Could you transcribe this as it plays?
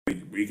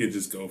We could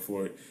just go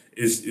for it.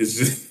 It's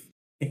just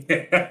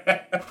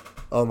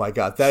Oh my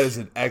god, that is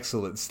an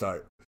excellent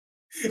start.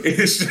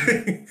 it's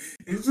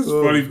just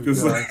Oh funny my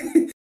because god.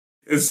 like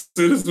as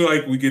soon as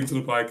like we get into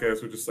the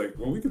podcast, we're just like,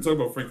 well, we can talk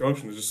about Frank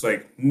Ocean. It's just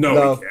like, no, we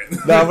No,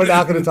 can't. no, we're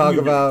not going to talk We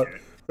really about.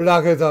 can't. We're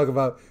not going to talk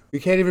about. We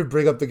can't even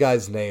bring up the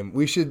guy's name.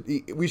 We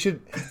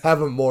should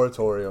have a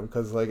moratorium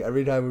because like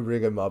every time we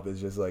bring him up, it's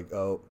just like,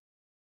 oh,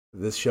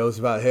 this show's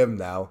about him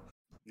now.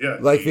 Yeah,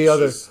 Like the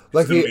other, he's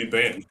like gonna the be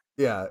banned.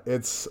 yeah,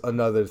 it's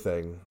another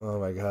thing. Oh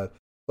my god.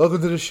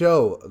 Welcome to the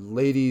show,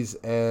 ladies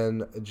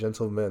and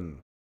gentlemen.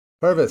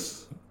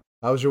 Purvis,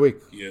 how was your week?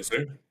 Yes,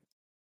 sir.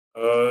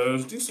 It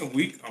was a decent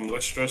week. I'm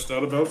less stressed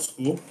out about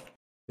school.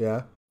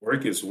 Yeah.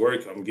 Work is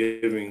work. I'm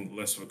giving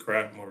less of a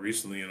crap more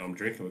recently, and I'm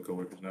drinking with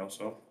coworkers now.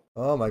 So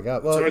Oh my god.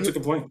 it's Well, hard to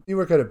complain. you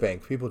work at a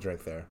bank. People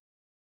drink there.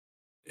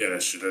 Yeah,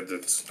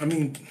 that's. I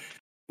mean,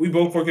 we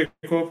both work at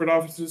corporate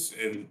offices,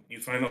 and you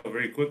find out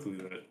very quickly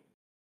that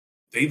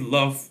they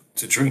love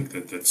to drink.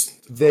 That's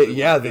all They they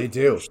yeah, want to they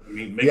do. do. Which, I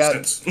mean, makes Yeah,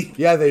 sense.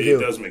 yeah, they It do.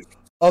 does make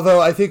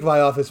Although I think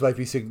my office might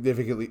be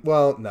significantly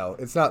well, no,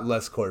 it's not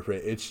less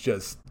corporate. It's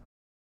just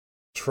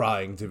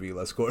trying to be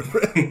less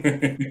corporate.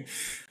 sense.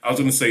 I was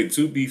going to say,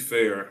 to be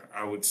fair,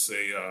 I would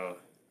say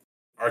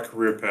our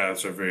career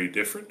paths are very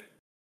different.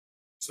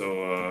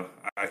 So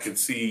I can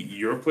see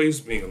your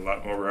place being a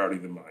lot more rowdy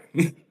than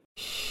mine.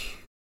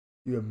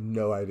 You have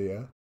no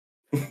idea.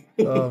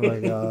 Oh my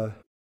god.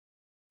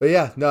 But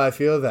yeah, no, I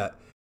feel that.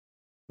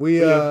 We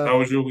But yeah, how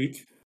was your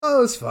week?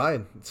 oh, it's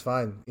fine. It's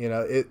fine. You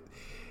know,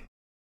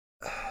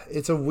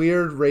 it's a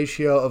weird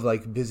ratio of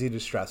like busy to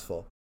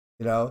stressful.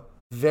 You know,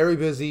 very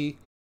busy,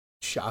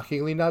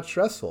 shockingly not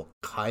stressful.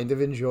 Kind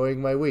of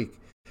enjoying my week,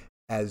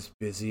 as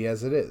busy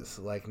as it is,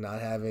 like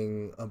not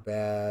having a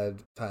bad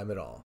time at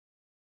all.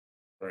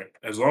 Right.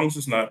 As long as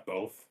it's not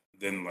both,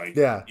 then like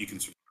Yeah, you can.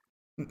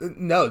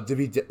 no, to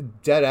be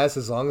dead ass.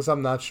 As long as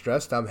I'm not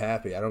stressed, I'm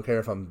happy. I don't care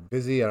if I'm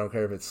busy. I don't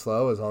care if it's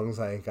slow. As long as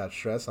I ain't got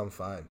stress, I'm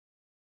fine.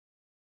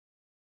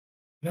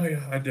 No,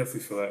 yeah, I definitely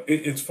feel that.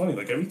 It's funny.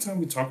 Like every time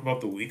we talk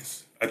about the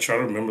weeks, I try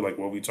to remember like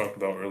what we talked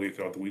about earlier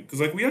throughout the week because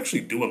like we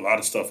actually do a lot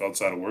of stuff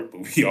outside of work,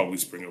 but we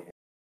always bring up.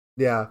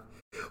 Yeah,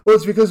 well,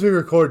 it's because we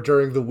record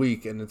during the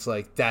week, and it's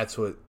like that's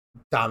what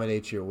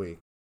dominates your week.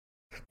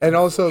 And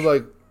also,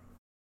 like,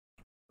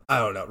 I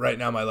don't know. Right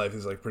now, my life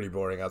is like pretty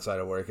boring outside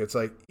of work. It's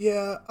like,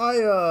 yeah,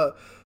 I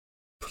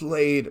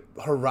played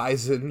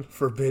Horizon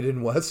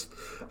Forbidden West.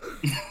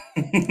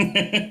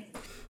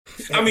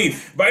 I mean,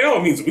 by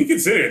all means, we can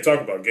sit here and talk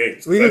about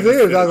games. We can sit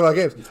here and talk about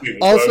games. Between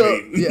us, so, Also,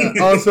 yeah,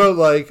 also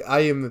like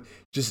I am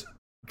just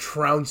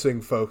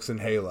trouncing folks in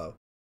Halo.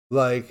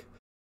 Like oh,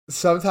 you're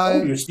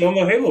sometimes still on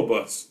the Halo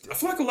bus. I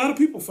feel like a lot of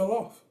people fell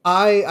off.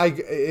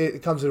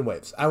 it comes in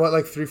waves. I went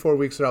like 3-4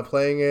 weeks without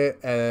playing it,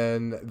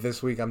 and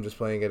this week I'm just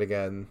playing it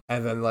again.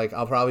 And then like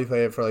I'll probably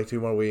play it for like 2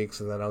 more weeks,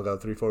 and then I'll go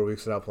 3-4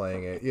 weeks without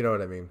playing it. You know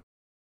what I mean?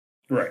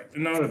 Right.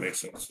 No, that makes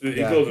sense. It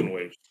Yeah, goes in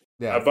waves.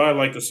 I yeah, buy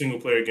like a single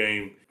player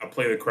game. I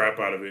play the crap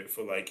out of it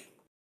for like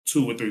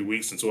 2 or 3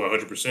 weeks until I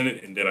 100%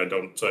 it, and then I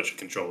don't touch a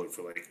controller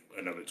for like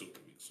another 2 or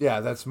 3 weeks. yeah.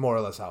 That's more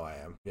or less how I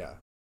am. Yeah,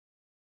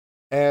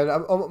 and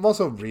I'm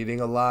also reading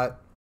a lot,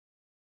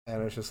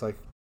 and it's just like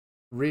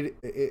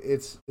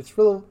it's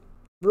real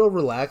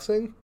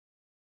relaxing.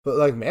 But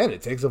like, man,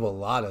 it takes up a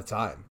lot of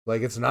time.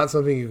 Like, it's not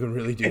something you can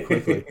really do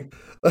quickly.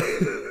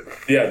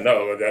 Yeah,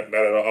 no, not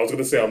at all. I was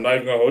gonna say I'm not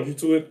even gonna hold you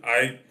to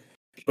it.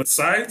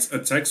 Besides a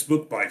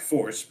textbook by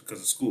force because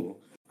of school,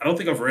 I don't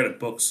think I've read a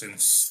book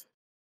since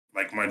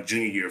like my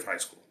junior year of high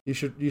school. You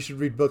should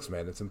read books,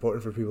 man. It's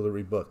important for people to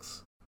read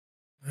books.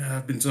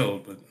 I've been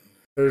told, but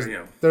There's you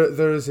know,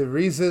 there's a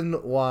reason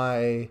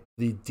why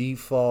the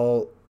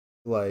default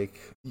like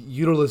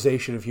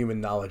utilization of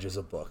human knowledge is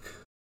a book.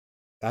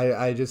 I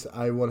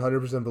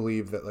 100%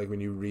 believe that like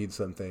when you read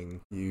something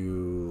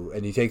you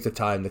take the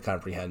time to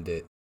comprehend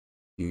it,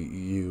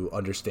 you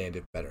understand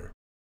it better.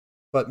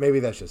 But maybe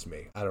that's just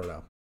me. I don't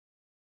know.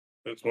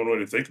 that's one way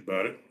to think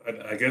about it.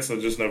 I guess I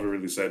just never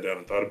really sat down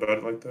and thought about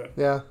it like that.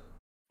 Yeah.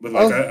 But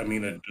like, Oh, I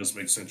mean, it does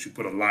make sense. You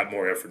put a lot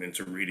more effort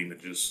into reading than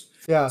just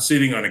yeah.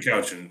 sitting on the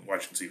couch and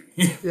watching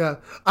TV. Yeah.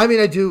 I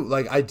mean, I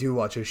do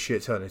watch a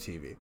shit ton of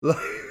TV.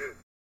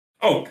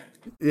 Oh,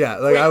 Yeah,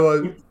 like wait,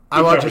 I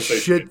good watch a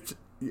conversation.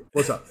 shit.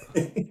 What's up?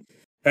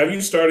 Have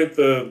you started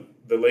the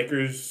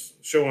Lakers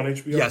show on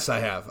HBO? Yes, I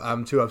have.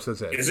 I'm 2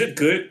 episodes in. Is it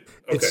good?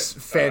 Okay,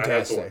 It's I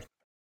have to watch. fantastic.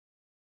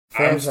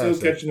 I'm still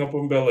Fantastic. catching up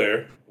on Bel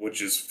Air,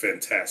 which is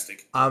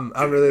fantastic. I'm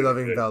Really, really really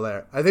loving good. Bel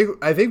Air. I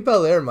think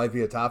Bel Air might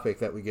be a topic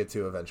that we get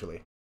to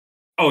eventually.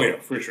 Oh yeah,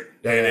 for sure,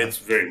 Yeah, and yeah. it's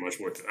very much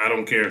worth it. I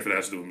don't care if it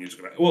has to do with music.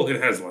 Or not. Well, it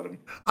has a lot of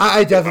I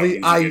hip hop definitely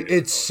music in it.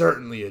 it's So.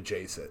 certainly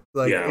adjacent.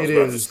 Like Yeah, I it was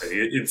about to say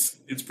is.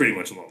 it's pretty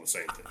much along the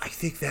same I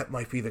think that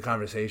might be the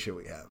conversation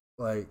we have.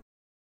 Like,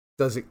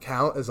 does it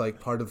count as like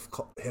part of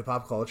hip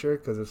hop culture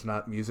because it's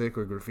not music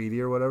or graffiti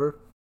or whatever?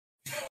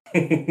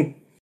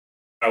 thing.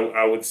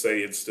 I would say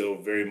it's still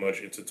very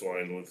much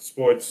intertwined with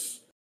sports,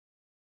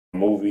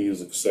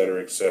 movies,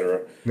 etc.,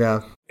 etc.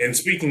 Yeah. And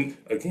speaking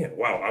again,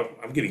 wow,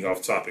 I'm getting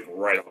off topic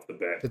right off the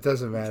bat. It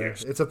doesn't Who matter.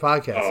 cares? It's a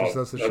podcast. There's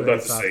no such I was thing about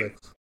as to say,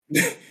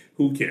 topics.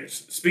 who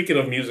cares? Speaking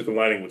of music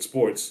aligning with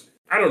sports,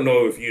 I don't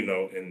know if you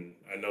know, and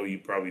I know you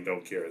probably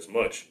don't care as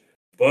much,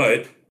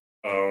 but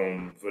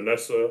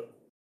Vanessa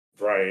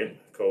Bryant,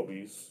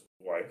 Kobe's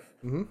wife,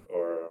 Mm-hmm.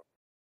 or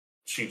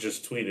she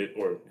just tweeted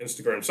or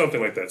Instagram,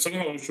 something like that,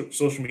 something on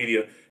social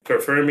media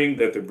confirming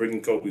that they're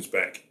bringing Kobe's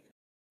back.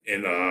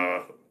 And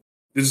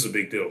this is a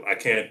big deal. I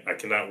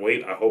cannot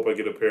wait. I hope I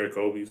get a pair of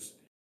Kobe's.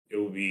 It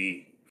will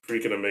be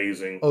freaking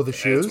amazing. Oh, the to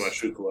add to my shoes?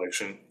 shoe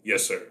collection.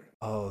 Yes, sir.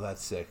 Oh,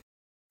 that's sick.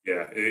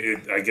 Yeah,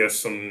 I guess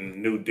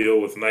some new deal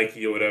with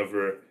Nike or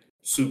whatever.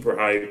 Super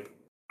hype.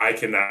 I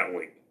cannot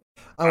wait.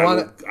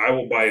 I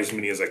will buy as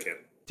many as I can.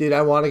 Dude,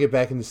 I want to get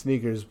back into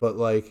sneakers, but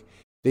like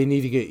they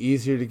need to get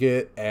easier to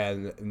get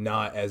and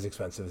not as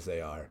expensive as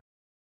they are.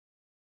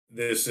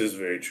 This is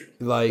very true.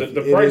 Like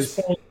the price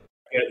point,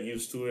 I get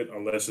used to it.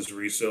 Unless it's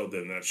resale,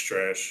 then that's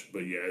trash.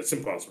 But yeah, it's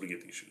impossible to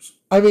get these shoes.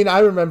 I mean, I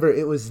remember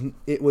it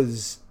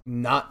was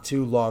not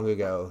too long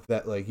ago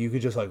that like you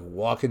could just like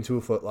walk into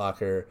a Foot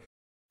Locker,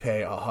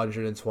 pay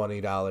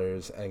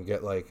 $120 and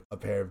get like a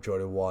pair of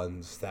Jordan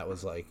 1s that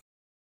was like,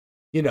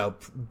 you know,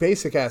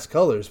 basic ass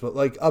colors, but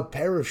like a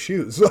pair of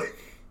shoes.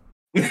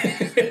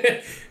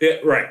 Yeah,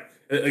 right.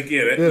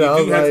 Again, you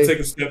know, do have like, to take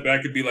a step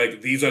back and be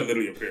like, these are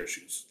literally a pair of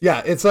shoes.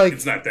 Yeah, it's like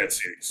It's not that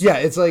serious. yeah,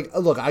 it's like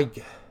look, I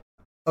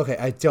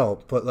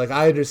don't, but like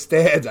I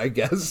understand, I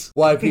guess,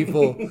 why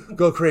people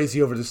go crazy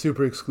over the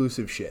super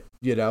exclusive shit.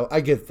 You know,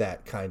 I get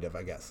that kind of,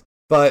 I guess.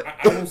 But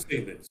I will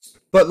say this.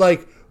 But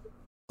like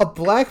a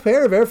black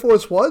pair of Air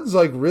Force Ones,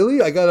 like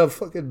really, I gotta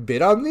fucking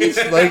bid on these.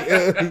 Like,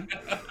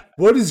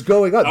 what is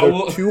going on? They're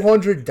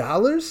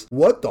 $200.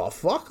 What the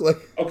fuck? Like,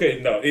 okay,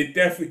 no, it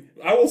definitely.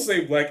 I will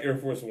say black Air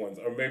Force Ones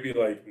are maybe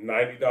like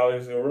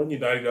 $90. They'll run you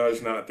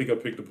 $90 now. I think I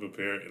picked up a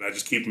pair, and I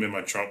just keep them in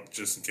my trunk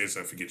just in case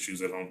I forget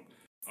shoes at home,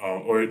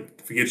 or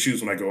forget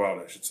shoes when I go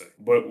out. I should say.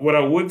 But what I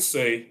would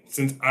say,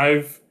 since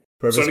I've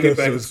started to get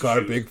back into car,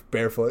 shoes, big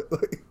barefoot.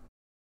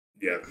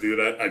 yeah, dude,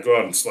 I go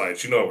out in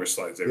slides. You know I wear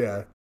slides everywhere.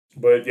 Yeah.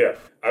 But yeah,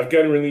 I've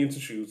gotten really into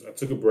shoes. I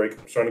took a break.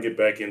 I'm trying to get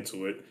back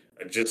into it.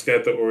 I just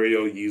got the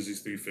Oreo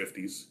Yeezys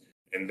 350s.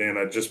 And then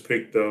I just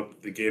picked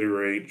up the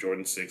Gatorade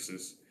Jordan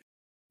 6s.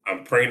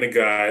 I'm praying to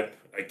God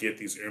I get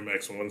these Air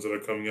Max 1s that are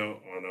coming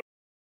out on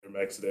Air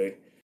Max today.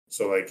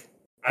 So, like,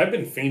 I've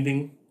been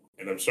fiending,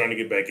 and I'm starting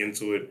to get back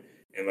into it.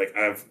 And, like,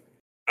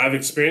 I've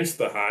experienced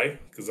the high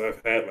because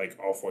I've had, like,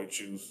 off-white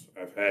shoes.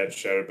 I've had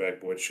shattered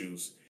backboard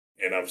shoes.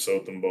 And I've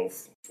sold them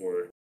both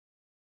for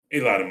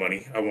a lot of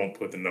money. I won't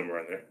put the number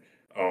on there.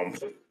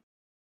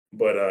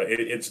 But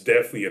it's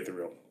definitely a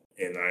thrill,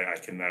 and I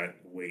cannot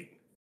wait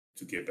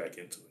to get back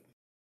into it.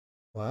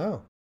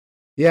 Wow.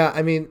 Yeah,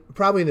 I mean,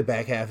 probably in the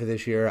back half of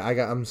this year.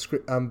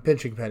 I'm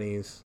pinching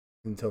pennies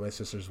until my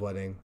sister's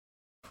wedding,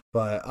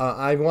 but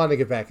I want to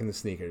get back into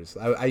sneakers.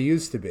 I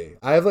used to be.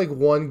 I have like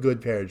one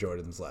good pair of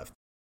Jordans left,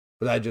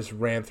 but I just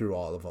ran through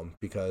all of them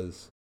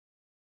because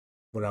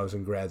when I was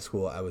in grad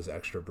school, I was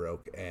extra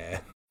broke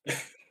and.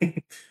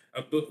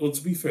 Well,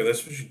 to be fair,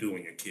 that's what you do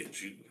when you're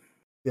kids.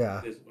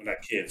 Yeah. Well,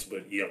 not kids,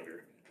 but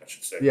younger, I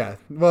should say. Yeah.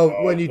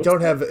 Well, when you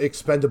don't have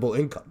expendable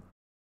income.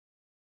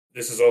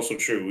 This is also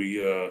true.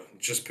 We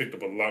just picked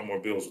up a lot more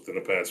bills within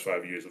the past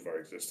 5 years of our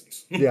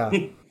existence. Yeah.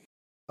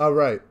 All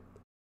right.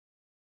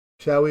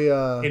 Shall we?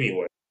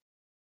 Anyway.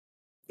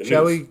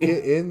 Shall we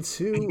get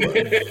into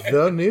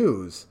the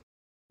news?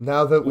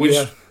 Now that we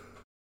have.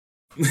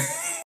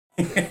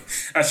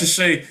 I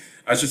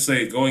should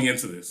say, going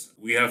into this,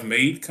 we have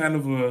made kind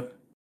of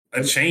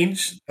a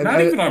change,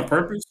 not even on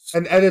purpose.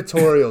 An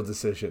editorial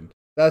decision.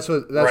 That's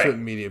what Right. what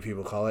media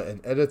people call it.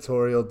 An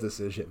editorial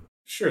decision.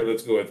 Sure,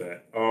 let's go with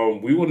that.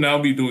 We will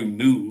now be doing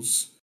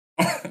news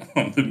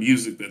on the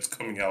music that's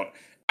coming out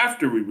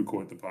after we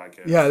record the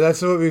podcast. Yeah,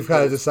 that's what we've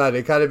kind of decided.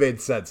 It kind of made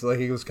sense. Like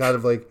it was kind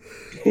of like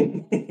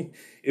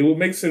it would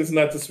make sense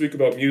not to speak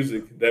about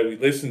music that we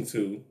listened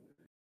to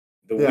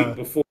the week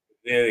before.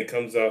 Then it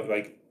comes out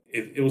like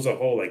it was a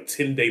whole like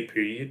 10-day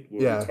period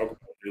where we talk about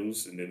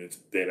news, and then it's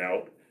been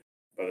out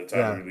by the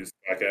time we release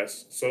the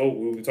podcast. So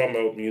we'll be talking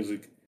about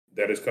music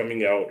that is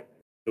coming out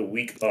the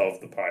week of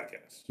the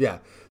podcast. Yeah.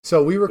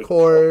 So we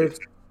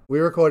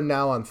record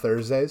now on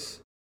Thursdays.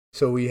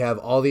 So we have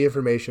all the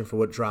information for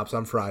what drops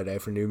on Friday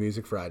for New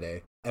Music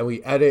Friday, and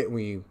we edit and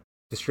we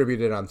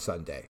distribute it on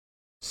Sunday.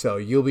 So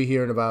you'll be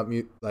hearing about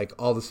like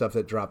all the stuff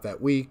that dropped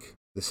that week,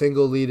 the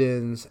single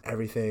lead-ins,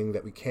 everything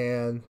that we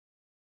can.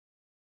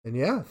 And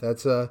yeah,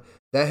 that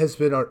has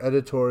been our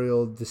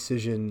editorial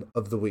decision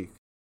of the week,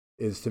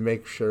 is to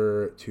make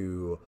sure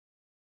to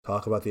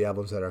talk about the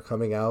albums that are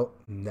coming out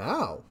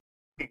now.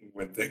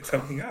 When they're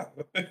coming out.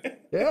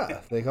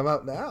 Yeah, they come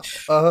out now.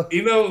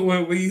 You know,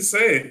 when you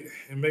say it,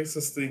 it makes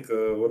us think,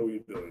 what are we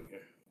doing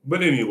here?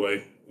 But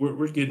anyway,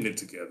 we're getting it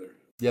together.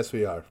 Yes,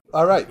 we are.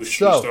 All right, we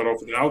should start off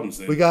with the albums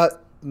then. We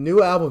got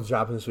new albums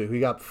dropping this week.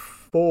 We got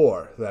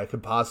 4 that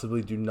could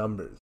possibly do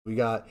numbers. We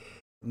got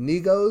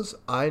Nigo's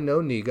I Know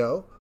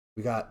Nigo.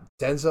 We got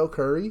Denzel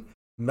Curry,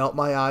 Melt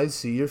My Eyes,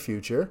 See Your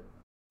Future.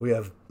 We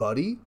have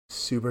Buddy,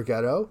 Super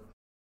Ghetto,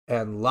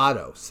 and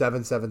Lotto,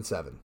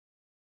 777.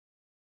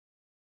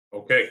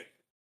 Okay.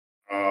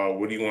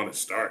 Where do you want to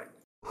start?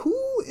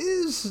 Who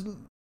is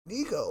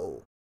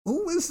Nico?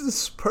 Who is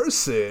this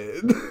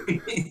person?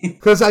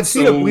 Because I've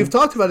seen him. We've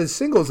talked about his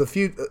singles,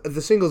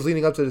 the singles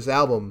leading up to this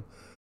album,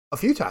 a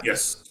few times.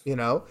 Yes. You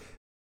know?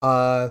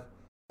 And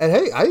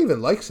hey, I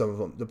even like some of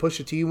them. The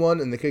Pusha T one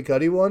and the Kid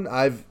Cudi one,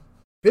 I've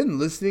been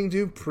listening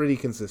to pretty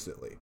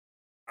consistently.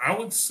 I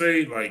would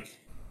say, like,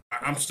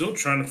 I'm still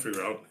trying to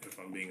figure out, if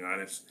I'm being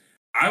honest.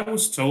 I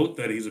was told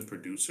that he's a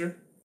producer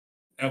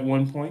at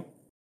one point.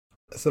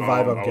 That's the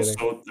vibe I'm getting.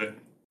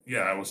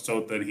 I was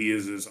told that he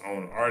is his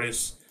own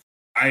artist.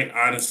 I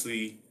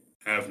honestly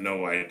have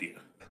no idea.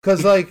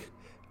 Because, like,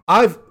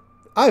 I've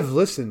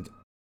listened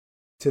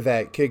to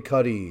that Kid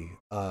Cudi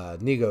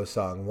Nigo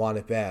song, Want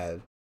It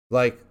Bad,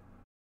 like,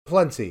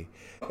 plenty.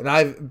 And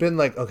I've been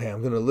like, okay,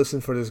 I'm going to listen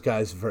for this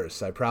guy's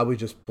verse. I probably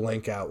just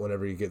blank out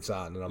whenever he gets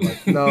on. And I'm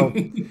like, no,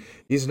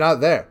 he's not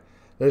there.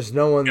 There's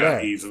no one there.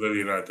 He's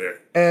literally not there.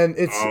 And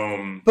it's,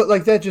 but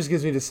like that just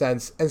gives me the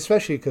sense, and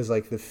especially because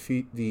like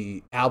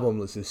the album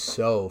list is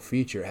so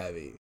feature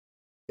heavy.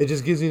 It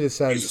just gives me the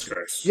sense. Jesus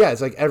Christ. Yeah,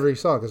 it's like every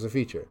song is a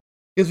feature. It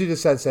gives me the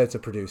sense that it's a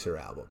producer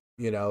album.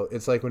 You know,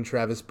 it's like when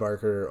Travis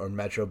Barker or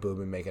Metro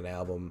Boomin make an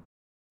album,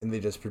 and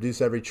they just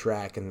produce every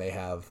track, and they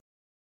have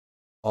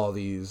all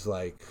these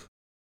like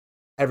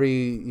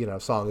every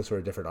song is for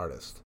a different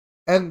artist,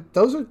 and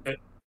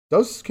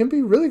those can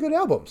be really good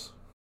albums.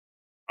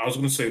 I was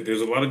going to say,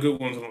 there's a lot of good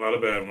ones and a lot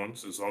of bad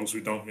ones. As long as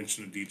we don't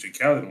mention the DJ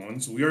Khaled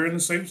ones, we are in the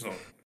safe zone.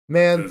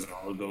 Man. Because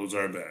all of those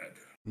are bad.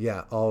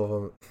 Yeah, all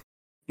of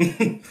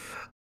them.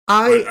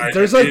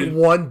 There's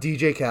one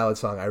DJ Khaled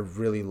song I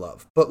really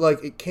love. But,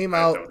 like, it came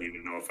out... I don't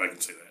even know if I can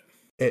say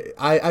that.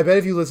 I bet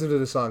if you listen to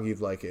the song, you'd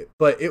like it.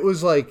 But it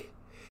was, like...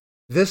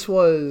 This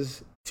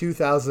was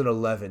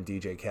 2011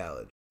 DJ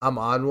Khaled. I'm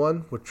On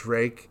One with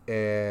Drake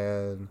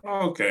and...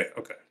 Oh, okay.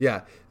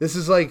 Yeah, this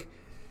is, like...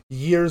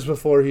 Years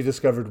before he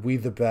discovered We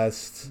the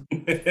Best.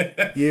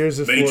 Years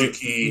before Major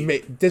Key.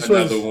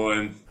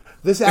 One.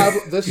 This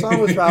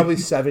song was probably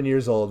 7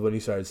 years old when he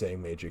started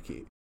saying Major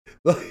Key.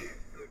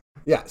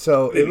 Yeah,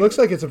 so it looks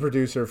like it's a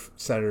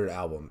producer-centered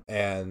album,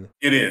 and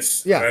it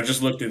is. Yeah, I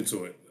just looked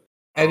into it.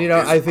 And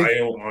I think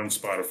bio on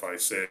Spotify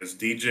says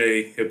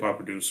DJ, hip hop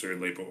producer,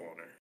 label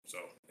owner. So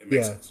it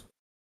makes sense.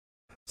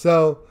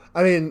 So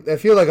I mean, I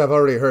feel like I've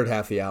already heard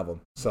half the album,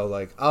 so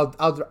like I'll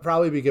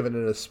probably be giving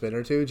it a spin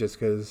or two just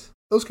because.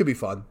 Those could be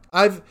fun.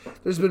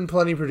 There's been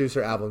plenty of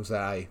producer albums that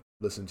I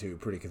listen to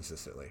pretty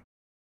consistently.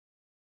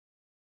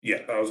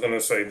 Yeah, I was gonna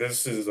say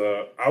this is.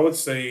 I would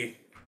say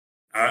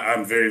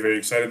I'm very, very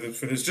excited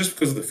for this just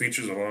because of the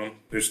features alone.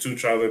 There's Two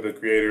Tyler, the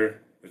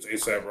creator. There's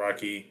A$AP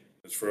Rocky.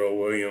 There's Pharrell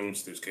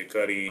Williams. There's Kid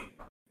Cudi,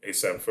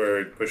 A$AP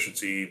Ferg, Pusha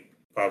T,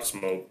 Pop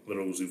Smoke, Lil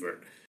Uzi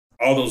Vert.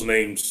 All those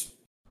names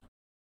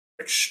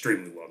are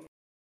extremely well known.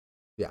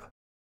 Yeah.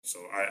 So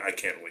I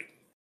can't wait.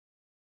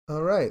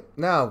 All right,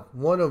 now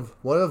one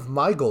of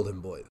my golden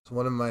boys,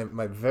 one of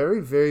my very,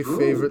 very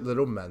favorite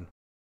little men,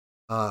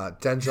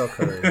 Denzel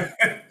Curry.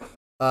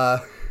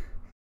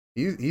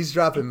 He's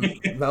dropping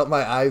 "Melt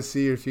My Eyes,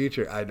 See Your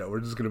Future." I know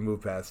we're just gonna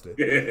move past it.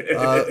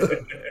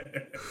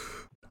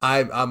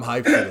 I'm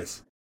hyped for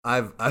this. I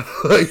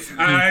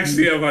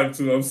actually am hyped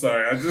too. I'm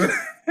sorry.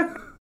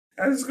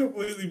 I just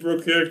completely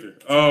broke character.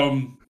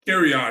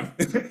 Carry on.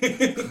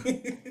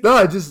 No,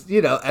 I just,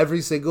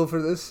 every single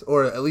for this,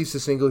 or at least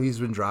the single he's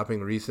been dropping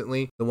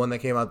recently, the one that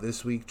came out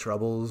this week,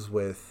 Troubles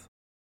with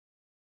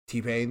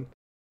T-Pain,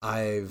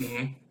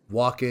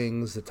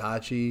 Walkings,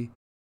 Zatachi,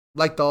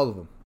 liked all of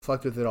them,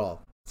 fucked with it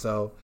all.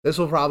 So this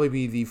will probably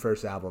be the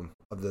first album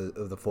of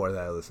the four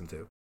that I listen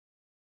to.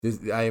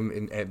 I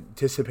am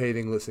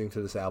anticipating listening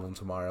to this album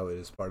tomorrow. It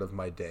is part of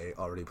my day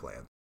already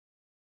planned.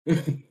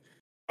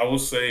 I will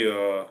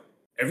say,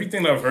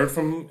 everything I've heard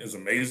from him is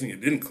amazing. It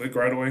didn't click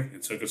right away.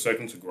 It took a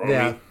second to grow me.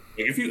 Like,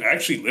 if you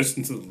actually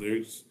listen to the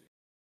lyrics,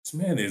 this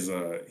man is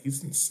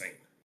he's insane.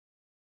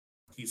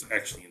 He's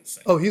actually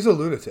insane. Oh, he's a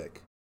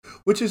lunatic.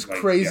 Which is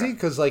crazy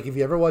because, like, if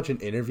you ever watch an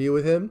interview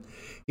with him,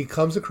 he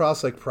comes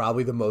across like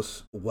probably the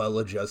most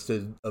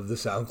well-adjusted of the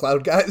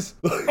SoundCloud guys.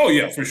 Oh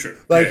yeah, for sure.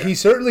 He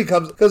certainly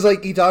comes because,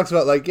 like, he talks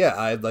about like,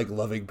 I had like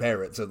loving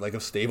parents and like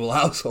a stable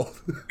household.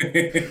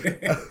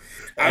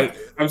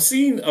 I've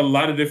seen a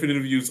lot of different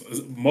interviews,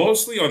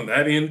 mostly on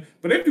that end,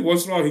 but every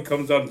once in a while he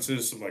comes out and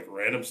says some like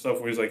random stuff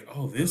where he's like,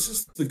 "Oh, this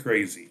is the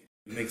crazy."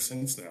 It makes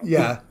sense now.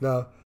 Yeah,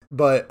 no.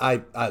 But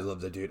I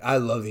love the dude. I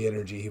love the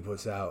energy he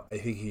puts out. I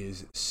think he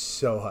is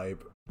so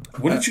hype.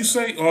 What did you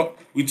say?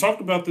 We talked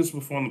about this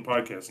before on the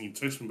podcast, and you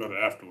texted me about it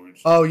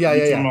afterwards. Oh, yeah.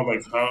 About,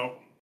 like, how...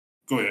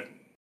 Go ahead.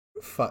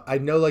 Fuck, I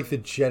know, like, the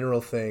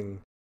general thing.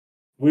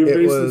 We were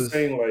basically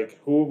saying, like,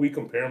 who would we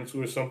compare him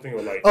to or something?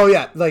 Or, like... Oh,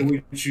 yeah, like...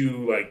 Who would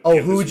you, like...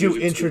 who would you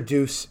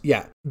introduce... To?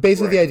 Yeah.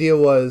 Basically, the idea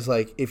was,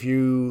 like, if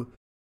you...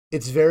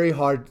 It's very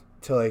hard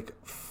to, like,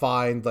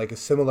 find, like, a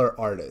similar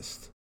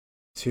artist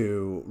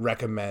to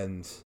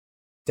recommend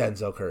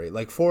Denzel Curry.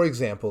 Like, for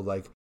example,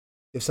 like,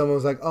 if someone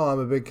was like, "Oh, I'm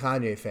a big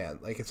Kanye fan,"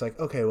 like it's like,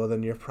 okay, well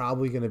then you're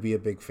probably going to be a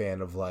big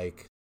fan of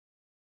like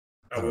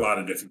A lot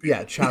of different yeah,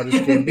 people.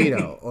 Childish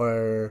Gambino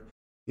or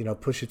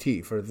Pusha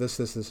T for this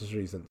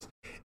reasons.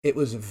 It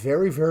was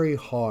very very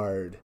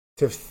hard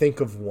to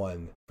think of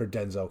one for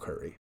Denzel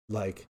Curry.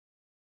 Like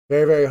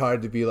very very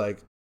hard to be like,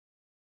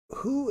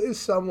 who is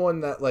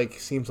someone that like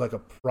seems like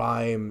a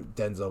prime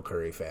Denzel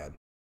Curry fan?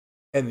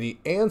 And the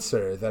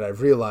answer that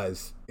I've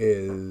realized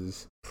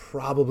is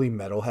probably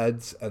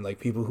metalheads and like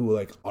people who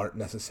like aren't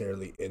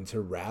necessarily into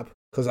rap,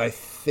 because I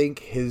think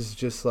his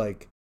just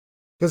like,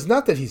 because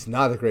not that he's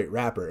not a great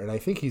rapper, and I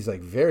think he's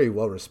like very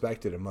well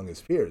respected among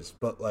his peers,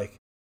 but like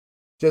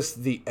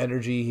just the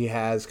energy he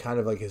has, kind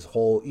of like his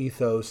whole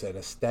ethos and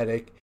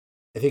aesthetic,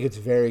 I think it's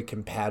very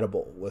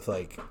compatible with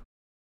like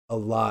a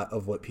lot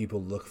of what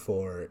people look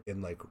for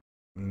in like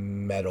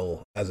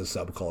metal as a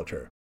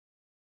subculture.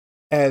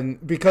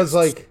 And because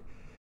like,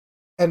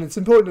 and it's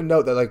important to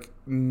note that like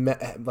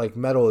like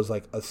metal is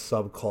like a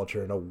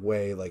subculture in a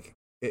way, like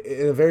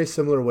in a very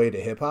similar way to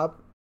hip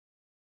hop,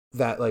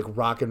 that like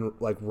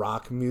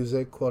rock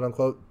music, quote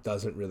unquote,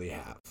 doesn't really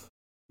have.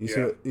 You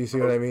see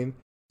what I mean?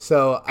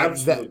 So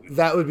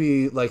that would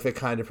be like the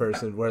kind of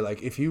person where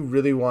like if you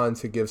really wanted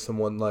to give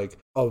someone like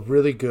a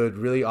really good,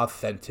 really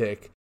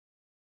authentic,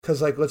 because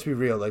like let's be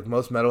real, like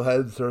most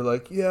metalheads are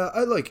like, yeah,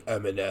 I like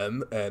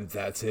Eminem and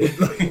that's it.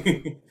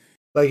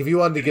 Like if you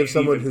wanted to give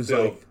someone who's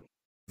like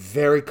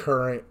very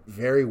current,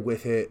 very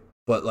with it,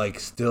 but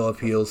like still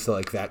appeals to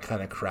like that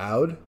kind of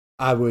crowd,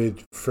 I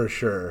would for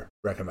sure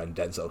recommend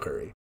Denzel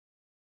Curry.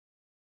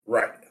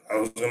 Right. I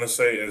was gonna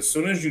say as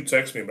soon as you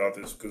text me about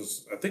this,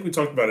 because I think we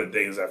talked about it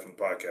days after the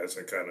podcast.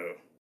 I kind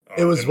of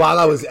it was while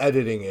I was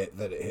editing it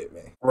that it hit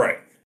me. Right.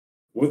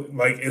 With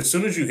like as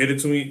soon as you hit it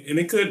to me, and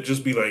it could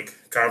just be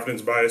like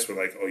confidence bias, where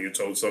like, oh, you're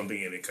told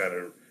something and it kind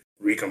of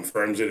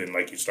reconfirms it, and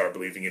like you start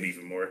believing it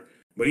even more.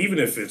 But even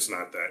if it's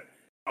not that,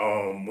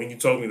 when you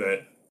told me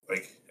that,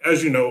 like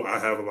as you know, I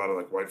have a lot of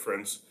like white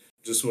friends,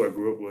 just who I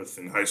grew up with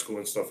in high school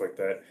and stuff like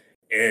that,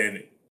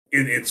 and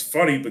it's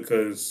funny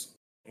because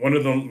one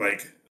of them,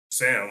 like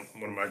Sam,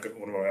 one of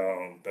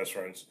my best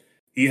friends,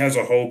 he has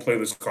a whole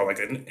playlist called like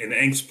an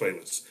angst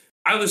playlist.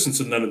 I listen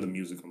to none of the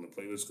music on the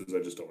playlist because I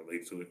just don't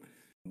relate to it.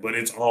 But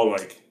it's all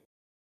like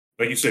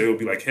you said, it would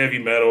be like heavy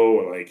metal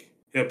or like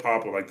hip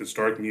hop or like this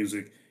dark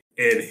music.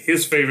 And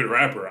his favorite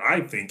rapper, I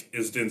think,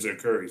 is Denzel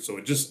Curry. So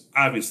it just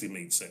obviously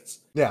made sense.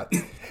 Yeah,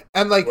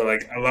 and like, but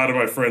like a lot of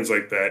my friends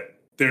like that,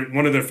 they're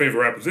one of their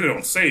favorite rappers. They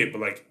don't say it, but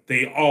like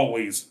they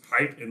always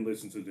hype and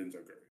listen to Denzel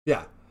Curry.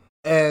 Yeah,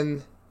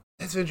 and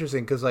it's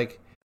interesting because like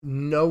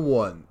no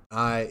one,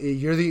 I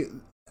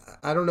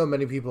don't know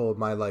many people in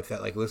my life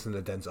that like listen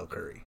to Denzel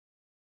Curry.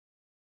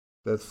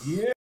 That's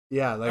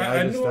yeah, like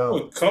I just know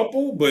don't. a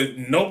couple, but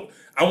no.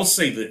 I will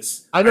say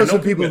this: I know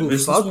some people who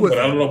fuck with but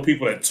him. I don't know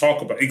people that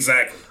talk about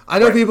exactly. I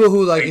know people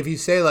who like if you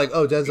say like,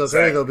 "Oh, Denzel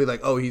Curry," they'll be like,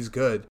 "Oh, he's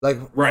good." Like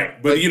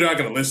right, but like, you're not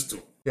gonna listen to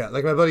him. Yeah,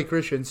 like my buddy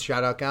Christian,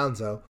 shout out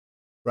Gonzo,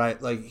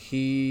 right? Like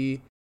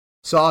he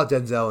saw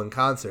Denzel in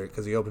concert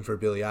because he opened for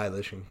Billie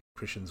Eilish, and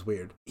Christian's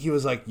weird. He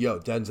was like, "Yo,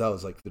 Denzel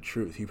is like the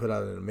truth. He put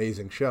on an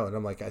amazing show," and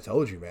I'm like, "I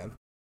told you, man."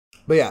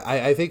 But yeah,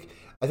 I think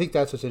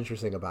that's what's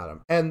interesting about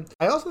him, and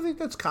I also think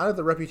that's kind of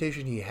the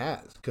reputation he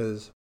has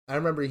because I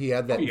remember he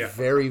had that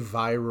very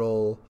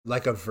viral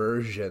like a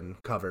version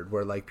covered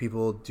where like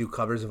people do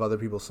covers of other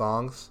people's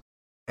songs,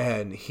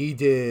 and he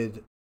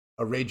did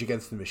a Rage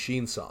Against the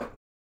Machine song.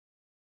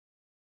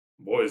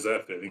 Boy, is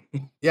that fitting.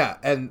 Yeah,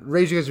 and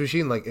Rage Against the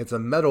Machine, like, it's a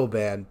metal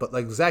band, but,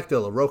 like, Zach De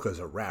La Rocha is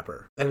a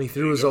rapper. And he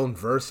threw his own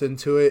verse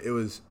into it. It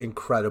was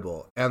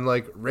incredible. And,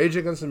 like, Rage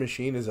Against the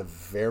Machine is a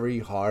very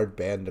hard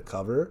band to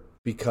cover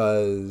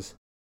because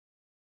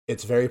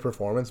it's very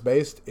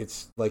performance-based.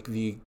 It's, like,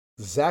 the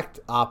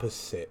exact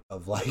opposite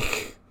of,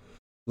 like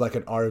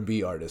an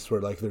R&B artist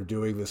where, like, they're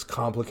doing this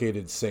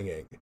complicated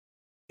singing.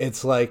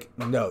 It's like,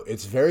 no,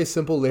 it's very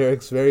simple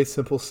lyrics, very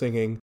simple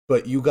singing,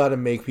 but you got to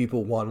make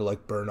people want to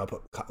like burn up,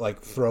 like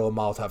throw a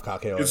Molotov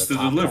cocktail. It's the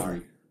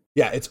delivery. Bar.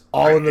 Yeah, it's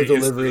all in the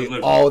delivery,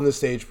 all in the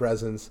stage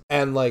presence.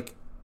 And like,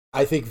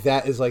 I think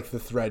that is like the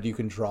thread you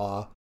can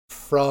draw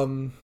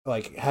from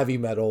like heavy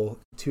metal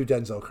to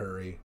Denzel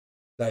Curry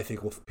that I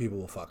think people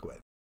will fuck with.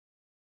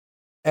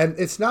 And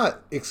it's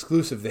not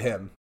exclusive to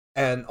him.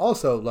 And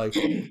also like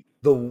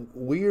the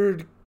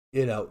weird,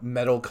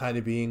 metal kind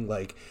of being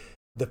like,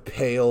 the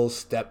pale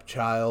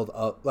stepchild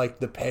of like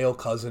the pale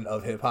cousin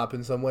of hip hop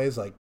in some ways.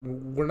 Like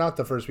we're not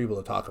the first people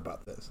to talk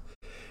about this.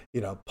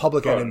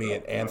 Public Enemy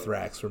and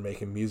Anthrax were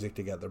making music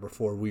together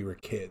before we were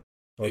kids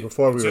or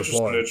before we were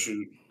born.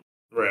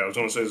 Right, I was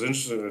going to say it's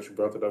interesting that you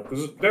brought that up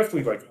because it's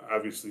definitely like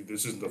obviously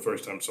this isn't the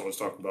first time someone's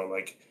talking about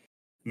like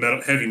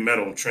heavy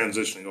metal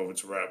transitioning over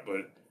to rap.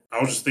 But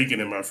I was just thinking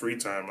in my free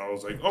time, I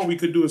was like, oh, we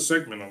could do a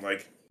segment on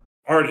like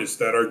artists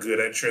that are good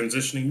at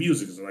transitioning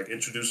music and like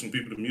introducing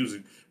people to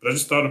music. But I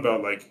just thought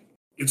about like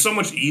it's so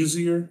much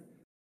easier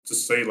to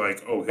say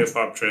like, oh, hip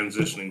hop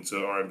transitioning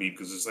to R&B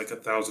because there's like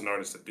 1,000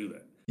 artists that do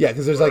that. Yeah,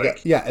 because there's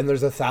and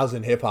there's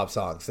 1,000 hip hop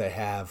songs that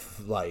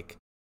have like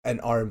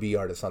an R&B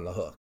artist on the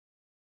hook.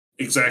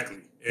 Exactly.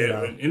 You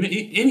know, in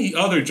any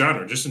other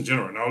genre, just in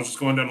general. And I was just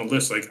going down the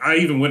list. Like, I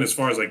even went as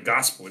far as like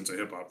gospel into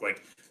hip hop.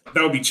 Like,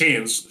 that would be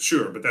Chance,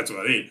 sure, but that's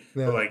about it.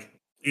 But yeah. like,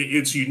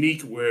 it's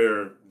unique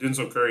where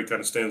Denzel Curry kind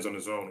of stands on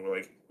his own. We're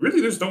like,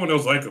 really, there's no one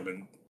else like him,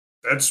 and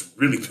that's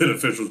really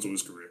beneficial to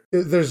his career.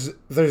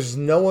 There's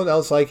no one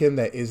else like him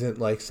that isn't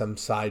like some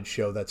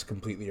sideshow that's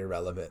completely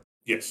irrelevant.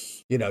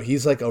 Yes, You know,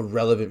 he's like a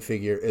relevant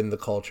figure in the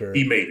culture.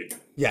 he made it.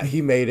 Yeah,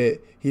 he made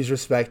it. He's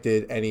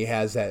respected, and he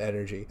has that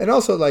energy. And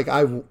also, like,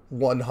 I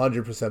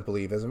 100%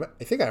 believe,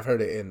 I think I've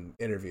heard it in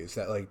interviews,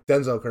 that like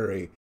Denzel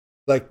Curry,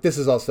 like, this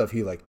is all stuff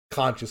he like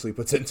consciously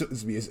puts into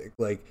his music.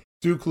 Like,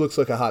 Duke looks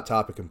like a Hot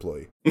Topic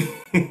employee.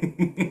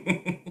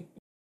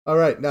 All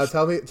right, now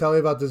tell me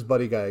about this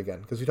Buddy guy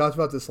again, because we talked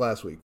about this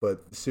last week,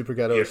 but Super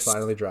Ghetto is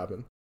finally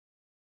dropping.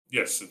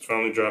 Yes, it's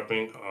finally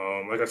dropping.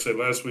 Like I said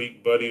last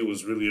week, Buddy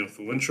was really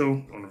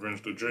influential on Revenge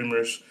of the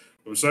Dreamers.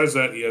 But besides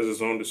that, he has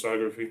his own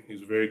discography.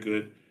 He's very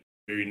good,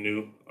 very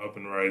new, up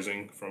and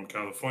rising from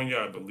California,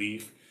 I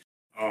believe.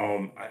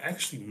 I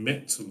actually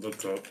meant to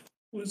look up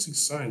who is he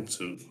signed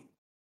to.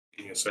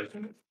 Give me a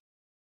second.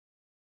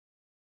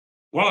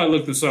 While I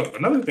look this up,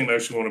 another thing I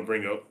actually want to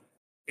bring up,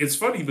 it's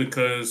funny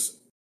because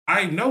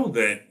I know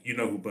that you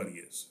know who Buddy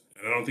is,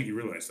 and I don't think you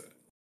realize that.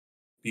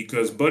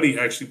 Because Buddy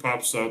actually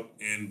pops up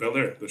in Bel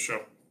Air, the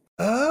show.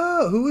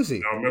 Oh, who is he?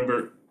 Now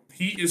remember,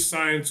 he is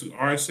signed to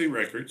RSA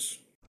Records,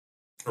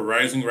 a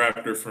rising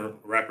rapper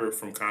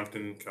from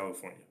Compton,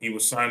 California. He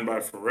was signed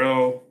by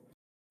Pharrell.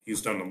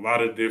 He's done a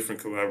lot of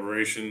different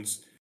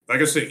collaborations.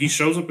 Like I said, he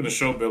shows up in the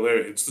show Bel Air.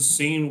 It's the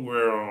scene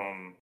where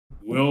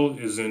Will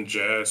is in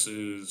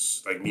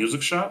Jazz's like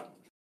music shop,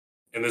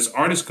 and this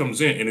artist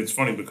comes in, and it's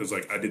funny because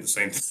like I did the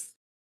same thing.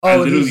 I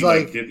literally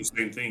like did the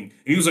same thing. And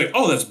he was like,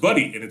 "Oh, that's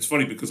Buddy." And it's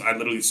funny because I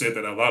literally said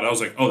that out loud. I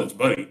was like, "Oh, that's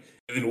Buddy."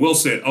 And then Will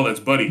said, "Oh,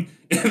 that's Buddy."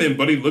 And then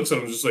Buddy looks at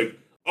him and just like,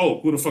 "Oh,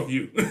 who the fuck are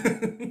you?"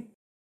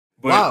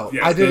 But, wow,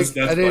 yeah, I didn't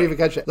even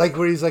catch it. Like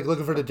where he's like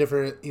looking for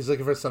he's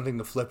looking for something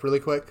to flip really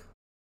quick.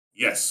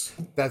 Yes.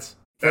 That's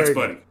Buddy.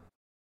 good.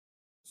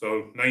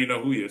 So now you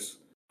know who he is.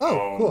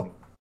 Oh, cool.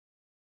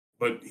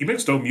 But he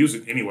makes dope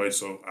music anyway,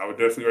 so I would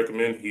definitely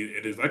recommend.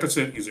 It is like I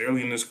said, he's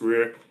early in his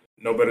career.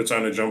 No better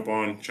time to jump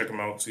on, check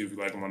him out, see if you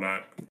like him or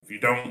not. If you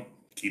don't,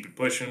 keep it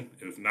pushing.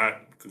 If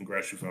not,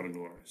 congrats, you found a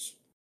new artist.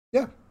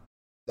 Yeah,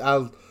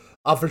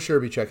 I'll for sure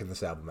be checking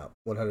this album out,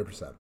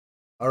 100%.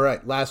 All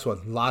right, last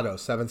one, Lotto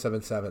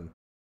 777.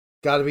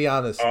 Got to be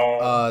honest,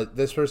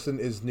 this person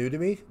is new to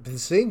me. Been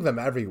seeing them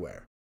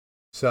everywhere,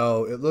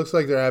 so it looks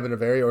like they're having a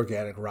very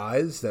organic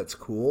rise. That's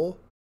cool.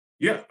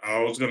 Yeah,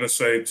 I was gonna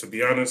say, to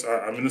be honest,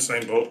 I'm in the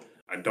same boat.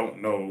 I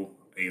don't know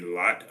a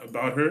lot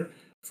about her.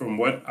 From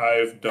what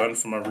I've done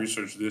for my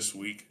research this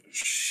week,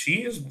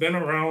 she has been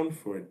around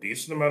for a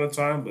decent amount of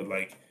time, but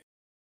like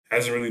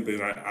hasn't really been,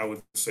 I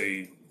would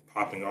say,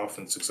 popping off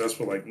and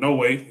successful. Like, no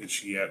way is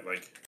she at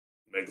like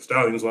Meg Thee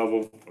Stallion's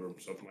level or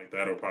something like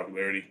that, or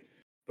popularity.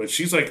 But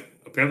she's like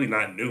apparently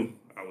not new.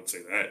 I would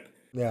say that.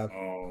 Yeah.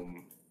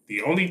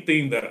 The only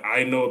thing that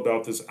I know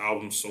about this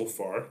album so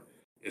far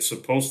is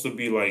supposed to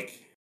be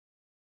like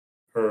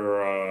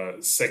her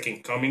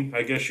second coming,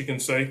 I guess you can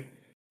say.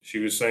 She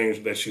was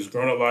saying that she's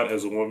grown a lot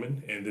as a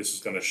woman, and this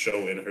is going to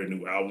show in her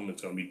new album.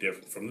 It's going to be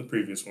different from the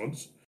previous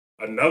ones.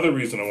 Another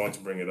reason I want to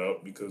bring it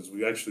up, because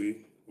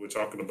we're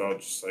talking about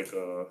just like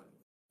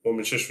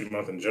Women's History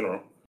Month in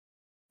general.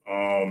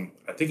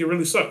 I think it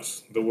really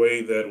sucks the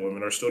way that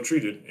women are still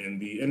treated in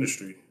the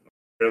industry.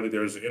 Apparently,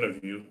 there was an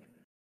interview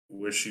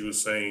where she was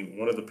saying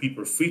one of the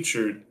people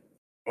featured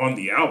on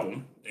the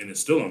album, and it's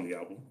still on the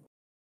album,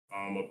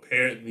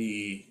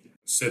 apparently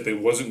said they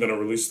wasn't going to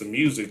release the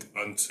music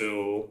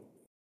until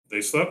they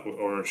slept with,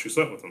 or she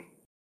slept with him.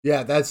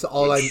 Yeah, that's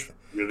all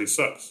really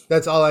sucks.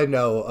 That's all I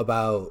know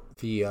about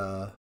the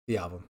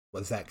album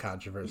was that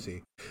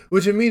controversy,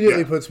 which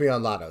immediately puts me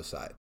on Lotto's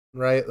side,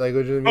 right? Like,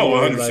 which is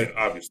 100%, like,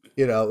 obviously.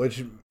 You know,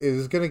 which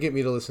is gonna get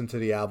me to listen to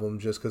the album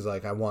just because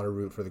like I want to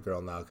root for the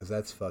girl now because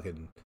that's fuck,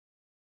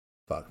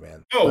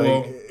 man. Oh like,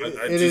 well,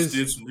 I just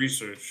did some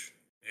research,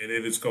 and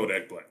it is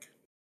Kodak Black.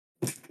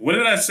 What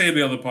did I say in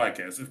the other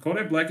podcast? If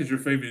Kodak Black is your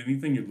favorite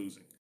anything, you're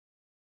losing.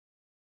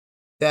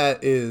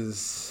 That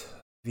is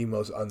the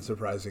most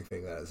unsurprising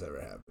thing that has ever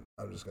happened.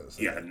 I'm just going to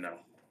say. Yeah, no,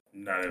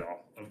 not at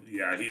all.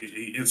 Yeah,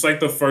 it's like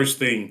the first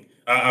thing.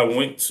 I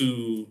went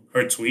to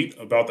her tweet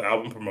about the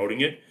album promoting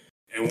it,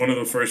 and one of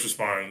the first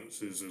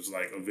responses is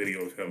like a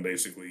video of him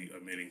basically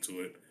admitting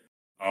to it.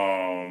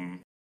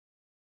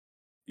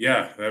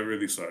 Yeah, that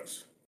really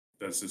sucks.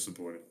 That's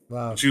disappointing.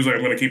 Wow. She was like,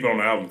 I'm going to keep it on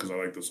the album because I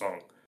like the song.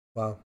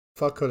 Wow.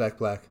 Fuck Kodak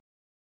Black.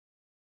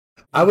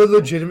 I would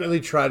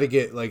legitimately try to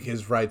get like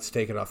his rights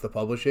taken off the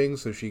publishing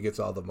so she gets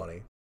all the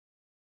money.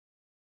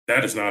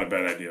 That is not a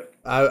bad idea.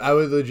 I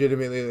would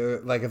legitimately,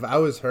 like, if I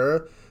was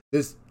her,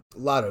 this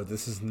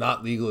is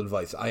not legal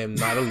advice. I am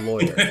not a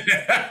lawyer.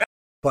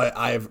 But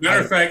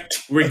Matter of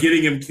fact, we're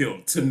getting him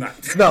killed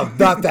tonight. No,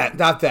 not that.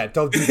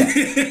 Don't do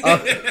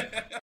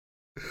that.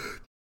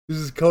 This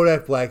is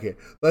Kodak Black here.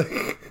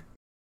 But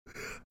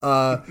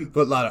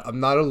Lotto, I'm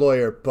not a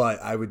lawyer,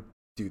 but I would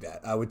do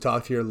that. I would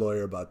talk to your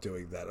lawyer about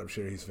doing that. I'm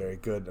sure he's very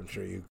good. I'm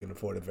sure you can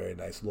afford a very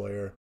nice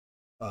lawyer.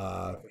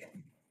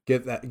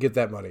 Get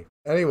that money.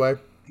 Anyway,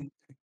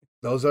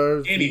 those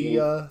are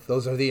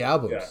the Yeah,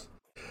 albums.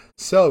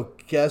 So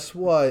guess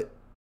what?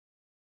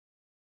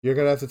 You're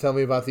gonna have to tell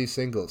me about these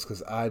singles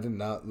because I did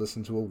not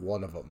listen to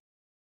one of them.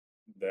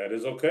 that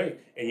is okay.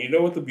 And you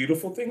know what the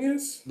beautiful thing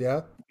is?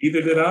 Yeah,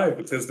 Neither did I,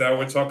 because now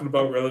we're talking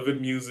about relevant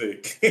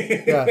music.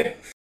 yeah.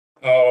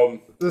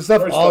 um, The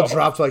stuff First all off,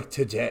 dropped like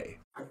today.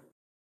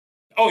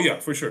 oh yeah,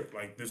 for sure.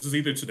 Like this is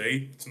either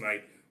today,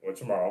 tonight, or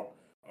tomorrow.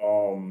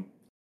 Um,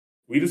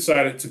 we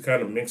decided to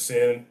kind of mix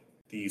in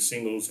the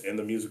singles and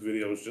the music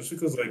videos just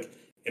because, like,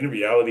 in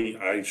reality,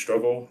 I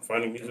struggle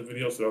finding music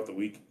videos throughout the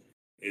week.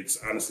 It's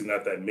honestly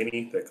not that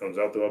many that comes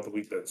out throughout the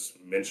week that's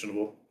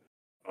mentionable.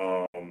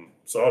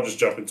 So I'll just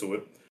jump into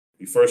it.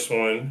 The first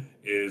one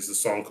is the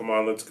song "Come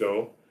On, Let's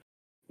Go,"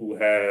 who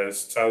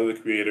has Tyler the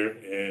Creator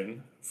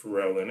and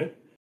Pharrell in it.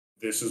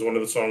 This is one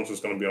of the songs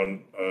that's going to be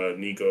on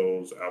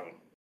Nico's album.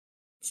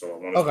 So I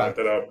wanted to Okay. point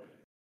that out.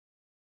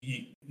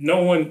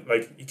 No one,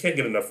 like, you can't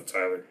get enough of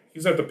Tyler.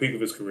 He's at the peak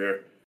of his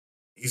career.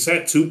 He's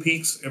had two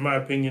peaks, in my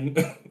opinion.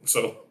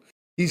 So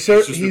He's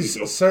it's just really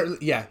dope.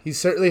 certainly he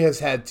certainly has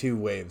had two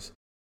waves.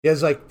 He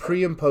has like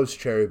pre and post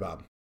Cherry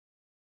Bomb.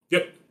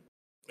 Yep.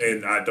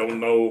 And I don't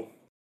know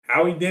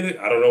how he did it.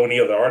 I don't know any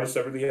other artist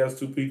that really has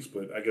two peaks,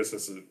 but I guess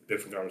that's a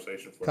different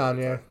conversation for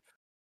another Kanye. time.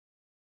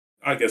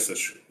 I guess that's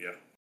true. Yeah.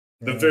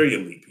 The Yeah. very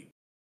elite people.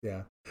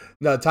 Yeah.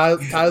 No, Tyler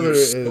They're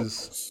so is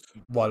close.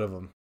 one of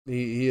them.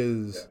 He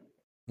is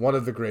Yeah. one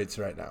of the greats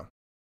right now.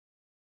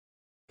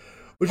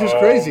 Which is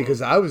crazy Um,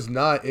 because I was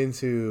not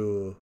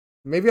into.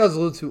 Maybe I was a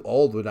little too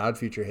old when Odd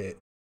Future hit,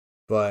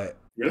 but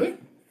Really?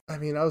 I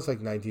mean I was like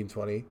 19,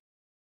 20.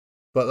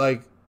 But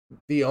like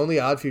the only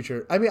Odd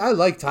Future, I mean I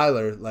like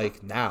Tyler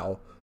like now,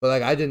 but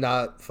like I did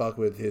not fuck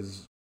with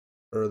his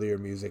earlier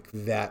music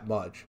that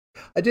much.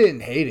 I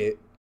didn't hate it,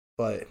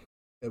 but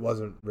it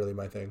wasn't really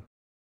my thing.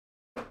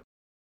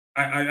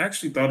 I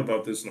actually thought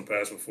about this in the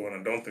past before, and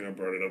I don't think I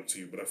brought it up to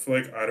you, but I feel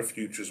like Out of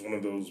Future is one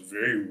of those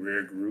very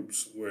rare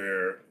groups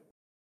where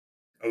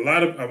a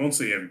lot of, I won't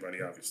say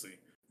everybody, obviously,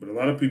 but a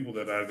lot of people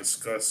that I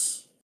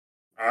discuss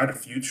Odd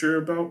Future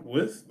about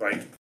with,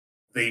 like,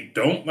 they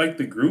don't like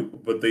the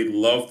group, but they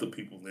love the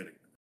people in it.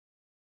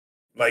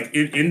 Like,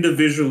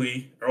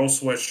 individually, Earl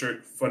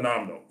Sweatshirt,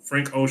 phenomenal.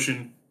 Frank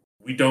Ocean,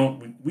 we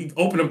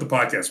open up the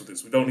podcast with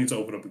this. We don't need to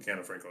open up a can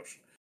of Frank Ocean.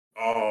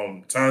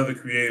 Tyler the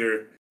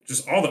Creator,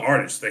 just all the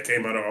artists that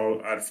came out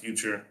of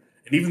Future,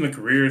 and even the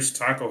careers.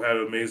 Taco had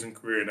an amazing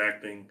career in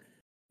acting,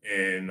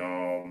 and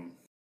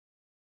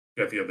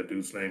got the other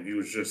dude's name. He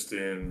was just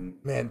in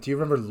Man, do you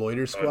remember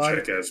Loiter Squad?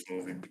 Jackass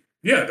movie.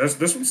 Yeah, that's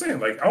what I'm saying.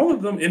 Like all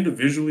of them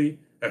individually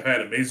have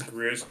had amazing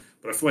careers,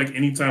 but I feel like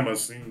anytime I've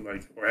seen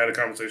like or had a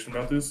conversation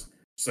about this,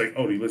 it's like,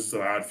 oh, he listens to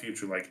the Odd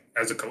Future. Like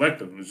as a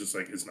collective, it's just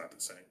like it's not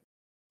the same.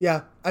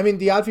 Yeah, I mean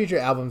the Odd Future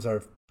albums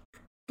are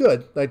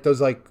good. Like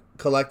those like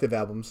collective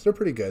albums, they're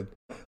pretty good.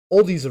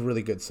 Oldie's a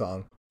really good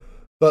song,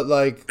 but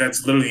like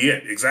That's literally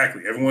it.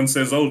 Exactly. Everyone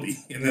says oldie,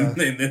 and then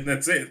yeah, and then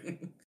that's it.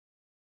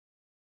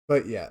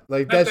 but yeah,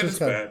 like Not that it's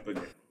bad, but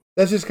yeah.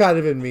 that's just kind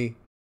of in me,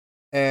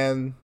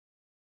 and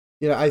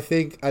you know I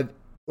think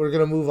we're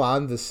gonna move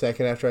on the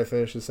second after I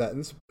finish the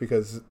sentence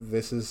because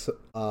this is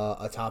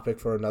a topic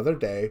for another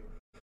day.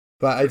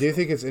 But I do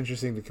think it's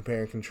interesting to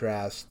compare and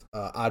contrast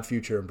Odd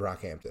Future and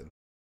Brockhampton.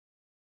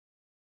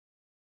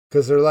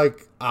 Because they're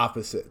like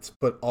opposites,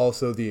 but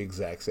also the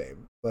exact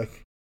same.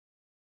 Like,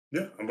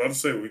 Yeah, I'm about to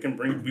say we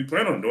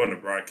plan on doing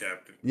the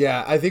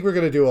yeah, I think we're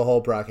gonna do a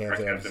whole Brockhampton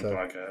Brockhampton episode.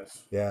 podcast,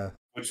 Yeah,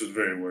 which is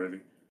very worthy.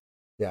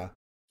 yeah,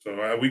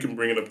 So we can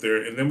bring it up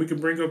there, and then we can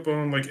bring up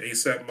like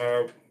ASAP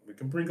Mob. We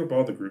can bring up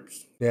all the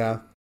groups. yeah,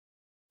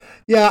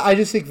 yeah. I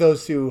just think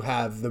those two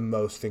have the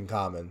most in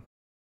common.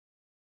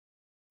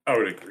 I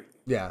would agree.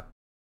 Yeah.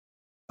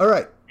 All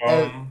right.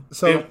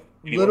 So, Yeah,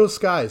 anyway. Little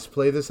Skies,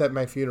 play this at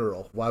my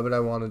funeral. Why would I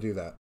want to do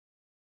that?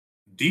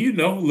 Do you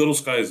know who Little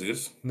Skies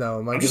is? No,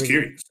 I'm just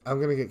curious.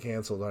 I'm gonna get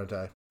canceled, aren't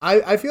I?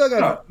 I feel like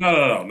No,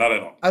 not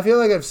at all. I feel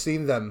like I've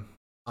seen them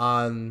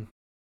on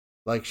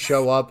like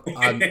show up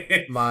on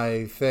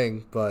my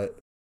thing, but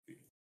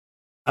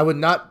I would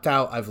not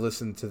doubt I've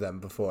listened to them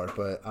before,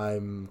 but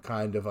I'm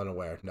kind of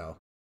unaware. No.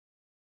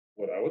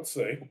 What I would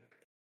say,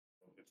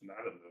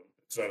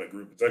 it's not a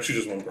group. It's actually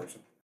just one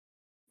person.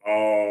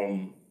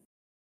 Um,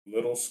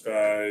 Little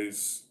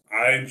Skies.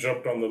 I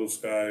jumped on Little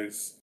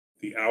Skies.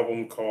 The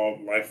album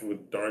called Life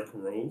with Dark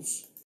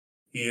Rose.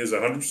 He is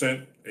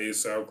 100% a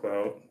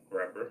SoundCloud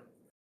rapper.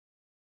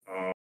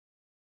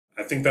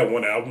 I think that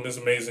one album is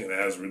amazing and it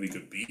has really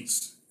good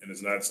beats. And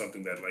it's not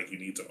something that like you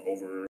need to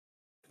overly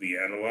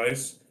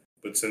analyze.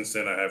 But since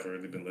then, I haven't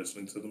really been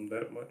listening to them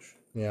that much.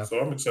 Yeah. So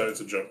I'm excited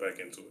to jump back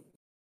into it.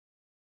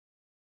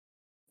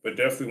 But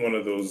definitely one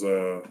of those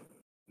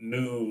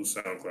new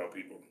SoundCloud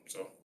people.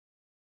 So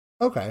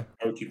Okay.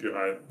 I would keep your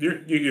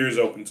ears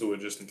open to it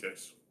just in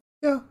case.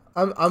 Yeah.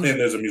 I'm And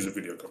there's a music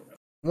video coming out.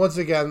 once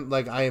again,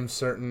 like I am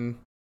certain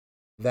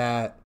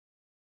that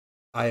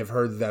I have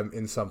heard them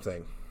in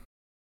something.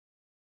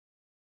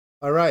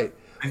 All right.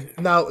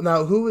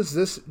 Now, who is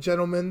this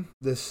gentleman?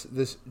 This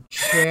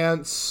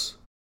Chance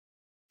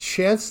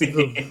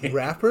the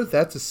rapper?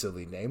 That's a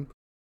silly name.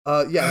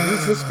 Yeah,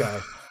 who's this guy?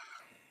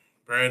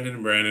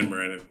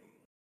 Brandon.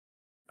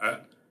 I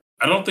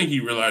I don't think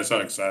you realize how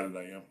excited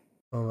I am.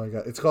 Oh my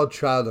god, it's called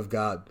Child of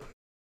God.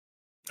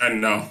 I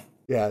know.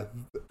 Yeah,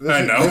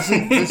 I know.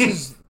 This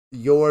is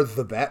you're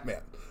the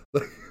Batman.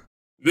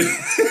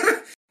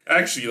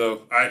 Actually,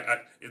 though, I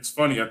it's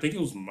funny. I think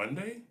it was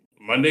Monday.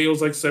 Monday it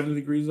was like 70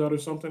 degrees out or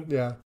something.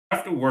 Yeah.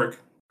 After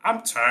work,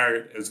 I'm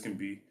tired as can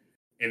be,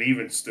 and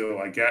even still,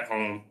 I got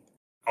home.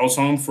 I was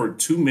home for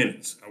 2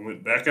 minutes. I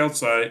went back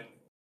outside.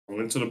 I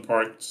went to the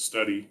park to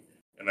study,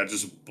 and I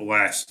just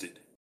blasted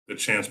the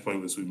Chance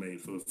playlist we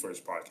made for the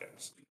first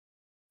podcast.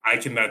 I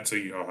cannot tell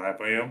you how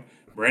hype I am,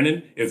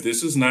 Brandon. If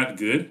this is not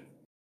good,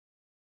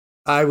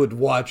 I would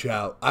watch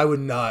out. I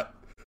would not.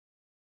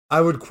 I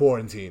would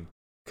quarantine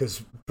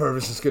because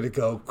Purvis is going to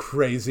go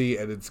crazy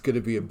and it's going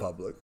to be in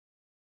public.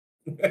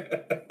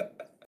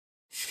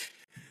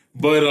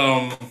 but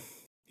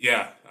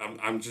yeah,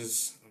 I'm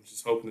just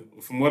hoping.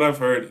 From what I've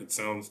heard, it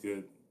sounds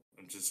good.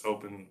 I'm just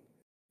hoping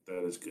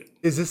that it's good.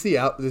 Is this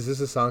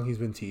a song he's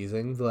been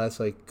teasing the last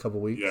like couple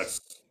weeks?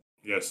 Yes.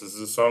 This is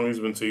a song he's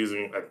been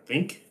teasing. I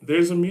think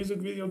there's a music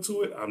video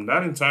to it. I'm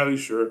not entirely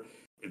sure.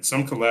 It's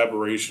some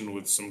collaboration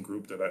with some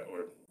group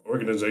or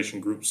organization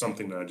group,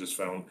 something that I just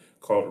found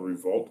called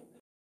Revolt.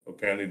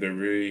 Apparently, they're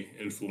very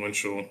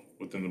influential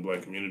within the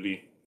Black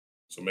community.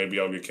 So maybe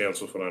I'll get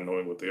canceled for not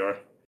knowing what they are.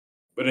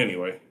 But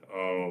anyway,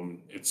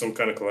 it's some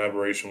kind of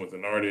collaboration with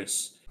an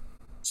artist.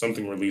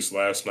 Something released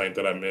last night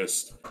that I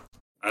missed.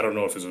 I don't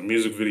know if it's a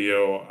music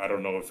video. I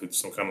don't know if it's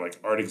some kind of like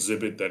art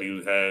exhibit that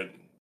he's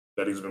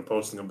been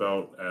posting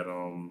about at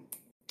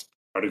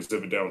art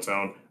exhibit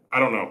downtown. I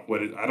don't know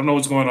I don't know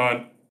what's going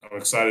on. I'm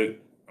excited.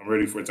 I'm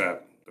ready for it to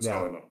happen. That's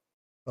all I know.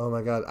 Oh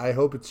my god! I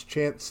hope it's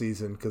Chance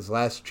season because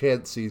last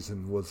Chance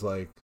season was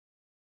like.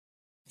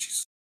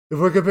 Jeez. If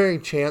we're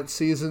comparing Chance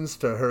seasons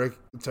to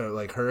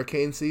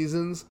hurricane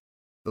seasons,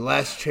 the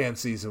last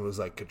Chance season was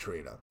like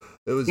Katrina.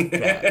 It was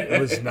bad.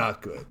 It was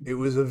not good. It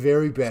was a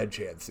very bad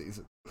Chance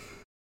season.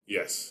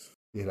 Yes.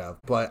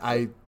 But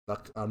I'm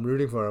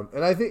rooting for him,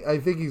 and I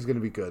think he's going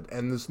to be good.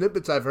 And the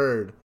snippets I've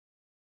heard,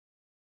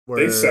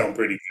 they sound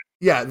pretty good.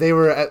 Yeah, they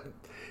were at.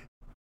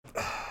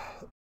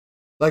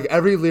 Like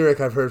every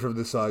lyric I've heard from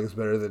this song is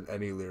better than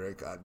any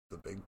lyric on The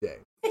Big Day.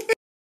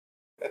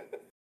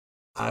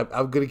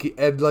 I'm gonna keep,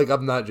 and like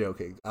I'm not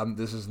joking.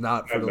 This is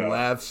not for the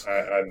laughs.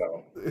 I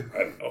know.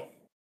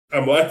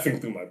 I'm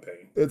laughing through my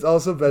pain. It's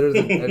also better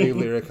than any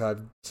lyric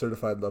on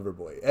Certified Lover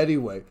Boy.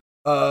 Anyway,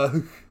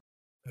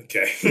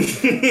 okay.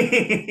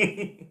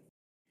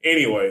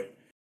 Anyway,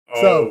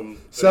 so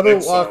Summer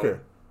Walker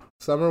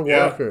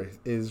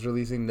is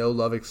releasing No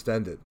Love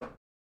Extended.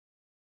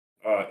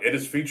 It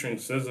is featuring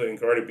SZA and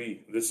Cardi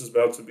B. This is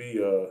about to be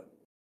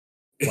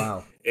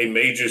wow, a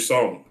major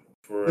song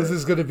for. This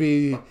is gonna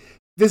be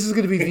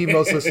the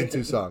most listened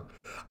to song.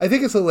 I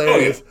think it's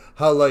hilarious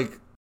how like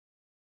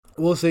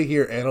we'll sit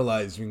here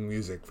analyzing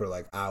music for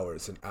like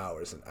hours and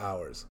hours and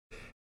hours,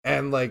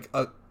 and like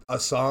a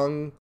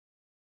song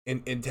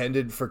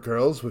intended for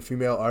girls with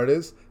female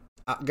artists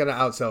gonna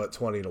outsell it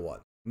 20-1.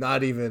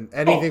 Not even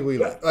anything we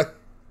like.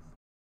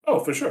 Oh,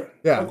 for sure.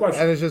 Yeah, no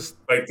question. And it's just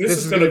like this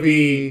is going to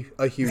be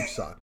a huge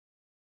song.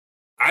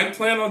 I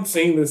plan on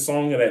seeing this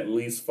song in at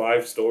least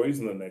 5 stories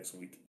in the next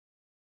week.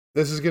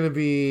 This is going to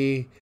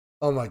be,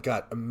 oh my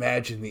god!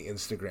 Imagine the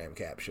Instagram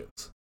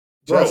captions.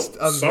 Bro,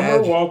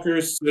 Summer Walker,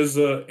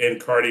 SZA, and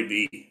Cardi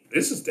B.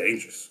 This is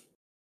dangerous.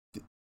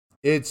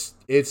 It's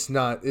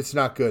not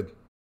good.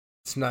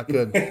 It's not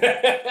good.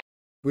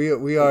 we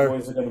are. The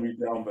boys are going to be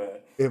down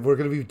bad. We're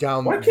going to be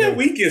down. Why can't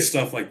we get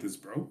stuff like this,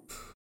 bro?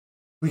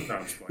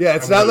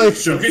 It's not like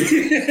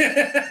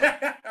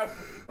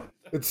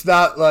it's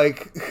not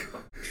like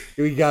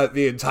we got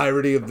the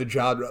entirety of the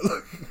genre.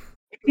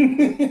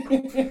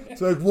 It's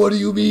like, what do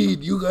you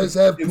mean? You guys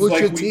have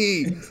Pusha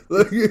T.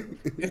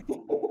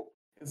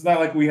 It's not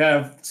like we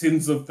have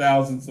tens of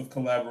thousands of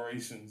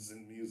collaborations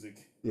in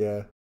music.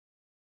 Yeah.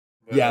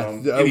 But,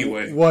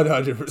 anyway,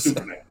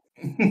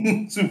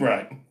 100%. Super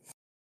hype.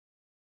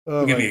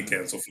 We're gonna get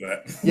canceled for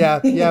that.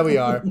 Yeah, we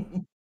are.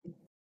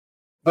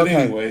 But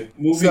anyway,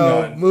 moving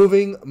on.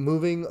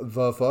 Moving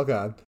the fuck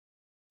on.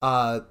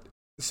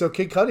 So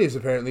Kid Cudi is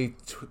apparently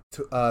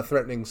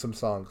threatening some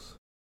songs.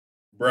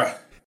 Bruh,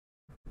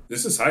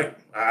 this is hype.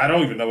 I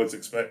don't even know what to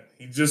expect.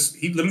 He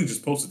literally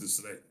just posted this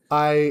today.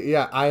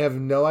 I have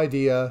no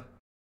idea.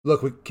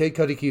 Look, Kid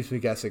Cudi keeps me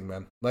guessing,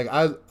 man. Like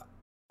I'm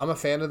a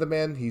fan of the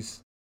man.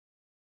 He's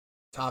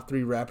top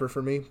 3 rapper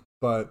for me,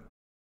 but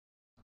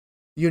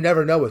you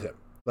never know with him.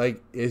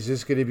 Like, is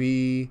this going to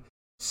be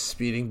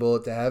Speeding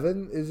Bullet to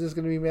Heaven? Is this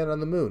going to be Man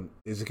on the Moon?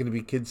 Is it going to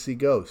be Kids See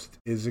Ghost?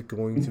 Is it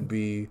going to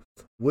be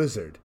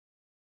Wizard?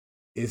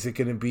 Is it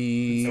going to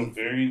be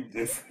very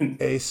different,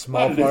 a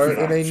small part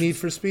in a Need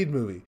for Speed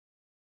movie?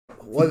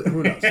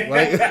 Who knows?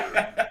 Like,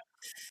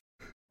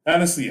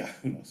 Honestly, yeah,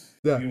 who knows?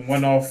 Yeah, You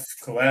one off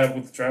collab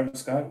with Travis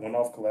Scott, one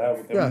off collab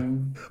with yeah.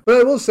 Eminem. But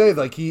I will say,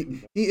 like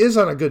he is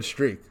on a good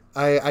streak.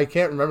 I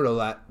can't remember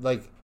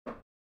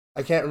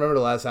I can't remember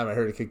the last time I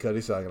heard a Kid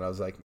Cudi song and I was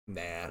like,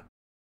 nah.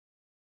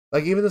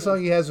 Like even the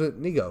song he has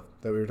with Nigo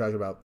that we were talking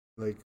about,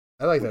 like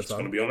I like Which that is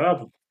going song. to be on the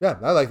album. Yeah,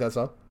 I like that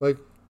song. Like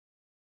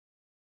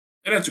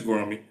And that's a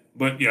grow on me.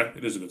 But yeah,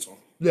 it is a good song.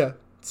 yeah.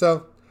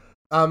 So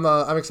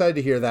I'm excited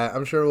to hear that.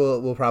 I'm sure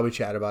we'll probably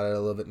chat about it a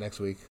little bit next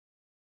week.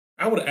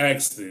 I would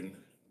ask then,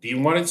 do you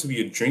want it to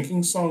be a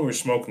drinking song or a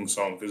smoking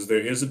song? Because there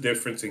is a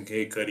difference and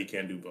Kid Cudi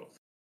can do both.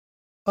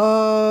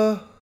 Uh,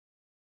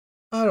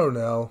 I don't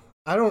know.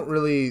 I don't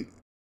really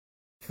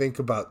think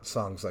about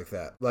songs like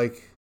that.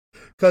 Like,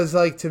 cause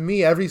like to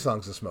me, every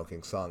song's a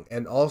smoking song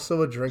and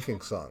also a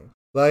drinking song.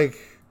 Like,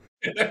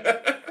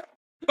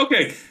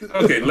 Okay,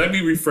 let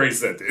me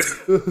rephrase that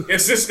then.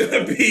 Is this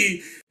going to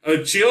be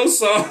a chill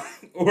song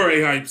or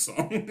a hype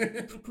song?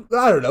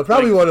 I don't know.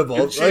 Probably Like, one of a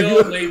both. chill,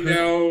 Like, lay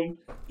down,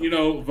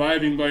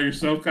 vibing by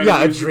yourself kind yeah,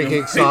 of a music.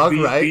 drinking Like, song,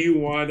 do right? you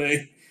want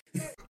a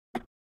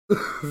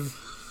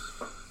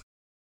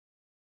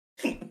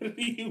do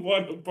you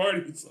want a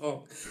party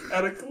song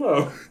at a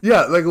club?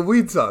 Yeah, like a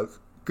weed song.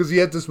 Because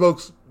you have to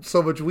smoke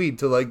so much weed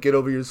to like get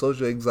over your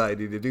social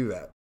anxiety to do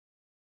that.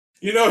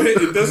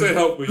 It doesn't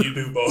help when you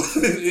do both.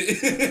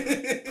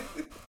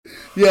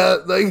 Yeah,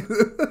 like.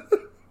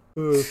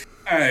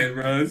 Alright,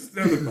 bro, it's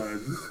never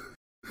mind.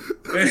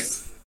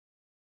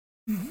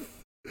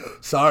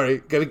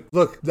 Sorry,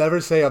 look. Never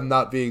say I'm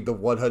not being the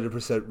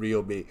 100%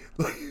 real me.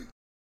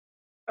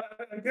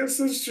 I guess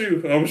that's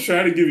true. I was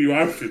trying to give you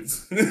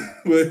options,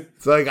 but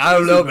It's like I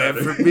don't know, man.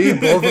 For me,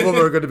 both of them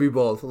are going to be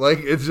both. Like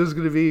it's just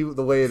going to be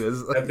the way it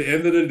is. At the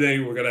end of the day,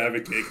 we're gonna have a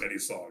Kid Cudi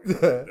song.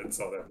 That's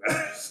all that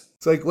matters.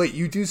 It's like, wait,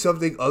 you do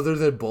something other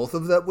than both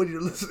of them when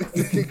you're listening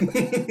to Kid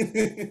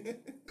Cudi?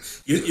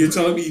 You're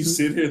telling me you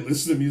sit here and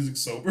listen to music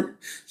sober?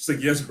 It's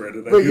like, yes,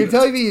 Brandon. Wait, you're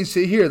telling me you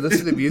sit here and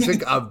listen to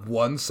music on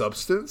one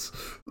substance?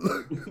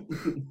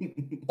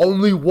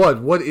 Only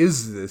one. What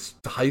is this?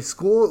 High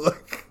school?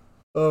 Like,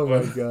 oh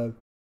my god.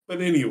 But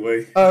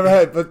anyway. All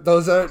right, but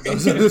those are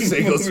the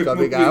singles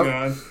coming out.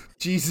 On.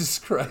 Jesus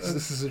Christ,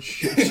 this is a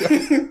shit show.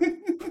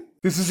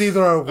 This is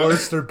either our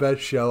worst or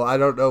best show. I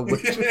don't know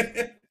which.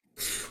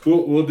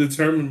 We'll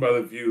determine by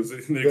the views.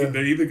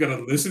 They're either going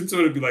to listen to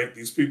it and be like,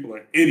 these people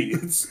are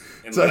idiots,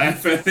 and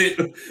laugh at it,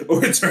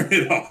 or turn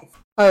it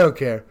off. I don't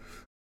care.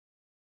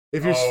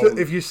 If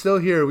you're still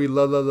here, we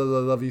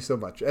love you so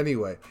much.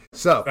 Anyway,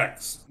 so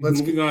facts.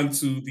 Moving on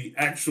to the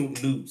actual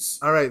news.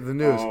 All right, the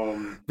news.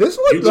 This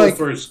one, you go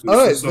first. All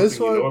right, this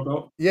one. You know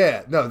about?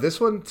 Yeah, no, this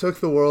one took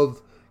the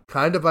world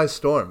kind of by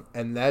storm,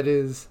 and that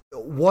is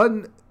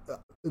one,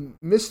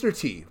 Mr.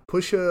 T,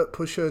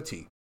 Pusha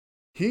T.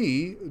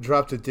 He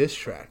dropped a diss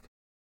track,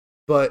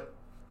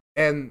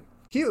 and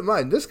keep in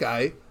mind, this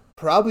guy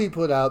probably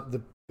put out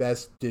the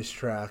best diss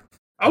track.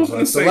 I was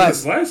going to say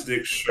this last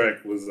diss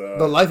track was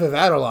The Life of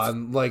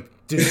Adelon, like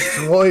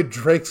destroyed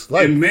Drake's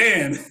life. And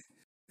man,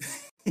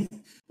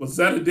 was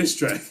that a diss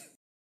track?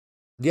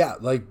 Yeah,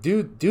 like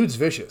dude's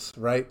vicious,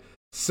 right?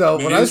 So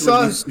when I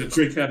saw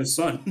Drake had a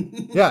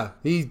son, yeah,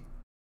 he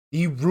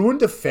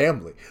ruined a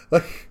family,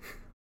 like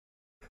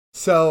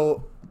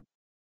so.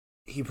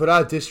 He put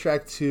out a diss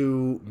track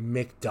to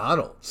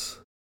McDonald's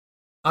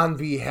on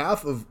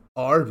behalf of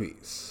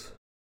Arby's.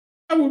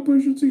 How would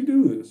Pusha T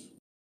do this?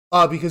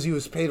 Because he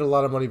was paid a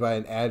lot of money by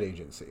an ad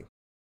agency.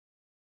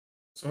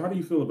 So how do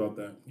you feel about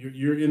that?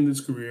 You're in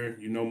this career.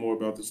 You know more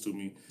about this to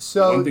me.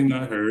 So one thing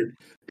I heard,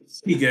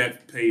 he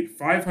got paid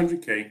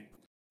 $500K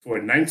for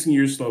a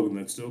 19-year slogan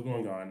that's still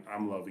going on.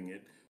 I'm loving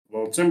it.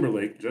 Well,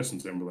 Justin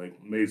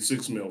Timberlake, made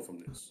 $6 million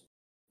from this.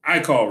 I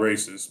call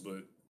racist,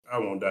 but I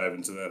won't dive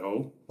into that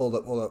hole. Hold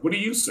up. What do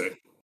you say?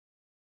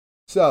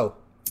 So,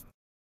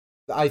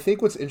 I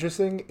think what's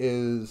interesting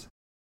is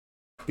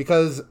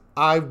because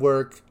I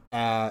work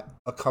at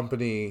a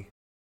company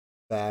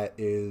that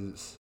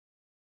is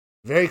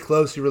very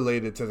closely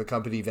related to the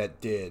company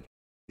that did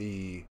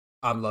the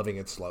I'm Loving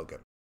It slogan,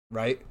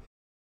 right?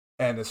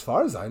 And as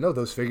far as I know,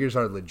 those figures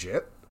are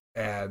legit.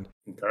 And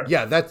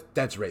yeah,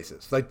 that's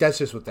racist. Like, that's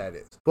just what that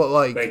is. But,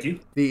 like, thank you.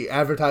 The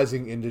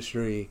advertising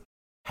industry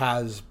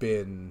has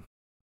been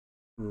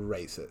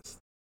racist.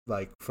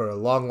 Like, for a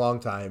long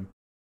time,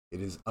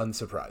 it is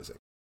unsurprising.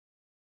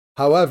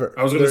 However,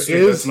 I was going to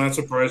say that's not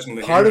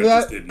surprising. Part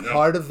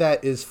of that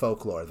is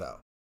folklore, though.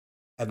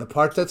 And the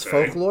part that's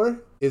folklore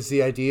is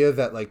the idea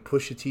that, like,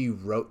 Pusha T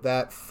wrote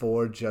that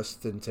for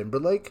Justin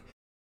Timberlake.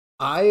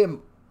 I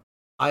am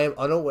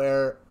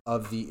unaware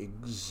of the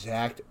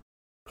exact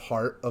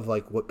part of,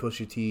 like, what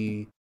Pusha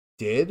T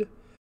did,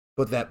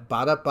 but that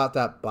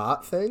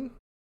bot thing,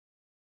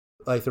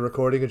 like the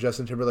recording of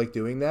Justin Timberlake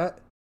doing that,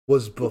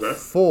 was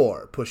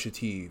before Pusha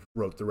T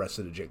wrote the rest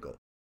of the jingle.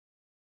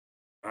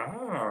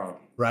 Ah.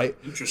 Right?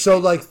 So,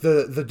 like,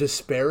 the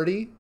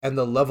disparity and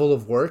the level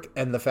of work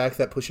and the fact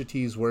that Pusha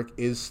T's work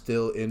is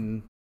still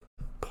in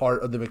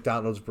part of the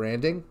McDonald's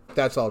branding,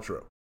 that's all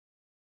true.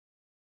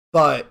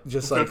 But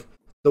just, like,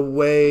 the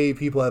way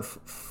people have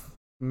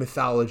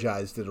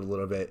mythologized it a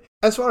little bit.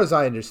 As far as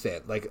I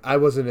understand, like I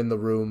wasn't in the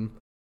room.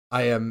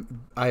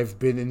 I've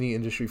been in the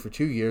industry for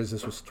 2 years.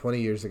 This was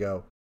 20 years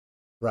ago.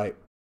 Right.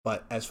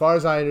 But as far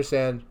as I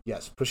understand,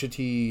 yes, Pusha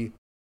T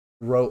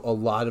wrote a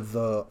lot of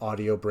the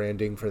audio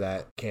branding for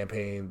that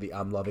campaign, the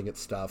I'm Loving It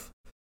stuff.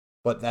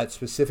 But that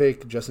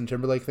specific Justin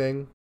Timberlake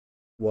thing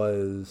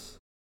was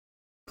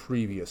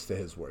previous to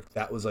his work.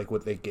 That was like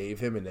what they gave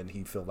him, and then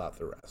he filled out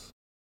the rest.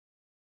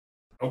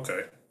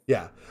 Okay.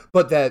 Yeah,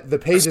 but that the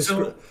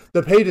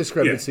pay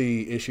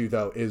discrepancy issue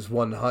though is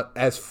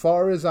as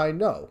far as I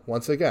know,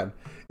 once again,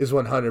 is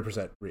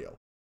 100% real.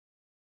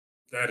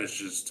 That is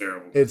just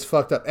terrible. It's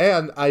fucked up,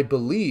 and I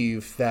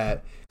believe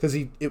that because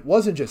it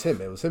wasn't just him;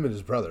 it was him and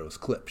his brother. It was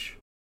Klipsch.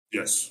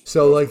 Yes.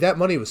 So like that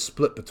money was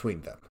split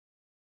between them.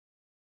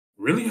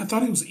 Really, I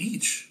thought it was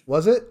each.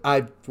 Was it?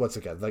 Once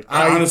again, like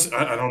honestly,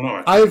 I don't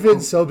know. I've been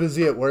so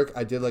busy at work.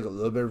 I did like a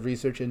little bit of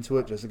research into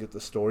it just to get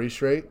the story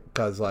straight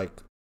because like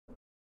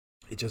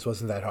it just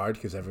wasn't that hard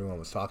because everyone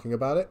was talking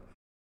about it.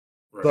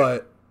 Right.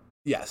 But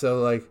yeah, so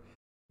like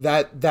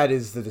that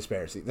is the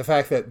disparity. The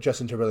fact that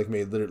Justin Timberlake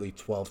made literally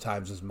 12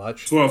 times as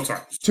much. 12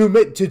 times.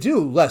 To do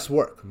less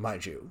work,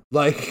 mind you.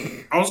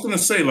 Like I was going to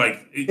say,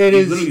 like, he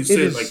literally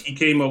said, like, he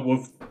came up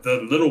with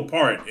the little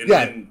part. And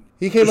then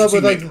he came up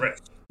with, like,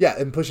 yeah,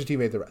 and Pusha T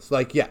made the rest.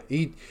 Like, yeah,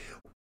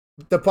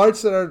 the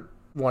parts that are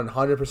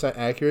 100%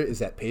 accurate is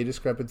that pay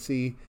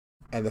discrepancy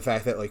and the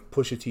fact that, like,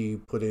 Pusha T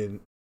put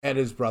in, and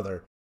his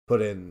brother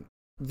put in,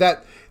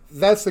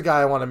 that's the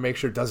guy I want to make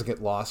sure doesn't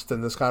get lost in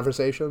this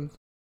conversation.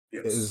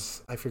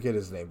 Yes. I forget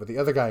his name, but the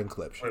other guy in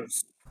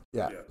Klipsch.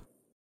 Yeah.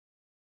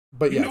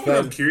 But you know what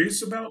I'm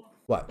curious about?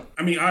 What?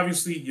 I mean,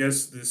 obviously,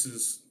 yes, this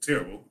is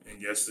terrible,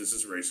 and yes, this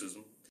is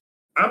racism.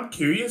 I'm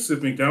curious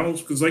if McDonald's,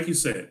 because like you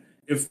said,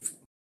 if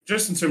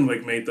Justin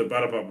Timberlake made the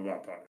ba-da-ba-ba-ba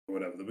part, or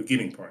whatever, the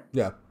beginning part.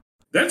 Yeah.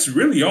 That's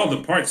really all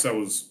the parts that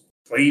was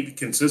played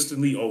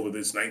consistently over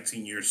this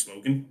 19-year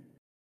slogan.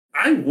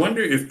 I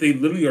wonder if they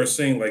literally are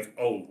saying, like,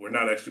 oh, we're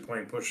not actually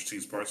playing Pusha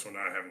T's parts, we're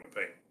not having to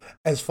pay.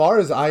 As far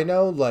as I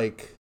know,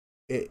 like,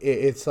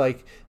 it's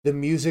like the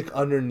music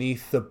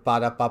underneath the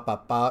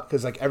ba-da-ba-ba-ba,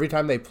 because, like, every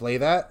time they play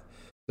that,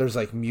 there's,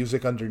 like,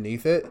 music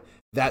underneath it.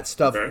 That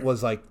stuff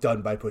was, like,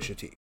 done by Pusha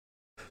T.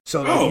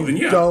 So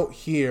you don't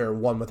hear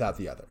one without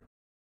the other.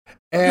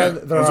 And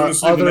there are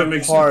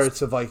other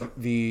parts of, like,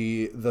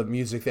 the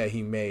music that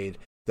he made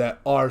that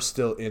are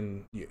still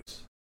in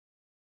use.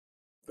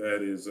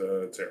 That is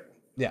terrible.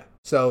 Yeah.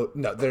 So,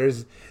 no,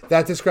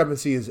 that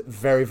discrepancy is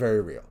very,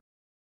 very real.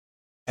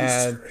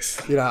 And,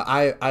 you know,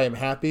 I am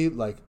happy,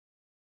 like,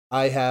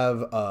 I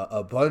have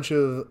a bunch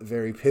of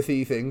very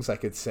pithy things I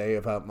could say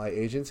about my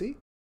agency.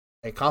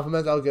 A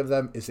compliment I'll give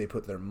them is they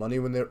put their money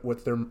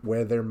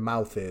where their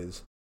mouth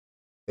is.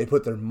 They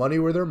put their money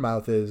where their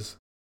mouth is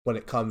when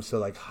it comes to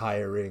like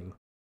hiring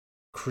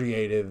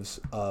creatives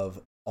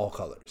of all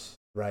colors,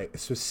 right?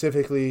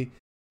 Specifically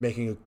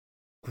making a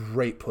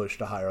great push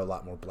to hire a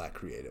lot more black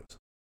creatives.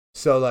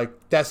 So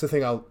like that's the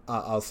thing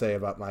I'll say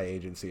about my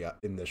agency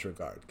in this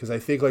regard, because I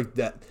think like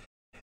that.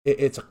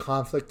 It's a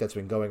conflict that's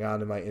been going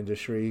on in my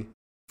industry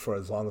for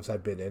as long as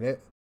I've been in it.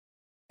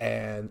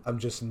 And I'm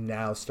just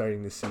now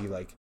starting to see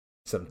like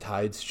some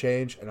tides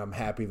change. And I'm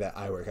happy that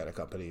I work at a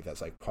company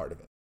that's like part of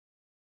it.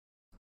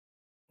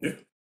 Yeah.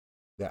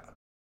 Yeah.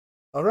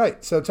 All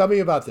right. So tell me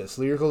about this.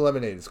 Lyrical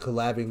Lemonade is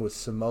collabing with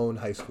Simone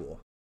High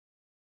School.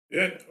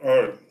 Yeah.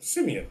 Or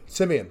Simeon.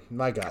 Simeon.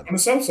 My God. On the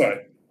south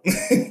side.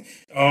 That's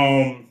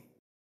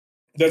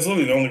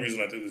literally the only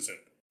reason I threw this in.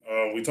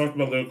 We talked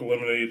about Lyrical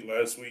Lemonade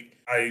last week.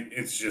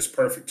 It's just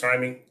perfect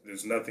timing.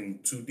 There's nothing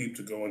too deep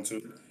to go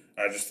into.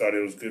 I just thought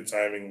it was good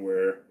timing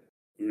where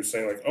we were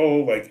saying like, oh,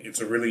 like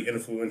it's a really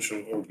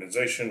influential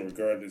organization,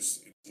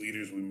 regardless its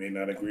leaders we may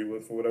not agree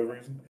with for whatever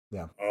reason.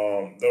 Yeah.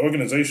 The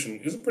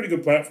organization is a pretty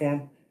good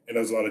platform and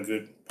does a lot of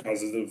good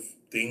positive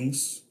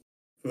things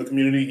for the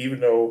community, even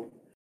though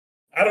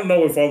I don't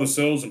know if all the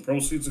sales and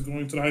proceeds are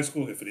going to the high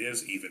school. If it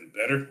is, even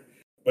better.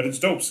 But it's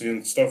dope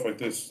seeing stuff like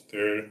this.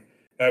 They're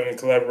having a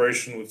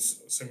collaboration with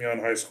Simeon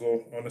High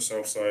School on the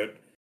south side.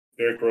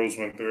 Derrick Rose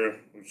went there,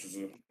 which is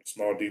a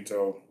small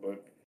detail, but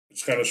it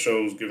just kind of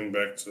shows giving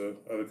back to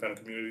other kind of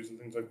communities and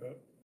things like that.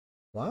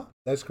 Wow,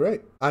 that's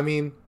great. I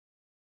mean,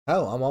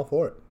 hell, I'm all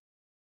for it.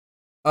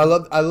 I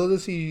love to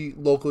see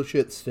local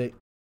shit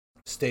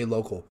stay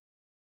local.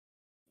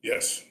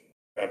 Yes,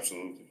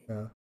 absolutely.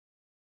 Yeah.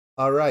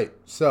 All right,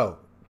 so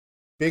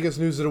biggest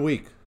news of the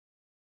week: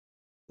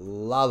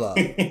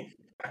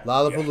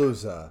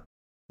 Lollapalozza. Yeah.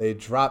 They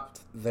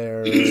dropped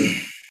their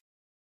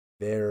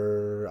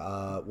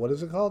what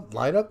is it called?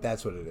 Lineup?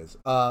 That's what it is.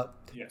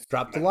 Yes.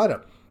 Dropped the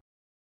lineup.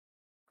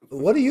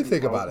 What do you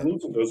think about it?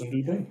 Doesn't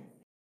do things.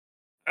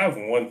 I have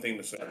one thing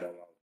to say about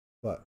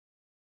Lollapalozza. What?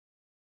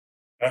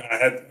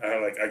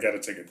 I got to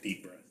take a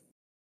deep breath.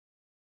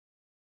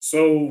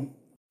 So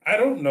I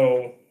don't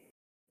know,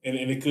 and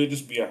it could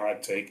just be a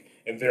hot take,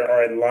 and there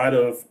are a lot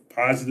of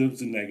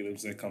positives and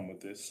negatives that come with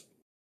this.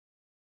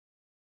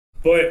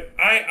 But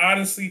I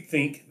honestly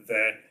think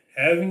that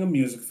having a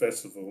music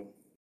festival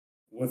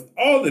with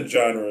all the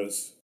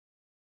genres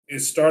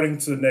is starting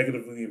to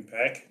negatively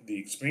impact the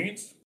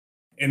experience.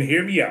 And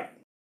hear me out.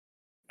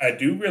 I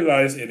do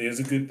realize it is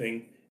a good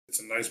thing. It's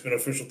a nice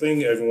beneficial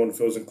thing. Everyone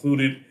feels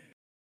included.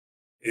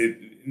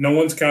 No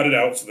one's counted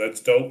out, so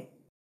that's dope.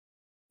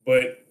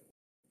 But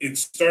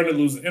it's starting to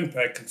lose the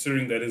impact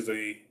considering that is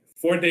a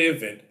 4-day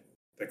event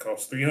that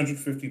costs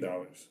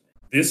 $350.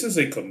 This is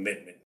a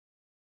commitment.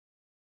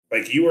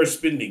 Like you are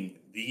spending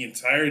the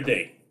entire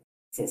day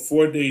for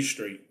 4 days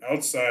straight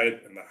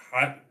outside in the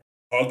hot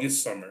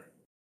August summer.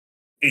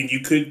 And you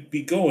could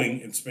be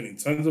going and spending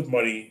tons of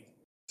money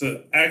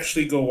to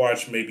actually go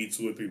watch maybe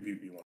 2 or 3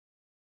 people you want.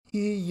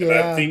 And I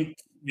Yeah. think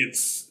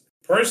it's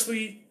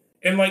personally,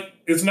 and like,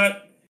 it's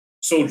not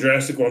so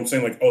drastic what I'm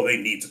saying, like, oh, they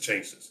need to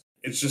change this.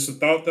 It's just a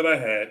thought that I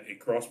had. It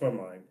crossed my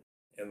mind.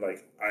 And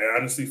like, I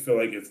honestly feel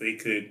like if they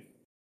could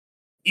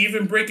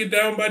even break it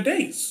down by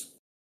days,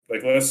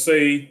 like, let's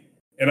say,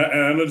 and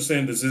I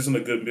understand this isn't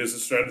a good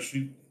business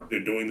strategy. They're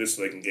doing this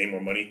so they can gain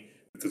more money.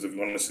 Because if you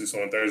want to see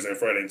someone Thursday and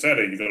Friday and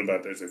Saturday, you're going to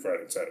buy Thursday,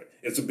 Friday, and Saturday.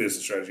 It's a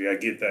business strategy. I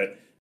get that.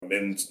 I'm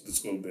in the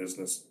school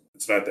business.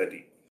 It's not that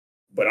deep.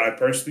 But I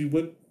personally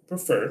would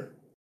prefer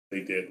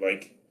they did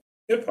like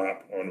hip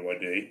hop on one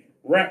day,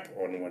 rap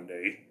on one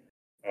day,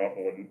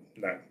 on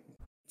not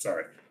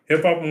sorry,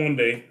 hip hop on one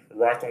day,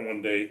 rock on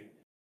one day,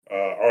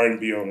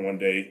 R&B on one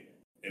day,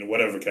 in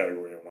whatever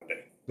category on one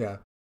day. Yeah.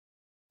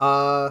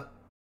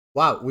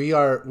 Wow, we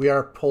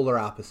are polar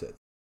opposites.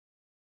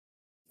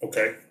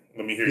 Okay,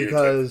 let me hear your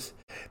take.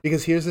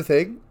 Because here's the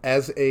thing,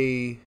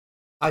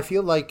 I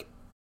feel like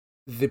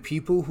the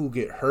people who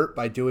get hurt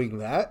by doing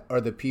that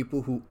are the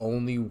people who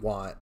only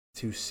want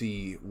to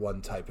see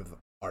one type of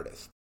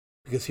artist.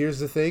 Because here's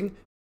the thing,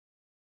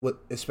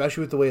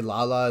 especially with the way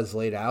Lala is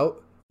laid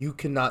out, you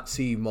cannot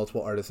see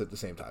multiple artists at the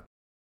same time.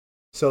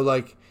 So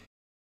like,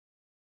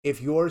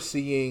 if you're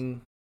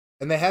seeing,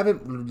 and they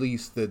haven't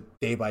released the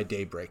day by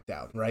day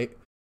breakdown, right?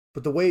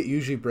 But the way it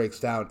usually breaks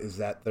down is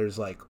that there's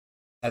like,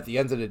 at the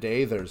end of the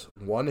day, there's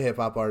one hip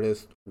hop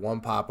artist, one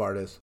pop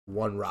artist,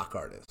 one rock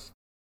artist.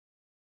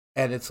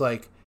 And it's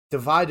like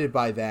divided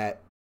by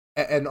that,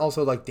 and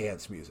also like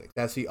dance music.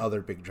 That's the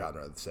other big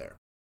genre that's there.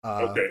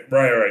 Okay,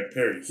 right,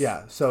 Paris.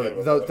 Yeah,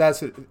 so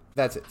that's it.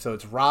 That's it. So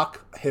it's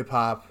rock, hip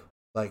hop,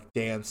 like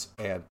dance,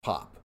 and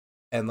pop,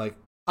 and like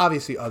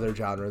obviously other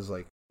genres.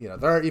 Like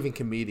there are even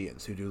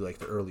comedians who do like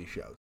the early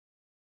shows.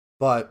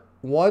 But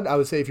one, I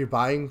would say if you're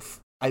buying,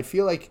 I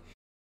feel like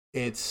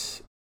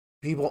it's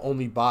people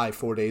only buy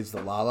 4 days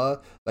the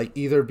Lala, like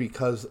either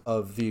because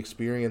of the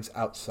experience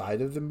outside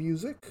of the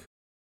music,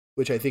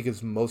 which I think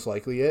is most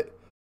likely it,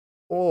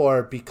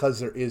 or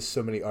because there is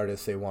so many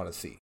artists they want to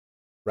see,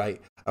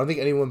 right? I don't think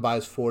anyone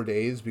buys 4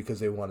 days because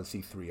they want to see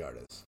 3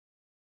 artists,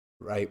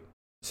 right?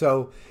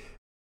 So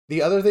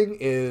the other thing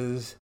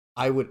is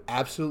I would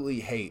absolutely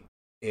hate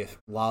if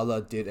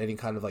Lala did any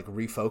kind of like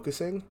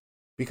refocusing,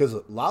 because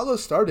Lala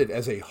started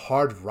as a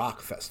hard rock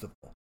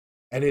festival,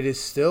 and it is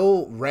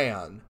still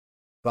ran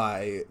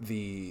by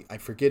I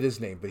forget his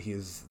name, but he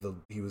was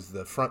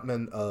the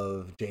frontman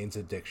of Jane's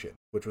Addiction,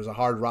 which was a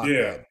hard rock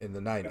band in the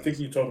 90s. I think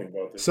you told me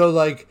about this. So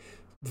like,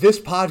 this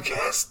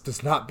podcast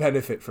does not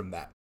benefit from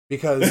that,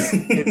 because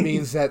it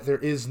means that there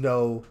is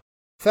no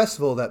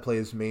festival that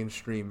plays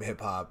mainstream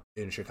hip hop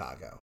in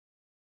Chicago.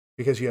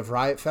 Because you have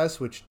Riot Fest,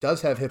 which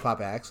does have hip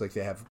hop acts, like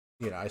they have,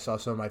 I saw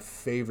some of my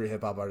favorite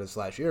hip hop artists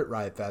last year at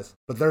Riot Fest,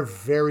 but they're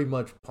very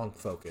much punk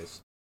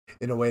focused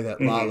in a way that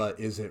Lala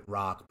isn't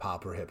rock,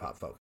 pop, or hip hop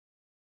focused.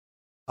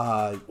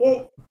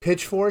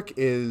 Pitchfork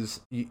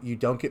is you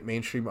don't get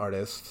mainstream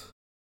artists.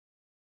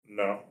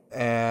 No.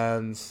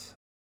 And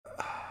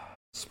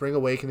Spring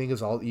Awakening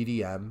is all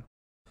EDM.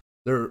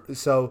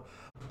 So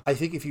I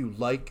think if you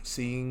like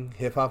seeing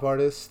hip hop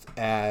artists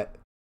at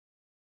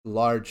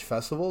large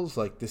festivals,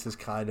 like this is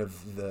kind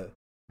of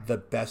the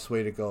best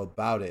way to go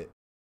about it,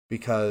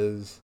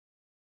 because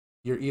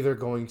you're either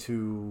going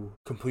to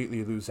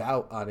completely lose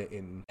out on it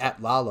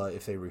at Lala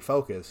if they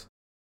refocus,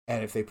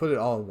 and if they put it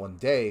all in one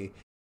day,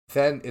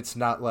 then it's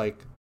not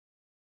like,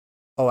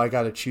 oh, I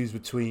got to choose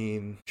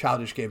between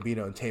Childish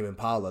Gambino and Tame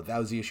Impala. That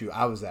was the issue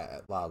I was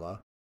at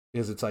Lala.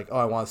 Because it's like, oh,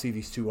 I want to see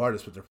these 2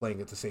 artists, but they're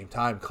playing at the same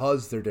time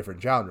because they're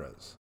different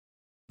genres.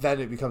 Then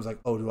it becomes like,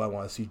 oh, do I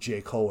want to see J.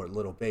 Cole or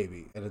Lil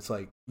Baby? And it's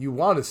like, you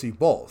want to see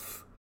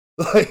both.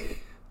 Like,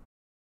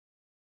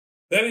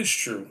 that is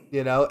true.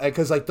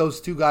 Because like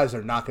those 2 guys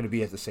are not going to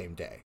be at the same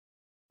day.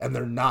 And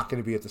they're not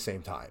going to be at the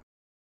same time.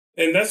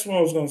 And that's what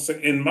I was going to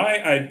say. In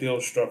my ideal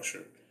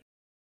structure,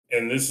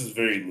 and this is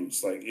very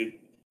loose, like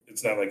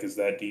it's not like it's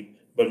that deep,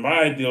 but my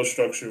ideal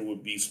structure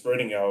would be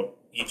spreading out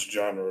each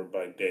genre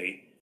by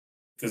day,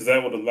 because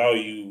that would allow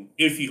you,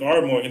 if you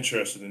are more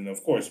interested in,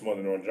 of course, more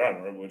than one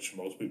genre, which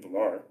most people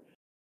are,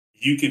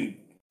 you can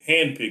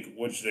handpick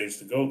which days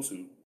to go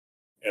to.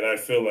 And I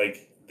feel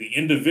like the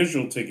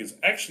individual tickets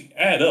actually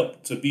add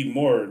up to be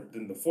more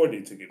than the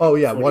 4-day ticket. Oh,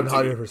 yeah,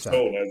 100%.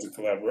 Sold as a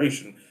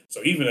collaboration.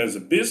 So even as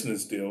a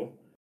business deal,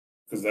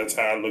 because that's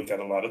how I look at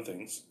a lot of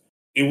things,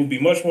 it would be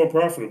much more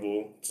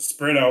profitable to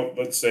spread out,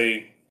 let's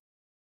say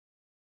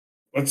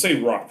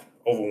rock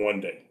over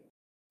one day.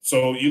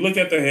 So you look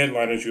at the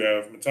headliners. You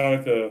have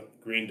Metallica,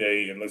 Green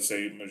Day, and let's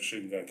say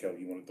Machine Gun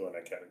Kelly. You want to throw in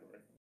that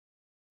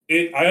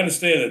category. I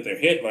understand that they're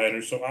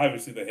headliners, so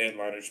obviously the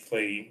headliners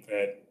play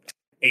at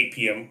 8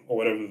 p.m. or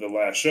whatever the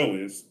last show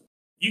is.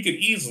 You could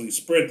easily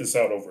spread this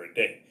out over a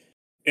day.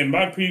 In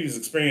my previous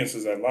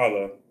experiences at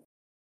Lala,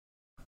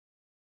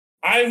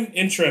 I'm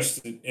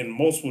interested in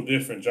multiple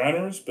different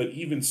genres, but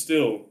even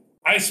still,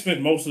 I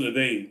spent most of the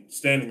day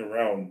standing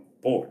around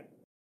bored,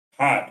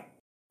 hot,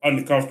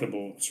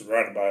 uncomfortable,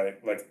 surrounded by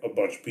like a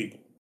bunch of people.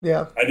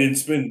 Yeah. I didn't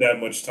spend that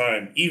much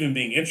time even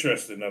being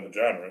interested in other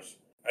genres.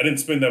 I didn't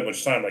spend that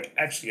much time like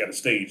actually at a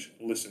stage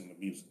listening to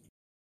music.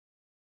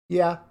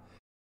 Yeah.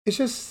 It's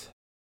just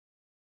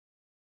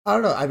I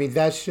don't know. I mean,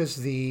 that's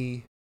just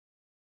the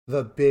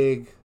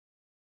big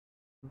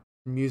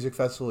music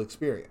festival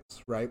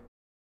experience, right?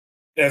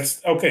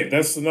 That's okay.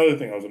 That's another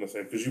thing I was going to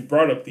say because you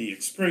brought up the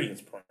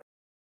experience part.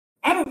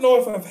 I don't know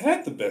if I've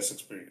had the best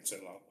experience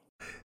at Lala.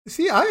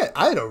 See, I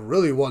had a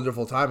really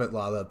wonderful time at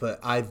Lala, but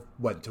I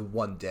went to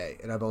one day,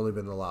 and I've only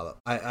been to Lala.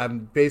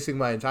 I'm basing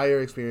my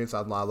entire experience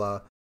on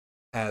Lala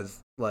as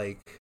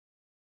like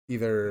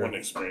either One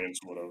experience,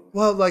 whatever.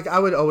 well, like I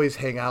would always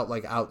hang out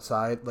like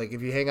outside. Like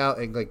if you hang out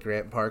in like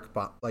Grant Park,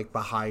 like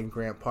behind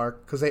Grant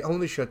Park, because they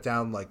only shut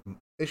down like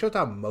they shut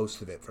down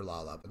most of it for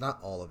Lala, but not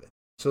all of it.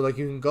 So like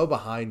you can go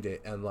behind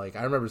it, and like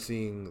I remember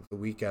seeing the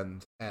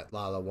weekend at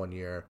Lala one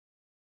year,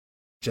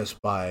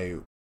 just by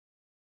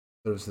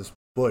there was this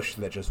bush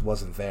that just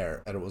wasn't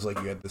there, and it was like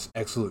you had this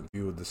excellent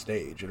view of the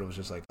stage, and it was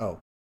just like, oh,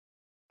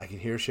 I can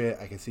hear shit,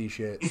 I can see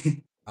shit,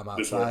 I'm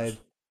This works. outside,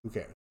 who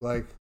cares?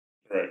 Like,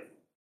 Right.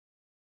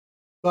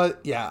 but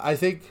yeah, I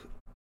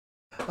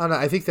don't know,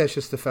 I think that's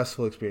just the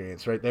festival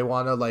experience, right? They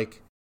want to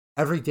like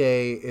every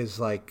day is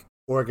like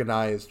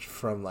organized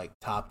from like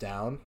top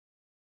down,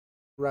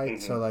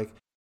 right? So Hmm. like,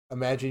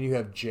 imagine you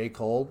have J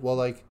Cole, well,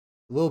 like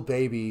Lil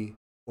Baby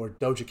or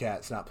Doja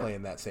Cat's not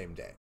playing that same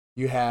day.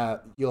 You'll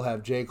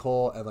have J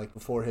Cole, and like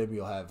before him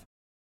you'll have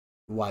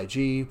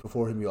YG,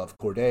 before him you'll have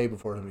Corday,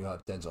 before him you'll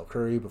have Denzel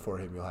Curry, before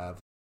him you'll have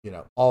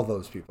all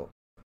those people,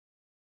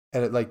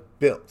 and it like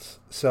builds.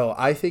 So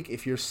I think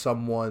if you're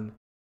someone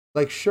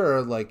like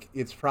sure, like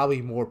it's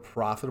probably more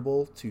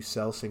profitable to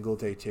sell single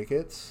day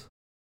tickets,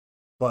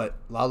 but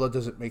Lala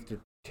doesn't make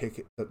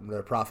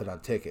their profit on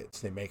tickets.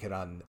 They make it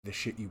on the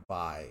shit you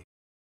buy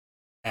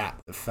at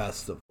the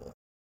festival.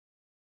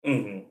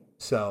 Hmm.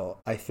 So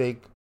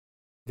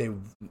they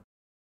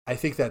I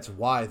think that's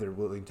why they're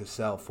willing to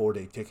sell 4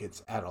 day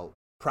tickets at a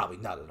probably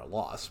not at a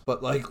loss,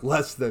 but like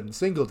less than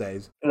single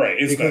days Right.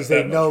 It's because not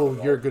they that much of a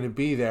know you're loss. going to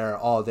be there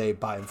all day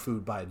buying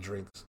food, buying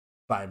drinks,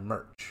 buying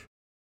merch,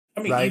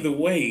 I mean, right? either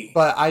way,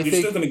 But I you're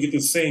still think going to get the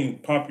same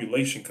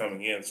population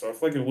coming in. So I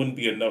feel like it wouldn't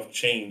be enough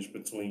change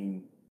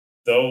between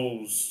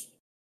those,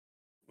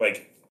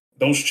 like,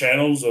 those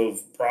channels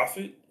of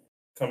profit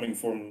coming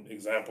from,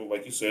 example,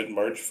 like you said,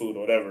 merch, food,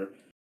 whatever.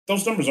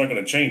 Those numbers aren't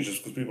going to change just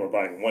because people are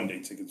buying 1 day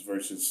tickets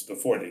versus the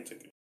 4 day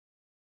ticket.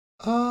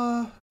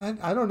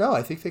 I don't know.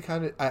 I think they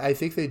kind of I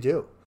think they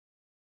do.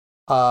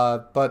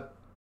 But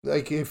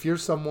like if you're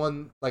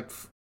someone like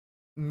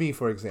me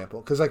for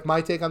example, cuz like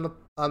my take on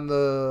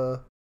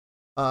the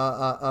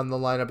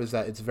lineup is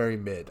that it's very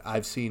mid.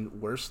 I've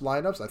seen worse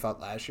lineups. I thought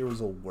last year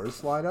was a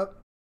worse lineup,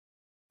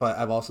 but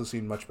I've also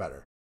seen much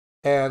better.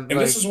 And And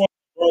this like, is why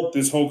I brought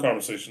this whole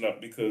conversation up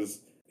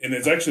because, and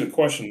it's actually a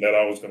question that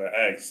I was going to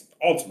ask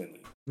ultimately.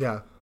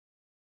 yeah,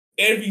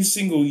 Every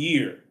single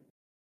year,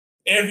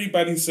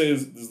 everybody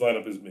says this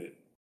lineup is mid.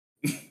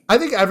 I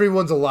think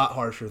everyone's a lot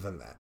harsher than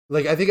that.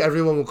 Like, I think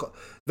everyone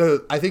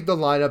will. I think the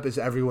lineup is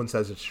everyone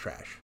says it's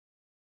trash.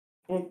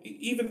 Well,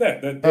 even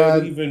that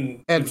And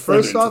even and gets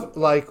further first into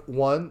the off,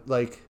 point.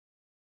 like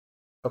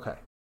okay,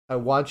 I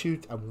want you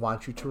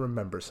to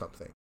remember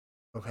something.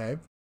 Okay,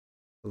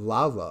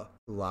 Lala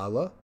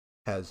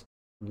has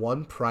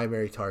one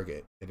primary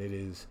target, and it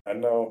is I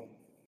know,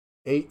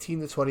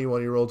 18 to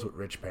 21-year-olds with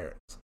rich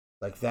parents.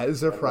 Like that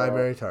is their I know.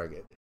 primary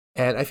target.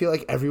 And I feel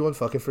like everyone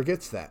fucking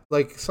forgets that.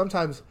 Like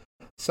sometimes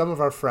some of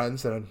our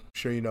friends, and I'm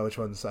sure you know which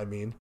ones I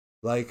mean,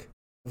 like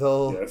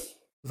they'll Yes.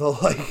 they'll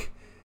like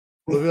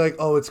they'll be like,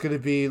 "Oh, it's going to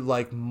be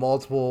like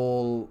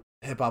multiple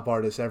hip hop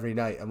artists every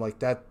night." I'm like,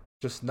 "That's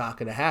just not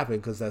going to happen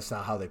because that's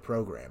not how they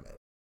program it."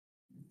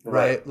 Right.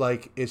 Right?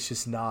 Like it's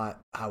just not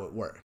how it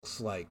works.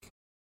 Like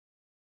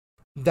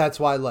that's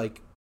why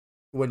like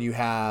when you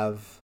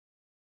have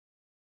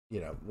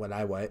when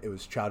I went, it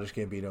was Childish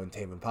Gambino and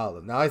Tame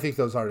Impala. Now I think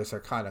those artists are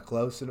kind of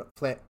close and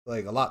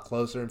like a lot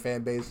closer in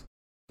fan base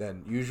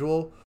than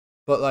usual.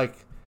 But like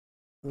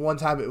one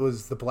time it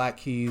was the Black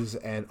Keys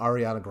and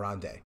Ariana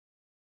Grande,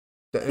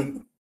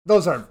 and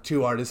those are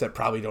two artists that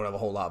probably don't have a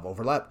whole lot of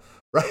overlap,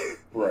 right?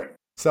 Right.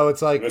 So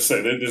it's Like I like,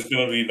 said, there's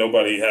going to be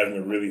nobody having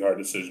a really hard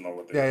decision on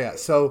what they're yeah, going to yeah. go.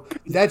 So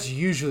that's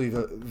usually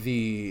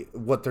the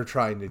what they're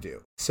trying to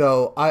do.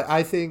 So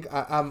I think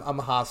I'm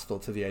hostile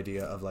to the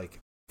idea of like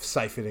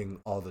siphoning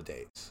all the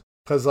dates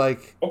because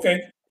like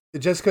Okay.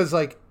 just because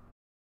like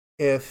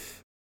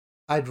if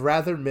I'd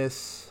rather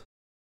miss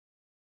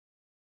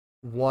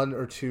one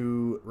or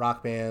two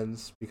rock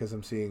bands because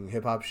I'm seeing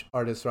hip hop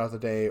artists throughout the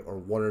day, or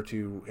one or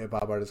two hip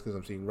hop artists because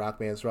I'm seeing rock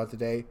bands throughout the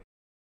day,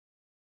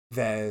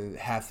 than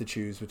have to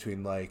choose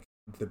between like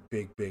the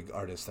big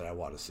artists that I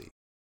want to see.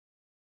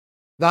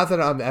 Not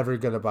that I'm ever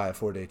gonna buy a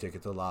 4-day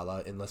ticket to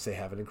Lala unless they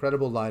have an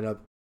incredible lineup.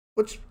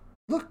 Which,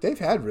 look, they've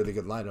had really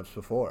good lineups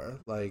before.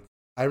 Like,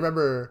 I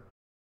remember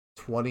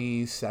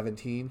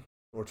 2017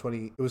 or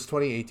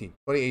 2018.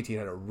 2018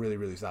 had a really,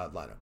 really solid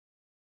lineup.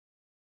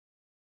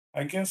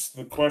 I guess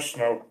the question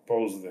I'll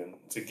pose then,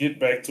 to get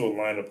back to a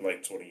lineup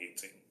like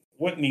 2018,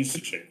 what needs to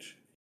change?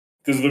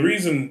 Because the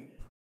reason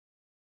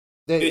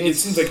it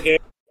seems like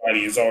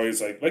everybody is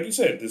always like you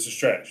said, this is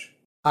trash.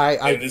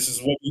 And this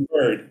is what we've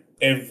heard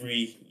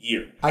every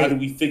year. How do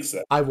we fix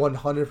that? I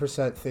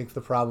 100% think the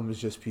problem is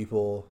just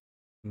people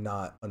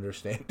not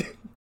understanding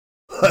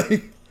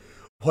like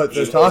what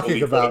they're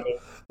talking about.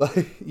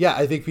 Like, yeah,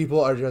 I think people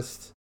are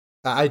just.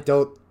 I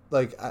don't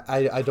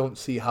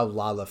see how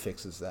Lala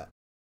fixes that.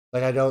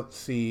 Like, I don't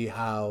see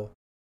how.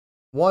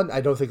 One, I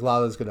don't think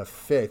Lala's gonna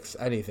fix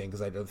anything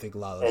because I don't think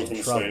Lala's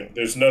in trouble. Say,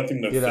 there's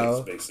nothing to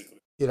fix, basically.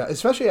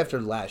 Especially after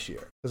last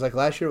year, because like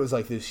last year was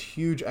like this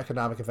huge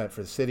economic event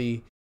for the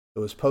city. It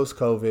was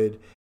post-COVID,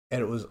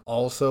 and it was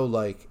also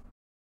like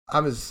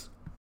I'm as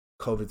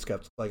COVID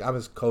skeptical, like I'm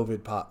as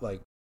COVID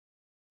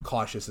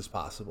cautious as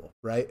possible,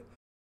 right?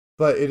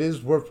 But it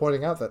is worth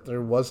pointing out that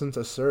there wasn't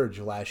a surge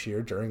last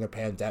year during a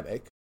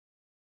pandemic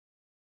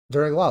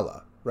during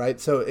Lala, right?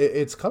 So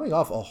it's coming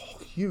off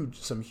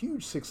some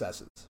huge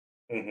successes.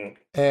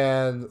 Mm-hmm.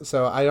 And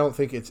so I don't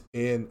think it's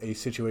in a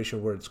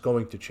situation where it's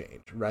going to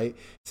change, right?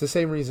 It's the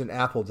same reason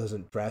Apple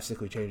doesn't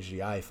drastically change the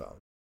iPhone,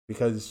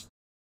 because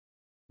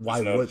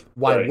why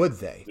would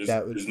they?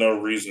 There's no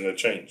reason to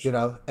change.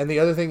 And the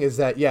other thing is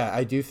that, yeah,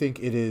 I think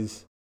it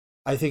is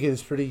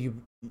pretty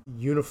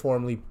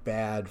uniformly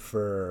bad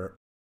for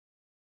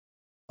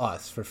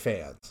us, for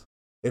fans,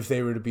 if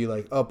they were to be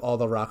like, all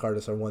the rock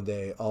artists are one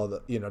day,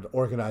 to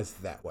organize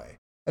it that way.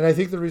 And I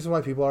think the reason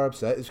why people are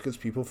upset is because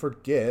people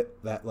forget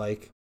that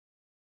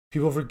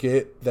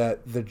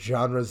the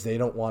genres they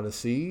don't want to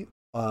see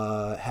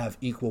have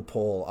equal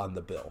pull on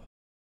the bill.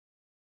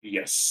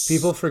 Yes.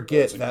 People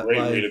forget that,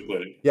 way to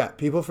put it. Yeah,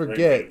 people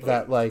forget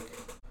that,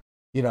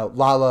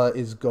 Lala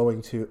is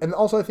going to, and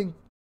also I think,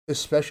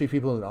 especially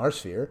people in our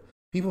sphere,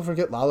 people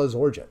forget Lala's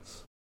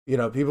origins.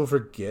 People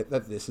forget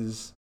that this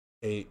is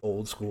a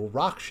old school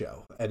rock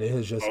show, and it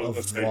has just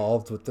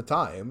evolved with the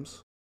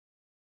times.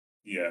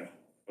 Yeah.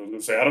 I was going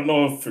to say, I don't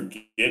know if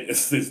forget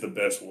is the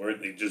best word.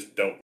 They just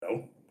don't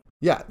know.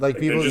 Yeah,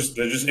 people...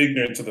 They're just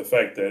ignorant to the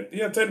fact that,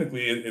 yeah,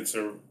 technically it's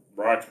a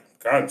rock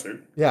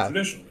concert. Yeah.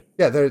 Traditionally.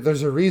 Yeah,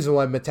 there's a reason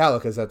why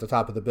Metallica's at the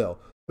top of the bill.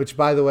 Which,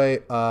 by the way,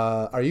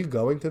 are you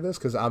going to this?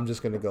 Because I'm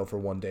just going to go for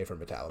one day for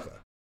Metallica.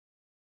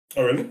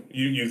 Oh, really?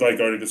 You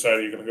already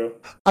decided you're going to go?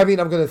 I mean,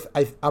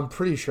 I'm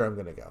pretty sure I'm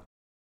going to go.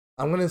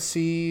 I'm going to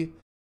see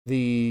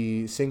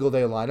the single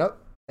day lineup,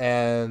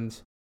 and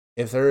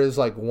if there is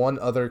one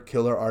other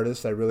killer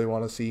artist I really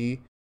want to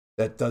see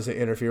that doesn't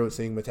interfere with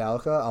seeing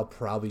Metallica, I'll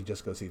probably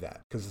just go see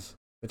that, because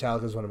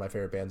Metallica is one of my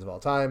favorite bands of all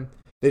time.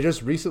 They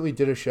just recently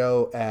did a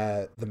show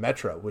at the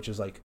Metro, which is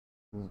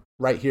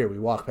right here. We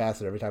walk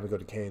past it every time we go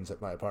to Cane's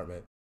at my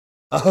apartment.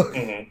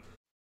 Mm-hmm.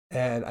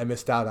 And I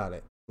missed out on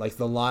it.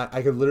 The line,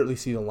 I could literally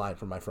see the line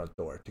from my front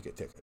door to get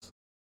tickets.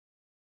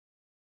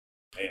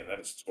 Man, that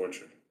is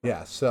torture.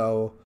 Yeah,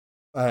 so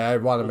I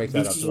want to make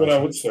that up. This is what I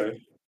would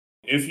say.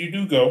 If you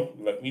do go,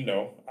 let me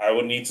know. I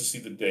would need to see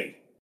the day.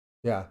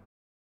 Yeah.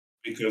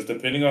 Because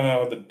depending on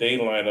how the day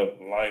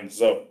lineup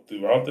lines up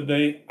throughout the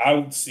day, I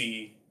would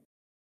see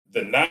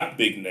the not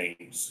big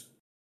names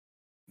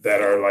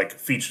that are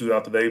featured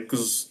throughout the day.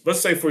 Because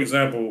let's say, for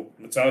example,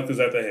 Metallica's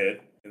at the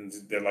head, and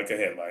they're a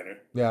headliner.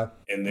 Yeah.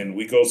 And then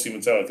we go see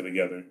Metallica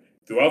together.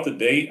 Throughout the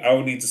day, I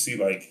would need to see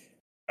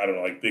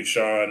Big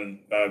Sean,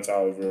 Don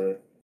Toliver,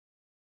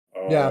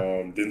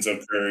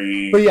 Denzel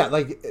Curry. But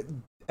yeah,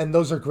 and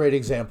those are great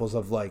examples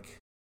of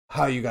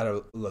how you got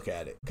to look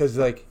at it. Because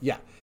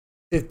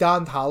if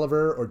Don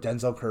Toliver or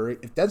Denzel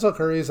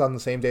Curry is on the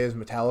same day as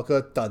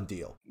Metallica, done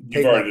deal.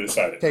 You've already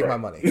decided. Take my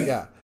money.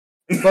 Yeah.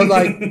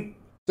 But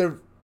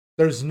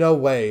there's no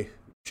way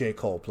J.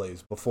 Cole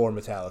plays before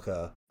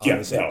Metallica on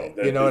the same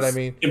day. You know what I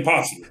mean?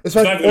 Impossible. It's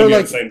not going to be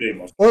on the same day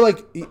most. Or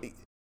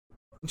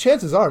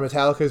chances are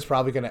Metallica is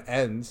probably going to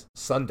end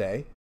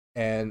Sunday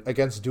and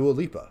against Dua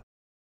Lipa.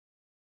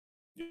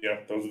 Yeah,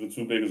 those are the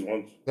two biggest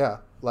ones. Yeah,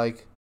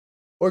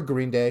 or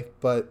Green Day,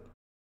 but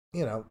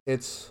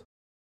it's.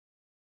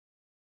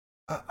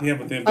 Yeah,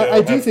 but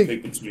I do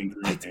think between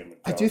Green Day and Metallica.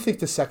 I do think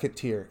the second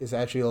tier is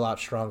actually a lot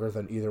stronger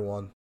than either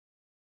one.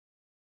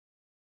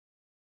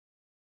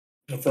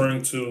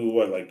 Referring to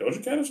what,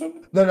 Doja Cat or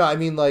something? No. I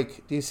mean, do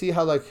you see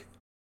how the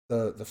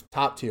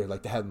top tier,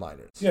 the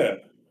headliners? Yeah.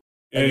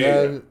 And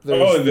then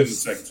the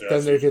second tier.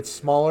 Then it gets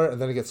smaller,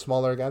 and then it gets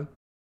smaller again.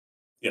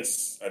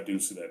 Yes, I do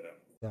see that now.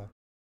 Yeah,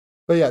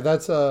 but yeah,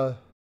 that's so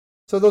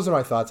those are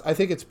my thoughts. I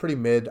think it's pretty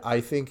mid.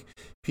 I think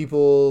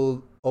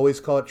people always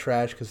call it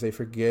trash because they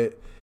forget,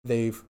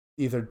 they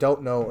either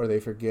don't know or they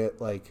forget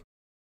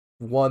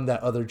one,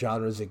 that other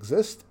genres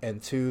exist,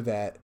 and two,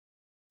 that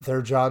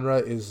their genre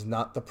is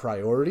not the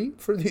priority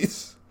for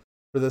this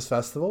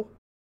festival.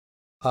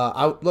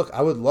 I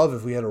would love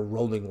if we had a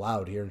Rolling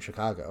Loud here in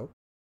Chicago,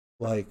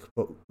 but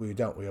we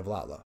don't. We have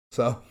Lala.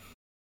 So,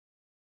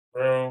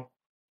 Bro,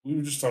 we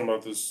were just talking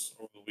about this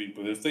over the week,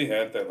 but if they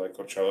had that like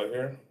Coachella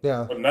here,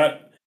 yeah, but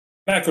not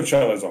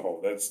Coachella as a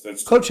whole. That's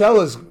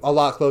Coachella's a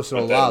lot closer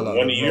to but that Lala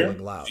one than year,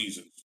 Rolling Loud.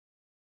 Jesus.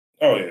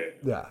 Oh yeah.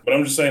 Yeah. But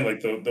I'm just saying,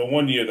 like the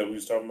 1 year that we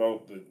was talking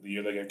about, the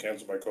year that got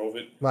canceled by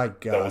COVID, My that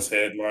God. was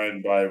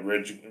headlined by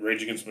Rage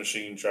Against the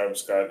Machine,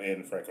 Travis Scott,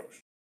 and Frank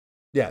Ocean.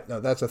 Yeah, no,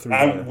 that's a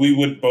 3-day. We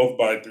would both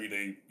buy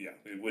 3-day. Yeah,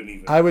 it wouldn't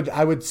even. I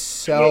would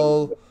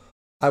sell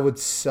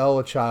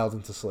a child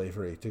into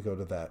slavery to go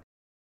to that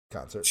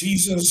concert.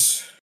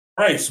 Jesus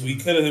Christ, we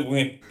could have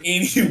went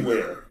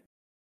anywhere.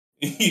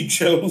 He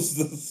chose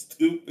the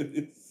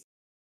stupidest.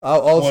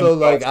 I'll also,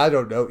 like, I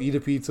don't know, eat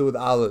a pizza with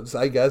olives,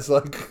 I guess,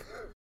 like.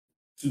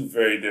 Two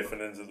very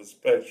different ends of the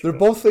spectrum. They're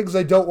both things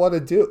I don't want to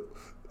do.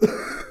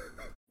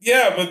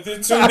 Yeah, but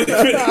they're two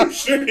different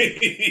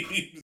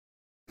extremes.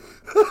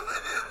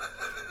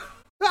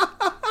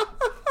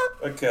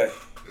 Okay.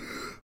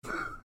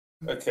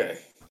 Okay.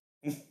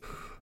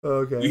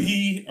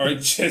 We are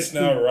just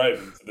now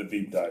arriving to the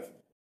deep dive.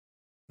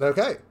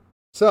 Okay.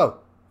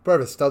 So,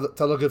 Purvis, tell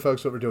the good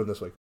folks what we're doing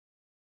this week.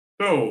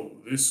 So,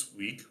 this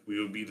week we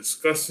will be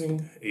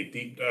discussing a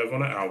deep dive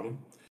on an album.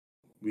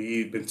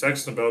 We've been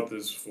texting about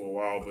this for a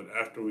while, but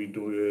after we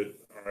do it,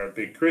 our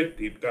big crit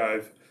deep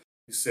dive,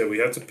 we said we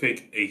have to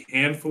pick a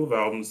handful of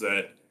albums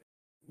that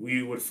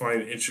we would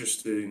find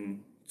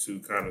interesting to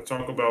kind of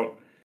talk about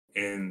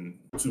and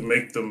to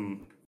make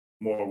them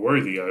more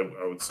worthy, I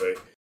would say,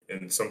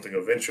 and something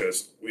of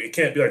interest. It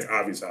can't be like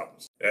obvious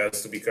albums. It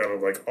has to be kind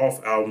of like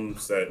off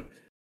albums that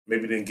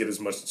maybe didn't get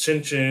as much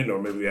attention,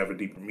 or maybe have a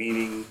deeper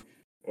meaning,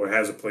 or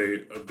has to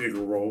play a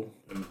bigger role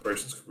in the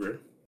person's career.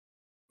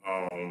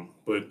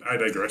 But I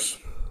digress.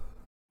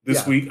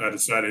 This week, I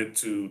decided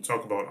to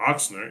talk about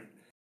Oxnard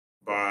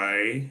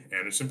by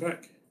Anderson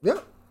 .Paak. Yeah.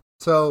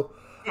 So,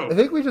 I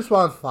think we just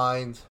want to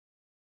find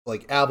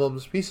like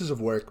albums, pieces of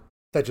work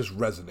that just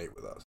resonate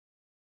with us.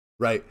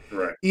 Right?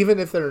 Right. Even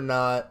if they're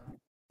not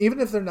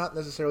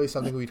necessarily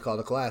something we'd call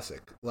a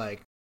classic.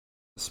 Like,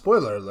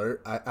 spoiler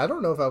alert, I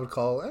don't know if I would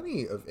call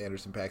any of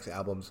Anderson .Paak's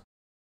albums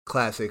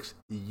classics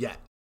yet.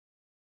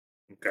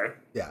 Okay.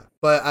 Yeah.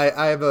 But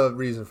I have a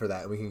reason for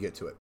that, and we can get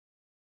to it.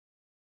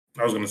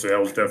 I was going to say, that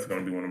was definitely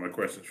going to be one of my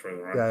questions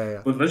further on.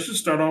 Yeah. But let's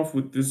just start off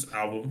with this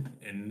album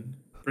in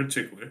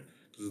particular.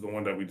 This is the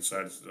one that we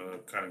decided to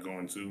kind of go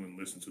into and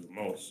listen to the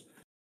most.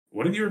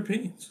 What are your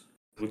opinions?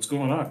 What's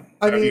going on?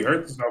 Have you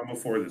heard this album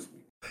before this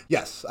week?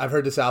 Yes, I've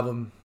heard this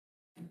album.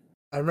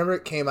 I remember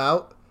it came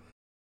out,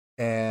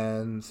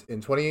 and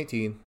in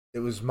 2018, it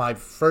was my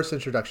first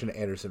introduction to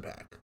Anderson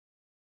 .Paak.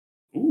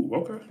 Ooh,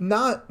 okay.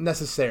 Not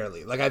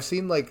necessarily. Like, I've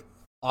seen, like,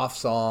 off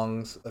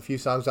songs, a few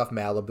songs off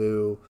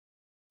Malibu.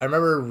 I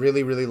remember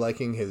really, really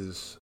liking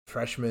his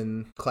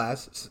freshman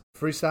class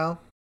freestyle.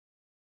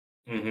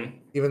 Mm-hmm.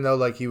 Even though,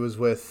 like, he was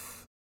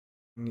with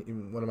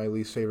one of my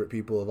least favorite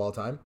people of all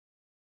time.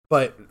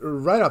 But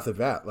right off the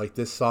bat, like,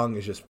 this song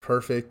is just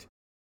perfect.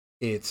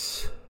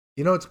 It's,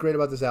 what's great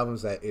about this album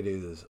is that it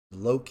is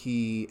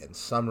low-key and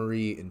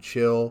summery and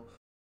chill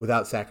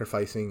without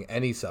sacrificing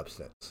any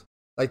substance.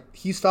 Like,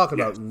 he's talking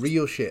about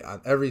real shit on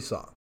every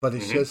song. But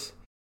it's just,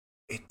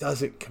 it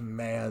doesn't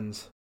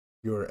command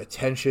your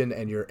attention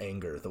and your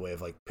anger the way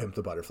of like Pimp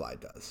the Butterfly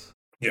does.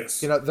 Yes.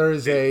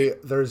 There's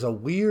a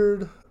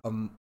weird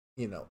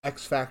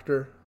X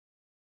factor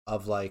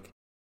of like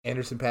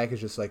Anderson .Paak is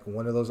just like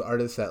one of those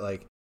artists that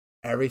like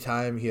every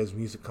time he has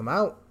music come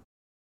out,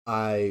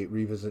 I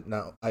revisit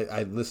now.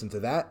 I listen to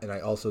that, and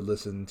I also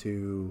listen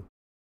to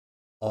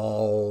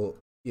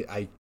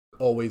I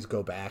always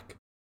go back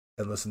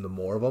and listen to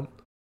more of them.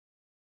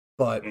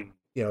 But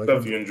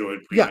stuff you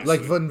enjoyed previously. Yeah,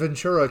 like when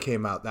Ventura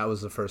came out, that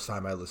was the first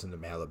time I listened to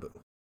Malibu.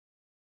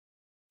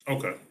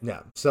 Okay.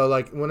 Yeah, so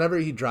like whenever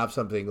he drops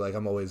something, like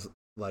I'm always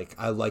like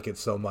I like it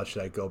so much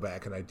that I go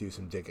back and I do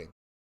some digging.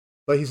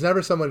 But he's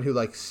never someone who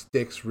like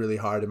sticks really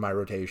hard in my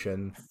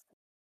rotation.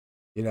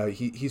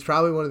 He's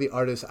probably one of the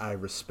artists I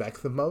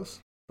respect the most,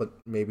 but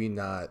maybe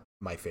not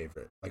my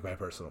favorite, like my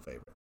personal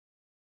favorite.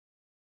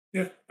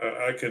 Yeah,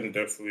 I can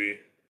definitely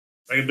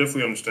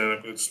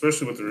understand it,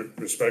 especially with the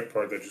respect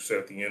part that you said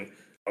at the end.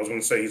 I was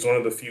going to say he's one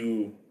of the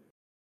few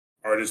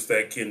artists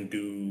that can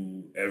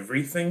do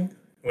everything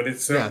when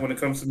it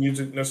comes to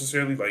music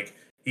necessarily. Like,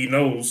 he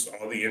knows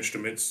all the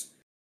instruments.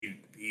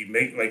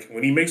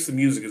 When he makes the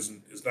music,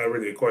 it's not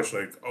really a question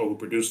like, oh, who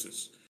produced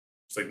this?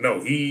 It's like,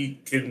 no, he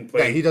can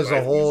play. Yeah, he does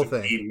the whole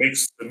music. thing. He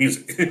makes the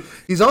music.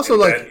 He's also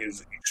like that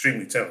is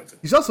extremely talented.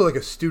 He's also like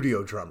a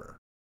studio drummer,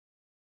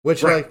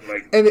 which and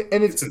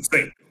it's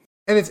insane.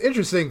 And it's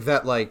interesting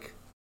that like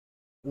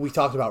we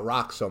talked about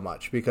rock so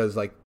much because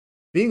like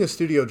being a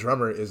studio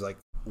drummer is like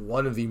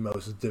one of the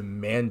most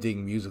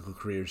demanding musical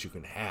careers you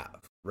can have,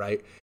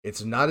 right?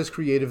 It's not as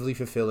creatively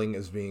fulfilling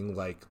as being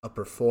like a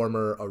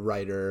performer, a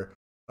writer,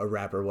 a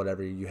rapper,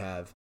 whatever you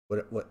have,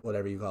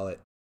 whatever you call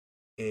it.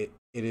 it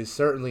is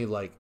certainly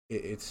like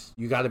it's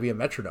you got to be a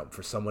metronome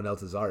for someone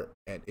else's art,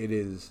 and it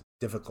is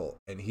difficult,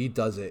 and he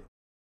does it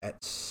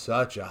at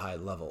such a high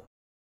level.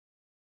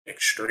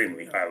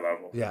 Extremely high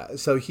level. Yeah,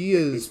 so he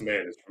is. This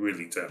man is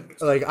really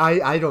talented. Like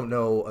I don't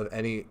know of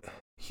any.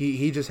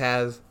 He just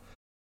has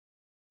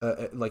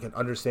like an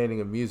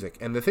understanding of music,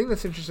 and the thing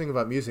that's interesting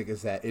about music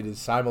is that it is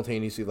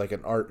simultaneously like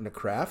an art and a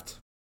craft.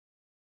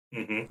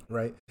 Mm-hmm.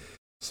 Right.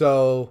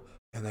 So,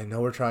 and I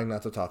know we're trying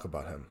not to talk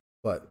about him,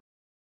 but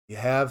you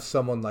have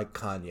someone like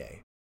Kanye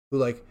who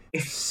like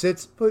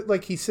sits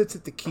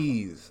at the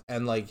keys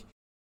and like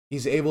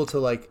he's able to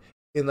like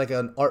in like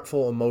an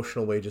artful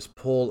emotional way just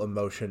pull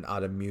emotion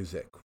out of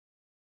music.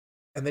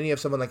 And then you have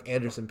someone like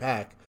Anderson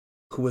 .Paak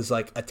who is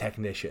like a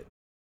technician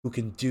who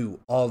can do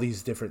all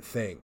these different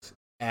things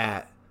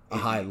at a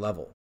high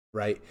level,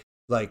 right?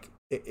 Like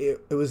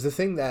it was the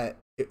thing that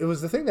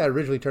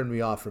originally turned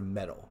me off from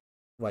metal.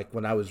 Like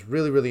when I was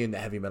really, really into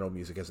heavy metal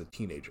music as a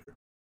teenager.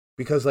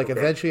 Because like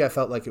eventually I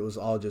felt like it was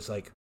all just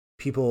like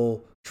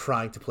people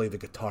trying to play the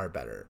guitar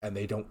better and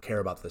they don't care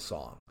about the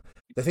song.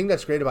 The thing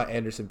that's great about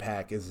Anderson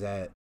 .Paak is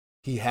that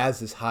he has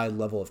this high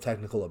level of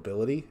technical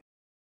ability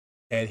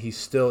and he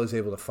still is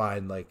able to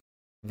find like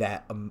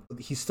that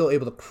he's still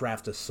able to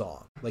craft a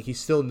song. Like he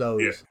still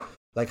knows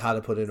like how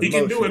to put in emotion. He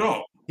can do it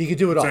all. He can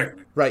do it all.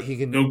 Right, he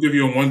can. He'll give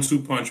you a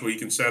 1-2 punch where he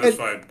can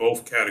satisfy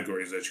both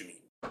categories that you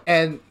need.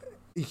 And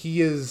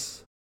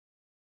he's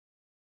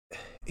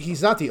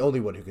not the only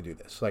one who can do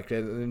this. Like,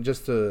 and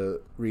just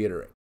to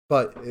reiterate,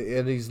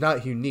 and he's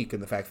not unique in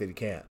the fact that he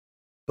can,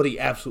 but he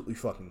absolutely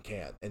fucking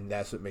can, and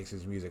that's what makes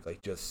his music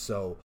like just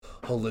so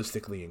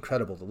holistically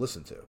incredible to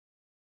listen to.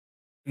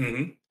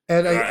 Mm-hmm.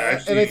 And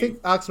I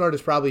think Oxnard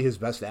is probably his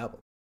best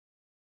album.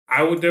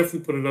 I would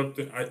definitely put it up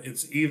there.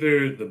 It's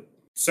either the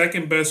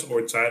second best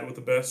or tied with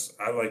the best.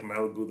 I like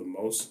Malibu the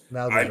most.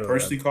 I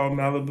personally call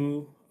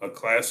Malibu a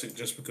classic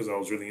just because I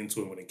was really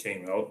into it when it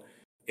came out.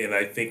 And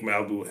I think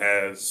Malibu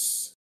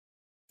has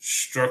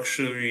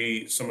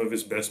structurally some of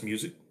his best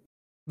music.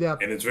 Yeah.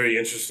 And it's very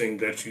interesting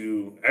that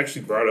you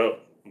actually brought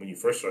up when you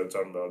first started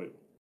talking about it,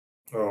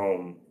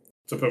 To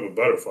Pimp a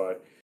Butterfly.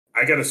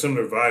 I got a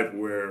similar vibe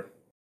where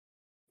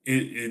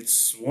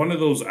it's one of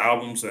those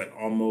albums that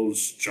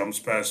almost jumps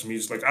past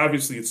music. Like,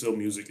 obviously, it's still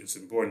music. It's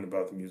important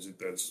about the music.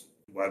 That's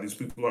why these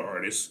people are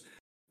artists.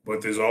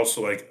 But there's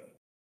also, like,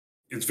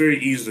 it's very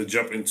easy to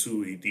jump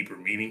into a deeper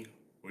meaning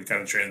where it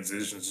kind of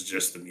transitions to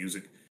just the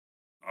music.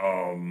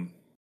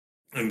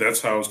 And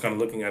that's how I was kind of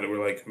looking at it.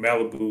 Where, like,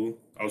 Malibu,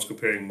 I was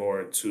comparing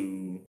more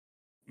to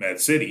Mad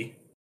City,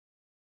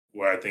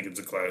 where I think it's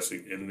a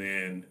classic. And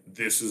then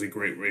this is a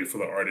great way for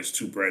the artist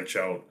to branch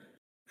out.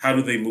 How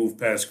do they move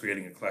past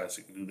creating a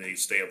classic? Do they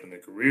stay up in their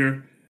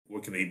career?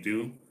 What can they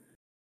do?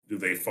 Do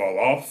they fall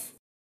off?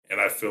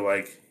 And I feel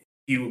like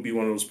he would be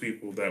one of those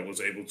people that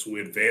was able to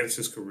advance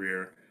his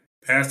career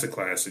past a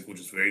classic, which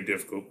is very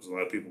difficult because a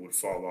lot of people would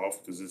fall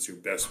off because it's your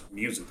best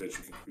music that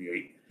you can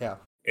create. Yeah.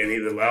 And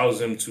it allows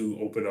them to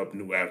open up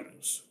new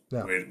avenues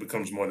where it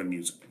becomes more than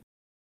music.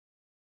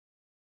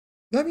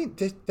 I mean,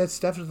 that's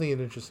definitely an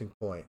interesting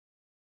point.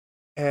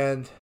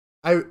 And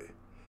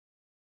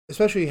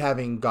especially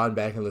having gone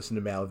back and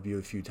listened to Malibu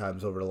a few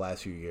times over the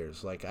last few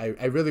years, like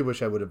I really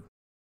wish I would have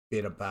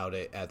been about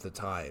it at the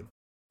time.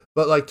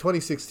 But like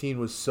 2016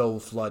 was so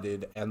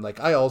flooded, and like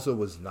I also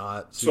was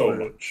not super,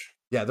 so much.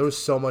 Yeah, there was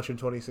so much in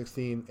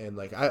 2016, and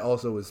like I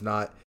also was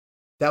not.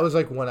 That was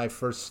like when I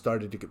first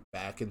started to get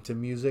back into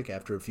music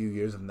after a few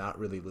years of not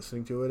really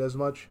listening to it as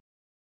much.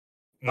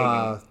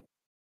 Mm-hmm.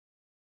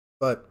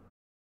 But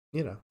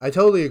you know, I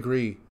totally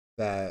agree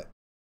that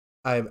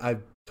I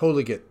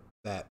totally get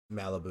that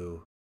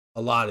Malibu.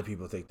 A lot of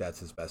people think that's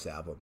his best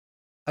album.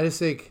 I just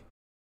think,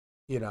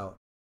 you know,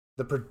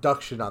 the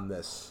production on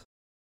this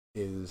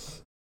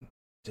is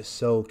just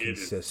so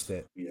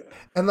consistent.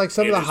 And like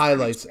some of the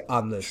highlights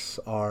on this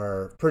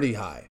are pretty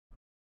high.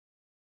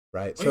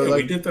 Right? So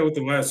like, we did that with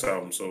the last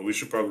album, so we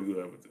should probably do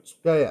that with this.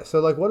 Yeah. So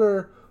like what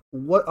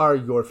are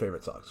your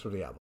favorite songs from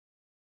the album?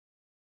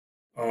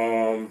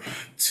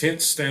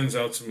 Tint stands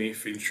out to me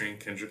featuring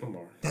Kendrick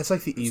Lamar. That's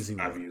like the easy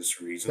one.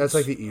 Obvious reasons. That's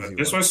like the easy one.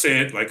 That's what I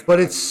said. Like, but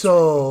it's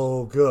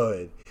so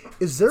good.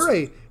 Is there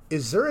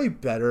a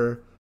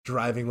better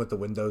Driving with the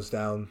Windows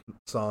Down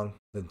song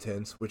than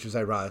Tints, which is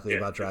ironically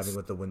about driving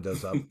with the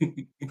windows up?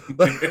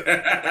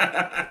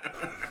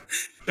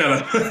 Shut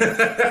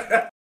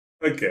up.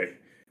 Okay.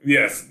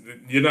 Yes,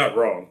 you're not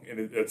wrong, and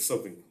it's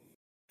something.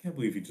 I can't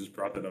believe you just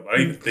brought that up. I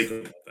didn't even think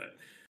about that.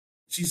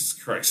 Jesus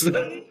Christ.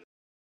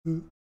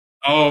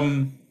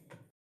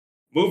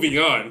 Moving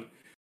on.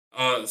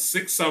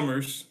 6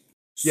 Summers.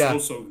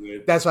 So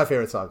good. That's my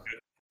favorite song.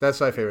 I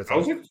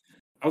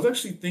was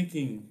actually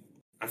thinking,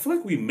 I feel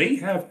like we may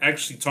have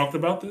actually talked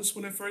about this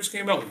when it first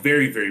came out,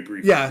 very, very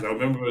briefly. Yeah. I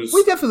remember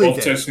we definitely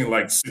both testing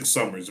like 6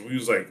 Summers, and we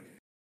was like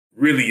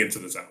really into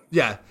this album.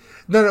 Yeah.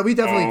 No, we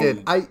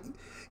definitely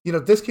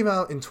did. This came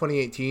out in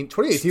 2018.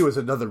 2018 was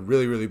another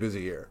really, really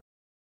busy year.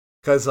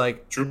 Because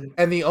like, true.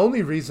 And the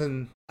only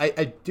reason,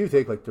 I do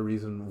think like the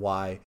reason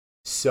why,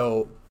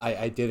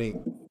 I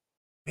didn't,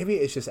 maybe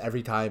it's just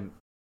every time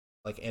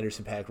like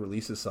Anderson .Paak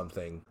releases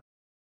something,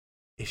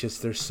 it's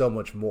just there's so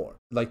much more.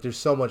 Like there's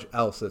so much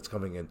else that's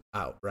coming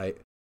out, right?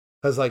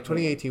 Because like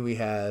 2018 we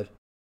had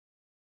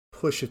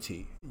Pusha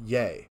T,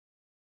 Ye,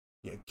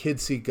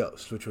 Kids See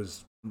Ghosts, which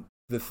was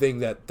the thing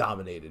that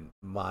dominated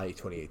my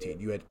 2018.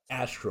 You had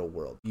Astro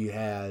World. You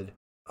had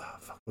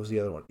what was the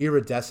other one?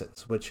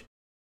 Iridescence, which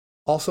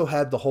also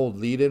had the whole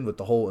lead-in with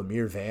the whole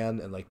Amir Van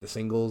and like the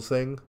singles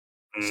thing.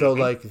 Mm-hmm. So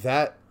like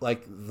that,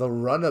 like the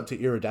run-up to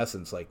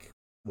Iridescence, like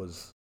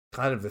was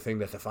kind of the thing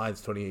that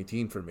defines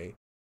 2018 for me,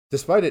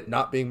 despite it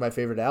not being my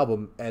favorite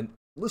album. And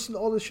listen to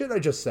all the shit I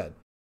just said.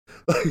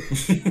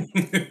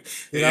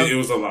 It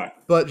was a lot.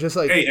 But just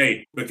like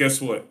but guess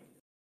what?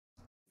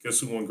 Guess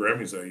who won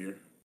Grammys that year?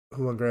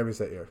 Who won Grammys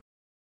that year?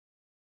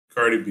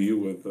 Cardi B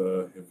with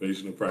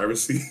Invasion of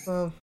Privacy.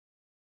 Well,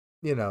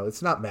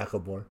 it's not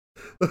Macklemore.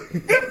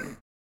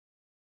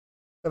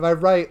 Am I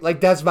right?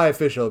 Like that's my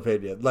official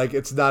opinion. Like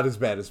it's not as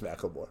bad as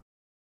Macklemore.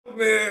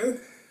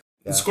 Man.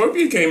 Yeah.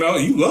 Scorpion came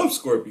out. You love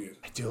Scorpion.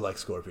 I do like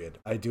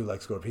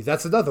Scorpion.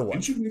 That's another one.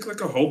 Didn't you make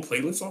like a whole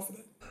playlist off of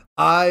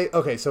that?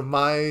 Okay, so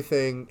my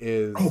thing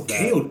is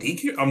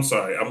KOD. I'm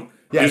sorry.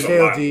 There's KOD.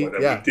 A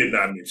lot that we did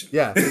not mention.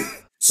 Yeah,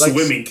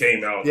 Swimming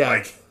came out. Yeah,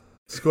 like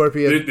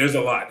Scorpion. There's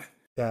a lot.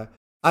 Yeah,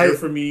 Care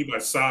for Me by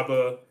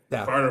Saba.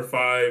 Yeah. Carter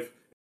 5.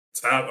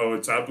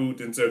 Taboo.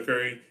 Denzel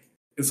Curry.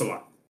 It's a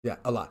lot. Yeah,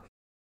 a lot.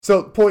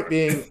 So point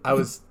being, I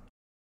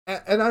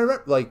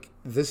remember like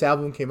this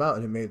album came out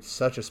and it made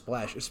such a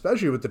splash,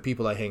 especially with the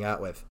people I hang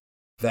out with,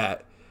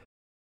 that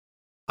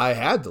I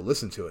had to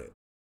listen to it.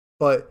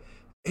 But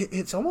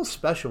it's almost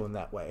special in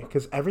that way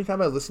because every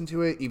time I listen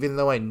to it, even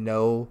though I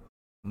know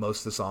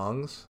most of the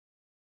songs,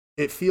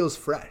 it feels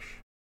fresh.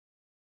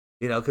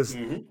 Because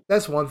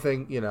that's one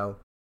thing,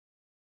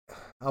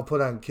 I'll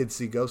put on Kids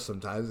See Ghosts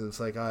sometimes and it's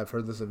like, I've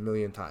heard this a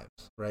million times,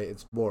 right?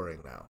 It's boring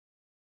now.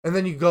 And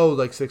then you go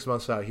like 6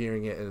 months out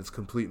hearing it and it's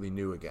completely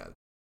new again.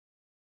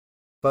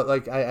 But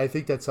like, I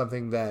think that's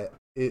something that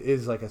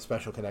is like a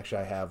special connection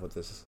I have with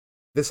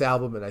this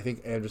album, and I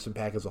think Anderson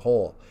 .Paak as a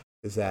whole,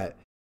 is that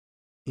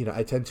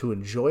I tend to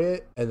enjoy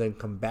it and then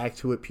come back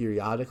to it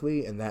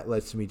periodically, and that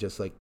lets me just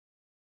like,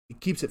 it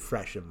keeps it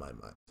fresh in my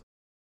mind.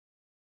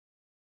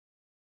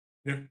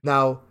 Yeah.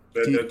 Now,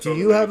 do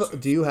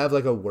you have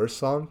like a worse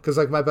song? Because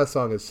like my best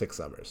song is Six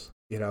Summers.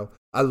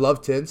 I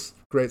love Tints,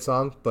 great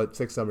song, but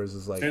Six Summers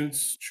is like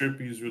Tints.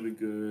 Trippy is really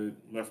good.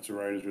 Left to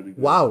Right is really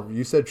good. Wow,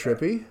 you said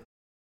Trippy?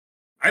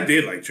 I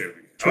did like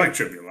Trippy. I like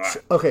Trippy a lot.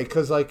 Okay,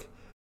 because like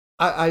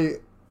I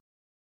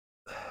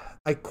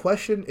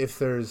question if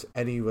there's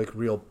any like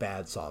real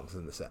bad songs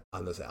on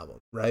this album,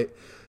 right?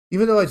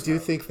 Even though I do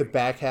think the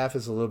back half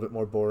is a little bit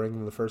more boring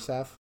than the first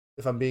half,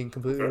 if I'm being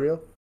completely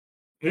real.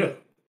 Yeah.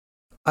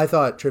 I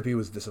thought Trippy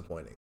was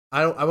disappointing.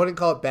 I wouldn't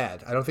call it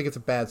bad. I don't think it's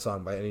a bad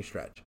song by any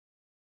stretch.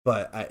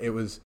 But I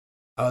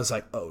was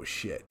like, oh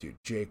shit, dude,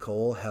 J.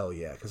 Cole, hell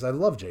yeah, because I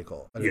love J.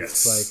 Cole. And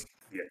it's like,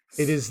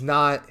 it is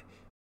not.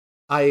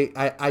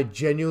 I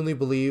genuinely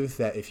believe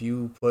that if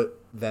you put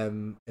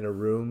them in a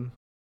room,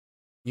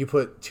 you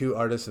put two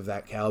artists of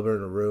that caliber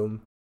in a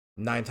room,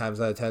 9 times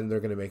out of 10 they're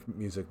going to make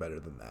music better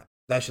than that.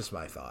 That's just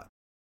my thought.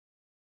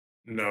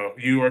 No,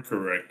 you are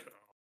correct.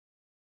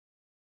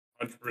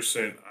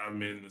 100%.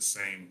 I'm in the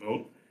same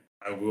boat.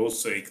 I will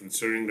say,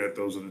 considering that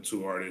those are the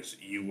two artists,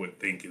 you would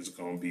think it's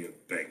going to be a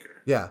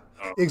banger. Yeah,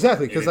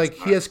 exactly. Because like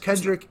he has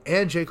Kendrick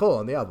and J. Cole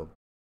on the album.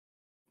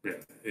 Yeah,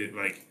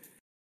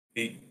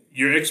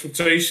 your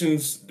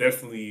expectations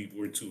definitely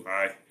were too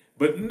high,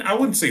 but I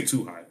wouldn't say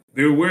too high.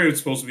 They were where it's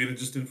supposed to be, and it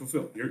just didn't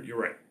fulfill. You're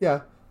right.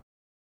 Yeah,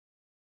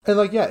 and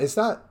like it's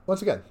not.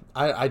 Once again,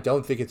 I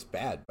don't think it's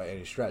bad by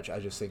any stretch. I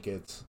just think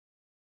it's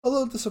a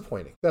little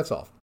disappointing. That's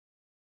all.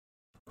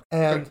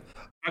 And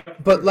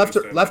but left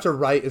or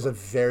right is a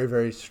very,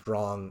 very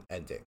strong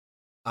ending.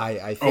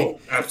 I think. Oh,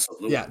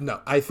 absolutely. Yeah, no,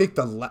 I think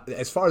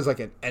as far as like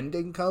an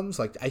ending comes,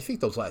 like I think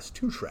those last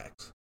 2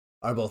 tracks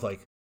are both like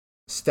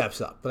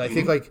steps up. But I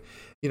think like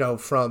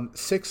from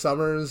Six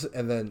Summers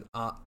and then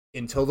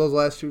until those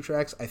last 2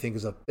 tracks, I think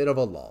is a bit of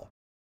a lull.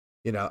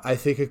 I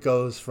think it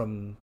goes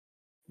from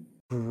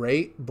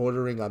great,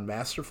 bordering on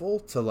masterful,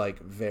 to like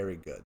very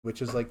good,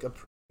 which is like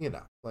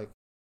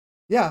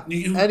yeah,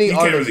 you any can't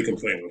artist really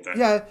complain with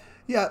that.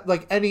 Yeah,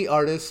 like any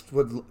artist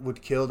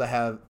would kill to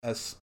have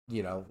as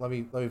let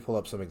me pull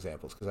up some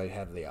examples because I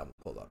have the album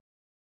pulled up.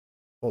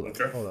 Hold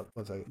up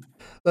 1 second.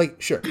 Like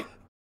sure,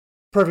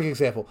 perfect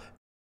example.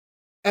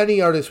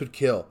 Any artist would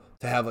kill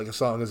to have like a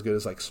song as good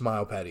as like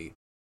Smile Petty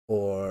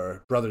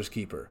or Brother's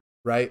Keeper,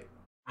 right?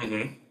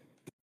 Mm-hmm.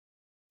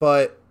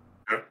 But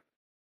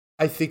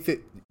I think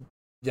that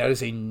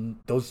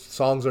those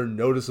songs are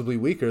noticeably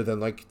weaker than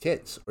like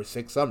Tits or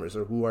Six Summers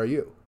or Who Are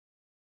You?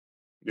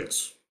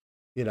 Yes.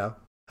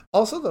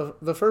 Also,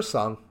 the first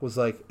song was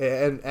like,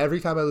 and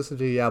every time I listen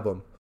to the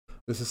album,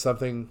 this is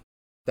something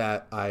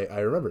that I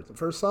remember. The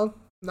first song,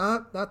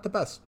 not the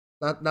best.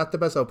 Not the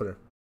best opener.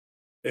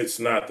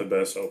 It's not the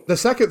best opener. The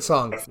second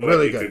song,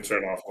 really good. Could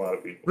turn off a lot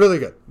of people. Really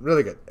good.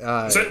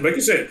 Like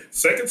you said,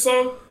 second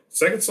song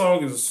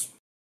is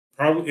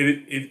Probably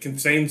it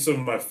contains some of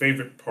my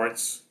favorite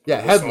parts Yeah,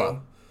 of a Headlow.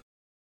 song.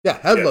 Yeah,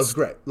 Headlow's Yes,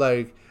 great.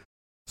 Like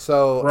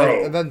so, and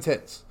bro. then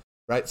Tits,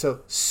 right? So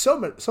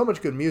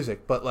much good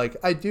music, but like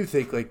I do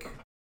think like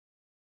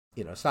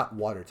it's not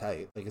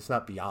watertight. Like it's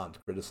not beyond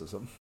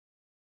criticism.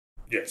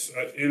 Yes,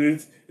 it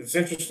is. It's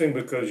interesting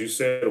because you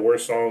said the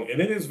worst song,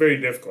 and it is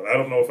very difficult. I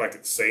don't know if I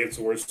could say it's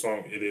the worst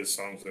song. It is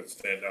songs that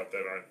stand out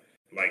that aren't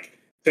like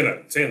 10 out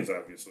of 10s,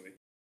 obviously.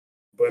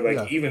 But like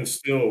Yeah, even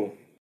still,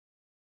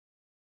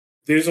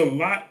 there's a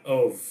lot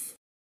of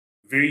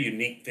very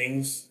unique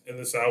things in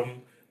this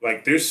album.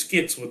 Like there's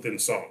skits within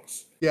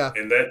songs, yeah.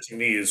 and that to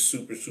me is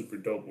super super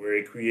dope. Where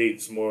it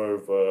creates more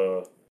of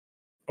a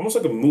almost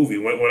like a movie.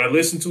 When I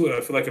listen to it,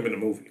 I feel like I'm in a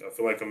movie. I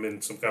feel like I'm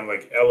in some kind of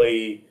like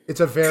LA It's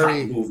a cop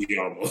very movie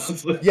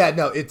almost. yeah.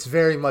 No, it's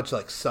very much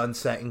like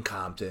Sunset in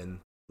Compton,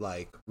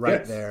 like right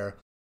Yes. there.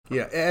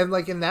 Yeah, and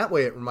like in that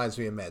way, it reminds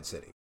me of Mad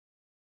City.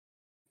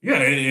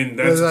 Yeah, and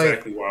Because that's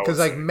exactly what I was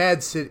like saying.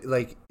 Mad City,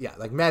 like yeah,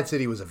 like Mad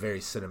City was a very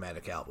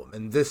cinematic album,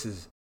 and this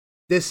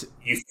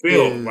You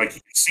feel is like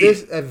you can see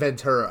this it, and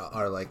Ventura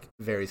are like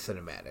very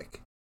cinematic.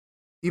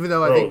 Even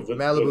though I bro. think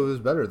Malibu is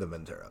better than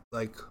Ventura.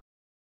 Like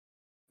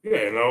Yeah,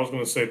 and I was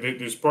gonna say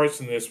there's parts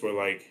in this where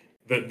like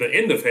the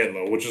end of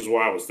Headlow, which is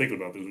why I was thinking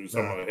about this. We were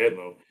talking uh, about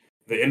Headlow.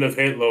 The end of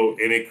Headlow,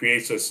 and it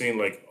creates a scene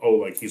like, oh,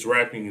 like he's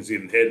rapping, he's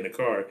getting head in the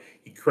car.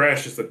 He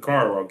crashes the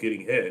car while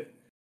getting head,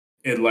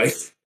 and like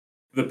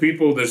the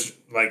people that's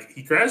like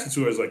he crashed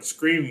into is like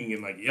screaming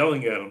and like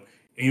yelling at him,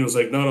 and he was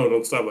like, no, no,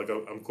 don't stop. Like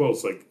I'm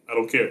close. Like I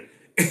don't care.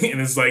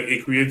 And it's like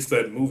it creates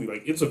that movie.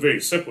 Like it's a very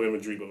simple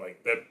imagery, but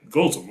like that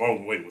goes a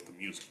long way with the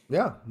music.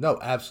 yeah, no,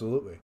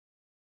 absolutely.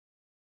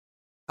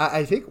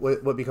 I think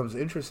what becomes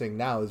interesting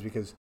now is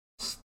because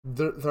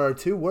there are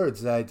two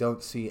words that I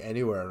don't see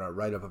anywhere in our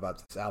write up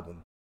about this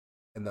album,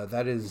 and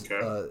that is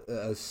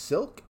Okay,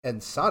 Silk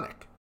and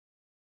Sonic.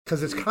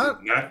 Because it's we kind did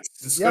of not yeah,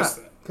 discuss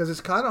that. because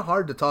it's kind of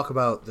hard to talk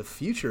about the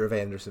future of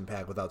Anderson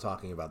Paak without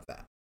talking about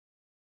that.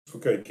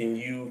 Okay, can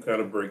you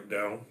kind of break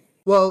down?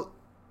 Well,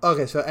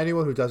 okay, so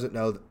anyone who doesn't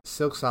know,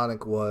 Silk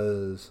Sonic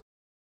was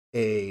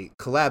a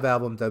collab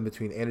album done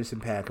between Anderson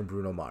Paak and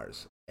Bruno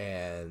Mars,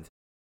 and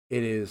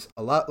it is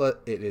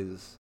it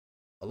is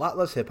a lot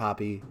less hip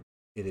hoppy.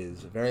 It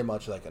is very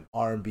much like an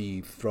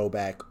R&B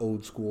throwback,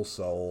 old school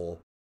soul,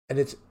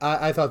 and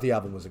I thought the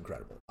album was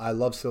incredible. I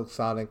love Silk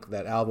Sonic,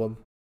 that album,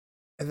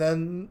 and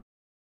then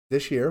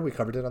this year we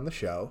covered it on the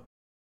show.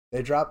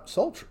 They dropped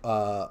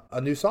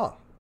a new song,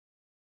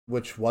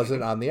 which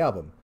wasn't Mhm. on the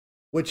album,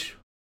 which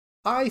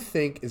I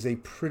think is a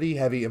pretty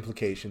heavy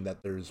implication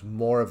that there's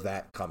more of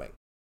that coming.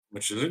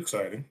 Which is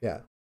exciting.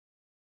 Yeah.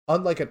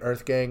 Unlike an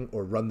Earth Gang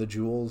or Run the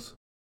Jewels,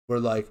 where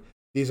like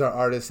these are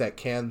artists that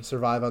can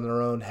survive on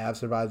their own, have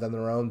survived on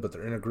their own, but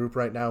they're in a group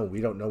right now, and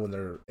we don't know when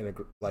they're in a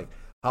group, like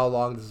how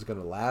long this is going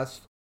to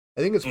last.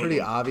 I think it's pretty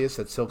Hmm. obvious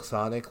that Silk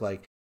Sonic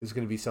like is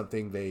going to be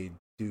something they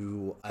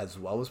do as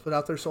well as put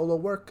out their solo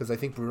work, because I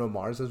think Bruno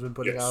Mars has been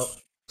putting out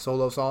Yes,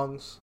 solo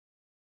songs,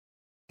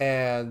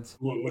 and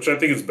which I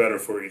think is better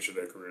for each of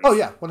their oh careers.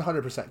 yeah,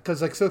 100%.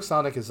 Because like Silk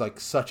Sonic is like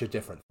such a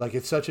different, like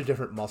it's such a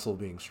different muscle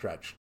being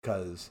stretched.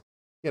 Because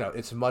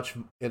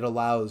it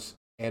allows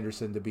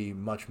Anderson to be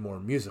much more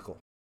musical,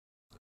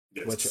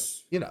 which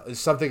Yes, is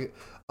something,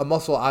 a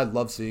muscle I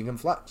love seeing him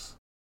flex.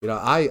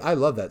 I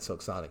love that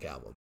Silk Sonic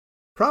album.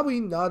 Probably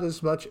not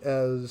as much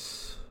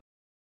as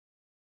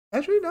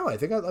actually no. I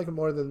think I like it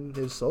more than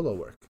his solo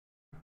work.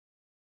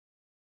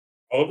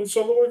 all of it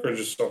solo work or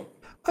just some.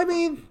 I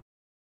mean,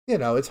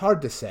 it's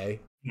hard to say.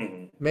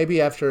 Hmm.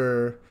 Maybe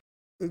after,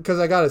 because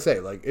I gotta say,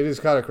 like it is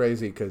kind of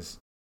crazy because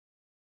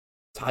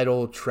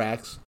title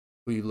tracks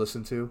we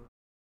listen to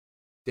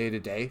day to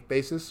day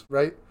basis,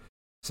 right?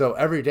 So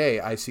every day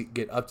I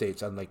get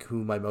updates on like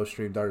who my most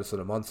streamed artists of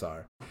the months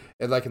are,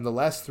 and like in the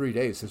last 3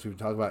 days since we've been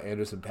talking about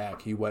Anderson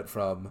Paak, he went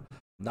from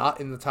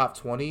not in the top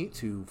 20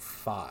 to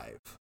 5.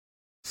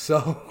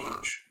 So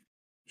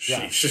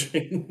yeah,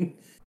 Sheesh.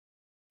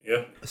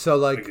 Yeah, so I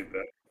like get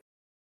that.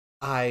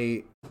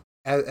 I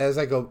as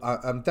I go,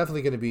 I'm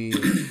definitely going to be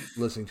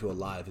listening to a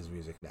lot of his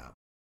music now,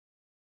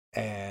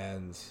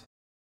 and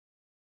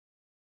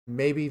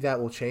maybe that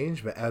will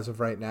change. But as of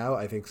right now,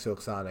 I think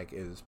Silk Sonic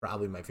is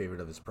probably my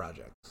favorite of his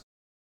projects.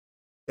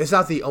 It's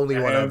not the only I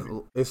one have.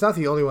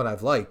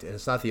 I've liked, and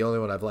it's not the only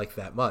one I've liked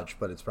that much,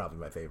 but it's probably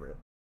my favorite.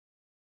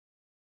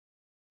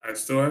 I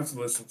still have to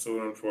listen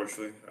to it.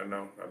 Unfortunately, I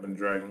know I've been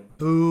dragging, but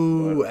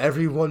Boo!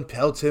 Everyone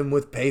pelt him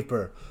with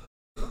paper.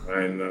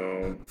 I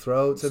know.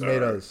 Throw I'm sorry.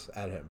 tomatoes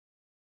at him.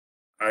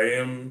 I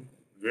am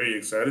very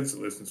excited to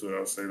listen to it.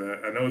 I'll say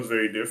that. I know it's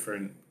very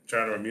different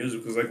genre of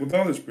music because, like, with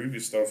all his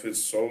previous stuff,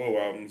 his solo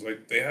albums,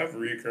 like, they have a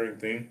reoccurring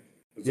theme.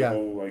 There's a Yeah,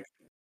 whole like,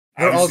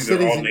 they're all obviously,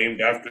 they're all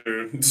named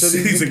after cities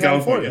cities in in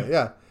California.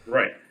 California, Yeah,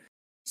 right?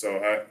 So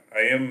I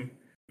am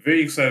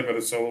very excited about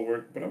his solo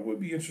work, but I would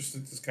be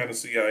interested to kind of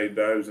see how he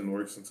dives and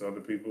works into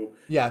other people.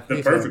 yeah, The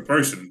me too. perfect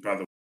person, by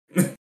the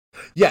way.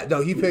 Yeah,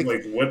 no, he picked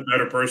Like, what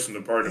better person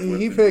to partner with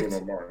he than Bruno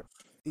picked Mars?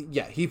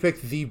 he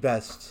picked the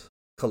best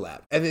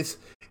collab, and it's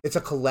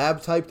a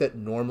collab type that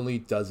normally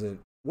doesn't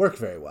work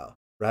very well,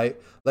 right?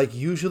 Like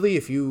usually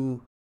if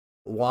you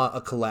want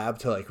a collab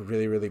to like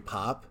really, really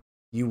pop,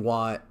 you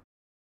want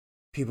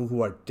people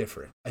who are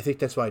different. I think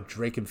that's why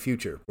Drake and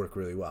Future work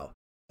really well.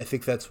 I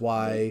think that's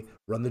why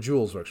Run the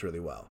Jewels works really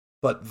well.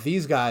 But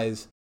these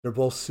guys, they're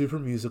both super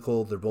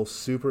musical. They're both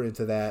super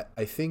into that.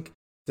 I think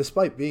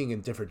despite being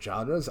in different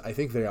genres, I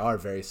think they are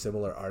very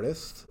similar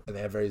artists and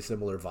they have very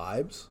similar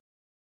vibes.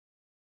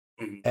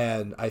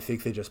 And I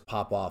think they just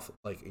pop off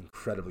like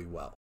incredibly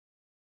well.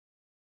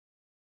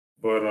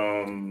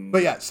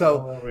 But yeah,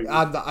 so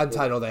on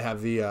Tidal they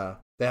have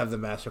the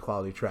master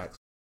quality tracks,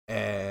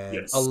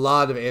 and a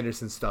lot of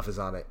Anderson stuff is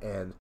on it.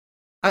 And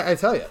I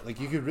tell you, like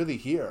you could really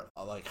hear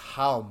like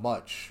how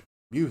much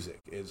music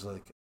is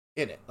like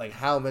in it, like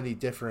how many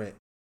different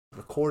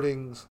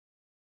recordings.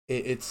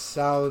 It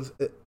sounds.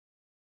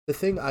 The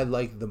thing I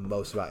like the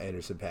most about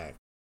Anderson .Paak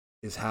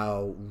is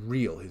how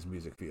real his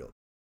music feels.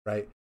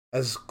 Right,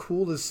 as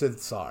cool as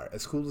synths are,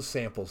 as cool as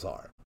samples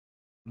are,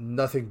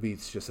 nothing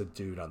beats just a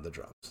dude on the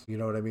drums. You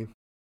know what I mean?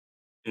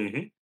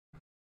 Mm-hmm.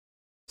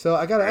 So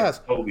I gotta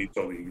ask. Totally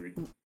agree.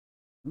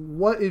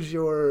 What is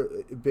your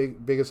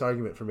biggest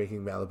argument for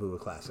making Malibu a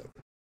classic?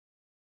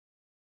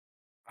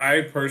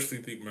 I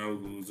personally think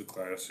Malibu is a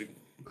classic.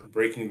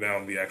 Breaking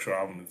down the actual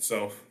album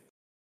itself,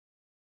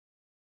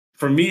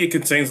 for me, it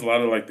contains a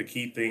lot of like the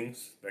key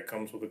things that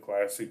comes with a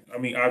classic. I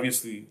mean,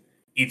 obviously,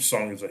 each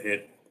song is a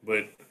hit,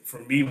 but for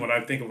me, when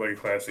I think of like a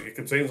classic, it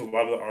contains a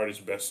lot of the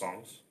artist's best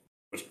songs,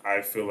 which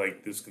I feel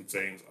like this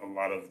contains a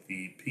lot of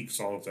the peak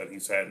songs that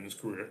he's had in his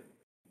career.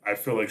 I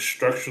feel like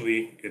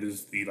structurally, it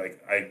is the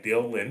like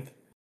ideal length.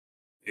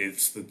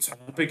 It's the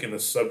topic and the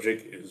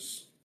subject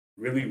is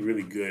really,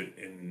 really good,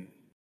 and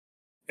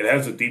it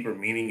has a deeper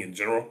meaning in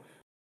general.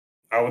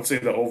 I would say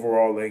the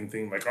overall length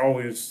thing, like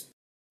always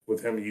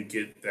with him, you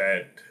get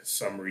that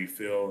summary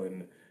feel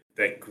and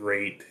that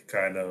great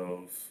kind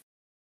of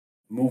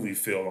movie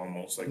feel,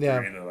 almost like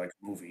you're in a like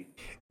movie.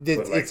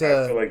 But like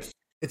I feel like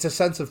it's a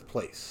sense of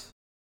place.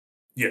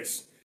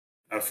 Yes.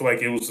 I feel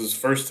like it was his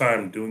first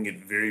time doing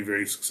it very,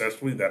 very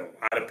successfully that a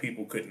lot of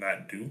people could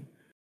not do.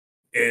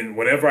 And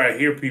whenever I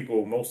hear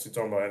people mostly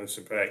talking about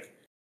Anderson .Paak,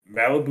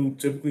 Malibu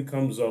typically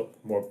comes up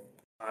more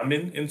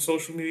common in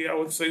social media, I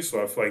would say.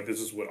 So I feel like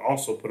this is what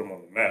also put him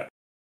on the map.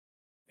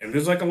 And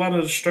there's like a lot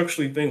of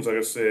structurally things, like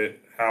I said,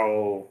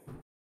 how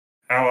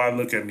I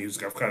look at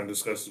music. I've kind of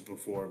discussed it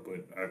before,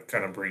 but I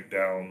kind of break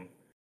down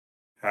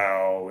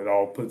how it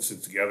all puts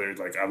it together.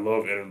 Like I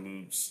love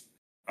interludes.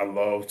 I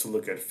love to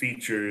look at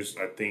features.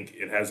 I think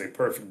it has a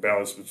perfect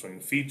balance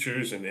between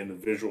features and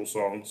individual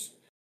songs.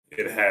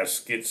 It has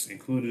skits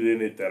included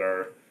in it that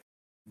are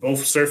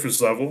both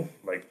surface level,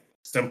 like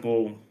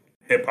simple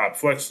hip hop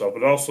flex stuff,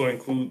 but it also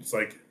includes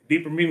like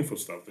deeper, meaningful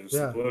stuff. There's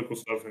some political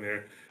stuff in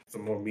here,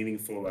 some more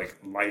meaningful, like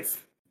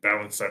life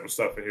balance type of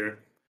stuff in here.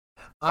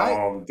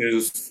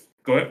 There's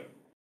go ahead.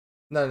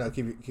 No,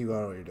 keep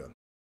going what you're doing.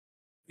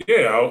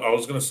 Yeah, I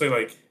was gonna say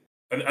like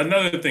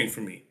another thing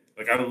for me.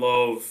 Like I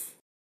love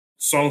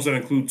songs that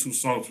include two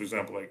songs, for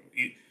example, like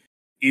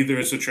either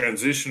it's a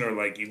transition or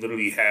like you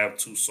literally have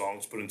two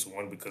songs put into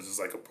one because it's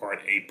like a part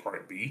A,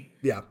 part B.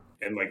 Yeah.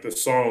 And like the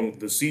song,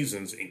 The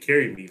Seasons, and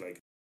Carry Me, like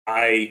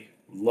I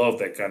love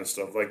that kind of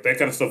stuff. Like that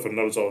kind of stuff I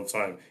notice all the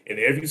time. In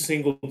every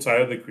single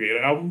Tyler the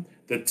Creator album,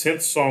 the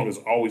 10th song is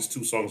always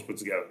two songs put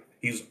together.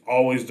 He's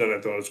always done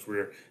that throughout his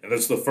career. And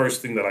that's the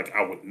first thing that like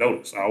I would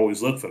notice. I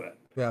always look for that.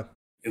 Yeah.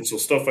 And so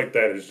stuff like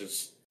that is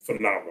just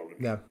phenomenal.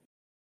 Yeah.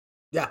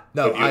 Yeah.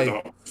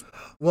 No,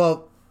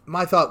 well,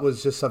 my thought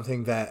was just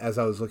something that as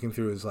I was looking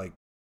through his like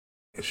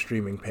his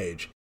streaming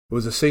page, it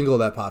was a single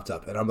that popped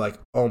up, and I'm like,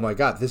 oh my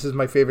god, this is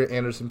my favorite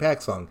Anderson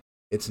 .Paak song.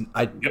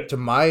 To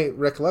my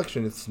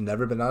recollection, it's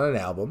never been on an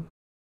album.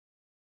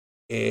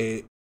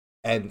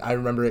 And I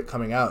remember it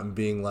coming out and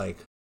being like,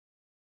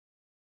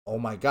 oh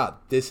my god,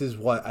 this is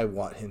what I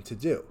want him to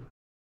do.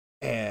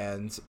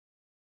 And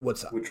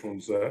which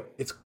one's that?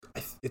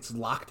 It's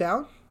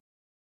Lockdown.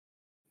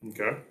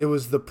 Okay. It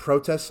was the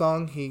protest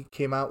song he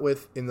came out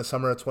with in the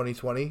summer of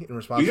 2020 in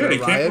response to the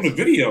riots. Yeah, it came with a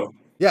video.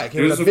 Yeah, it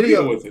came with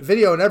a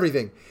video and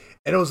everything.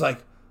 And it was like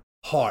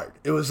hard.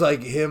 It was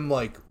like him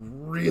like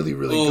really,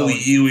 really going.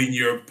 You and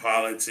your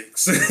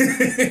politics.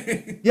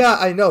 Yeah,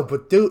 I know,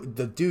 but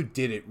the dude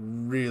did it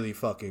really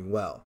fucking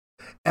well.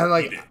 And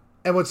like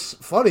and what's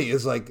funny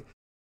is like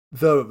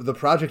the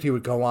project he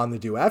would go on to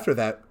do after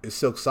that is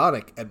Silk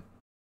Sonic, and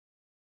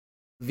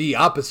the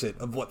opposite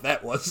of what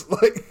that was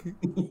like.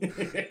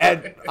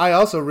 And I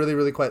also really,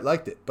 really quite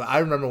liked it. But I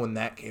remember when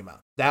that came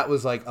out. That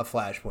was like a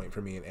flashpoint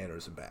for me in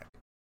Anderson .Paak.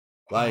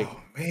 Like,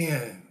 oh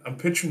man, I'm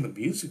picturing the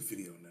music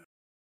video now.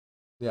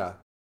 Yeah.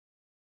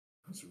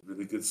 That's a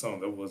really good song.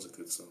 That was a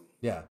good song.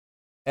 Yeah.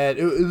 And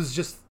it was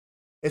just,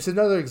 it's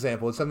another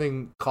example. It's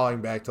something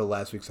calling back to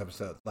last week's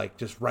episode. Like,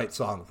 just right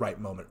song, right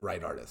moment,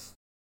 right artist.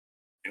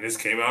 And this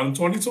came out in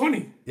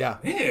 2020. Yeah.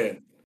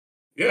 Man.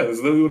 Yeah, this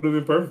literally would have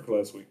been perfect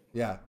last week.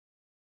 Yeah.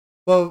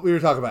 Well, we were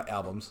talking about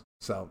albums,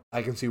 so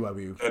I can see why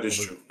we That is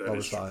true.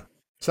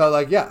 So,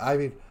 like, yeah, I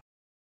mean,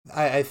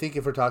 I think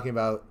if we're talking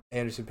about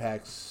Anderson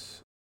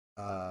 .Paak's,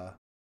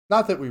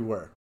 not that we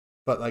were,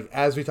 But like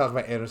as we talk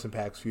about Anderson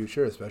 .Paak's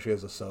future, especially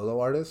as a solo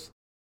artist,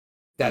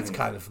 that's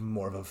kind of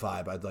more of a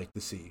vibe I'd like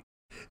to see.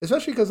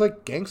 Especially because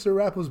like gangster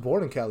rap was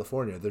born in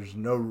California. There's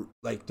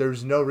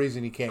no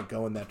reason he can't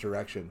go in that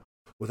direction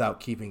without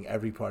keeping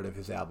every part of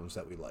his albums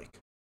that we like.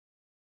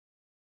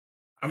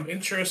 I'm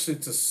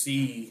interested to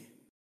see,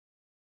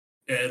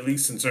 at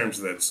least in terms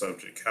of that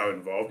subject, how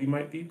involved he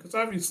might be. Because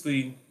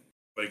obviously,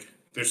 like,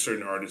 there's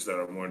certain artists that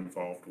are more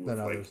involved with,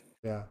 like,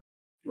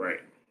 right,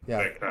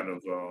 that kind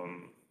of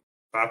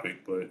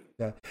topic. But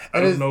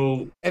I don't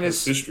know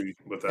his history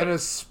with that. And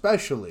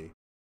especially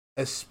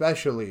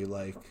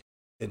like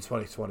in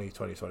 2020,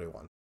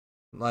 2021.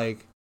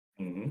 Like,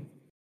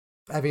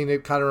 I mean,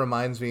 it kind of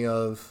reminds me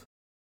of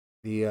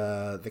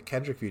the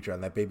Kendrick feature on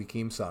that Baby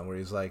Keem song where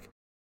he's like,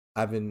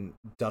 I've been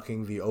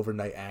ducking the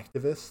overnight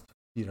activist,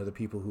 you know, the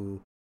people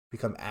who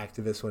become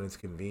activists when it's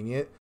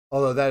convenient.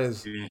 Although that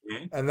is,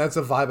 and that's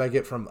a vibe I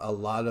get from a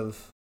lot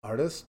of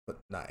artists, but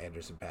not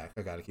Anderson .Paak.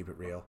 I got to keep it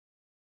real.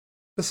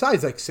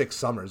 Besides, like, 6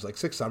 Summers. Like,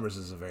 6 Summers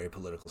is a very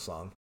political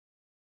song.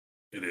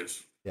 It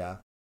is. Yeah.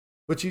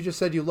 Which you just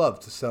said you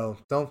loved, so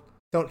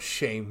don't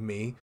shame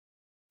me.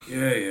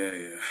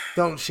 Yeah.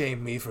 Don't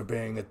shame me for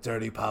being a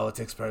dirty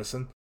politics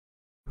person.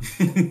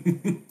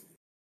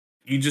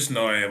 You just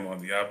know I am on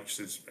the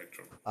opposite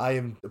spectrum. I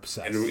am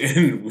obsessed.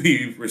 And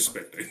we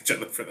respect each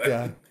other for that.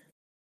 Yeah.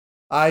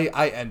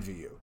 I envy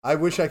you. I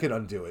wish I could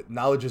undo it.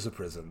 Knowledge is a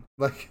prison.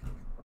 Like,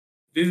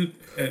 dude,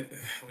 when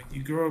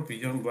you grow up a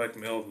young black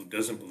male who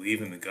doesn't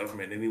believe in the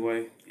government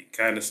anyway, you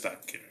kind of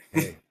stop caring.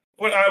 Hey.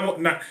 Well,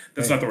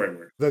 that's not the right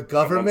word. The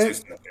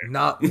government,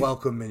 not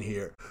welcome in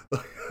here.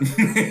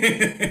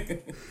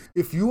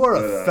 If you are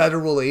a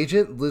federal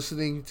agent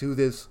listening to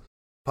this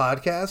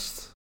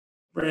podcast,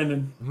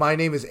 Brandon, my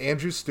name is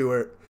Andrew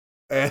Stewart.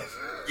 And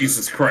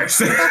Jesus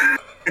Christ.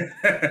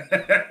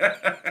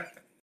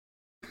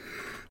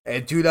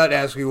 And do not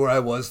ask me where I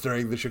was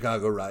during the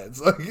Chicago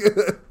riots. God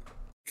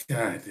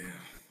damn.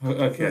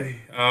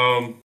 Okay.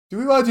 Do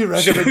we want to do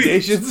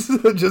recommendations?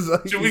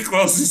 Should we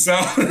close this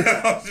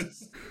out?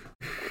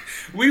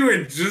 We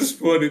were just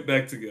putting it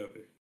back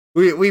together.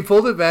 We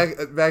pulled it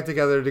back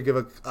together to give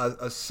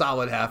a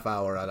solid half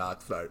hour on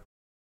Oxnard.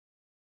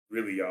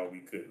 Really, all we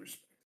could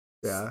respect.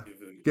 Yeah.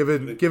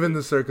 Given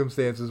the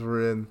circumstances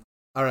we're in.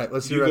 All right,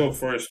 let's do you go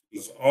first,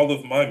 because all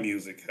of my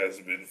music has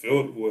been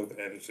filled with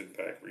Anderson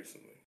 .Paak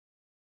recently.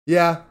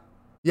 Yeah,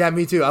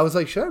 me too. I was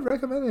like, should I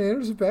recommend an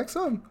Anderson .Paak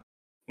song?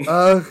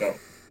 No,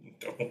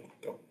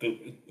 don't do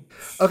it.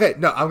 Okay,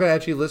 no, I'm gonna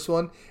actually list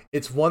one.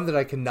 It's one that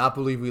I cannot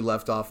believe we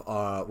left off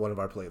one of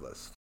our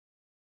playlists.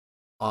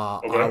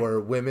 Our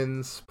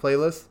women's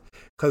playlist,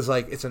 because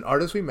like it's an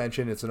artist we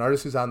mentioned, it's an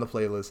artist who's on the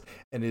playlist,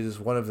 and it is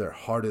one of their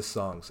hardest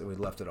songs, and we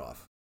left it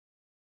off.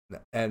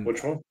 And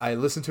which one? I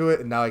listened to it,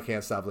 and now I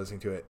can't stop listening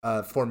to it.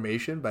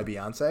 Formation by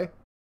Beyonce.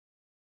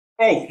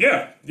 Oh,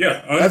 yeah.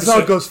 That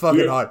song goes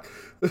fucking hard.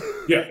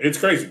 Yeah, it's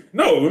crazy.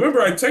 No, remember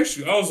I texted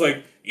you. I was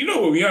like, you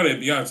know what, Rihanna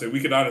and Beyonce, we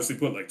could honestly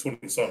put like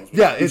 20 songs.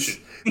 Yeah, it's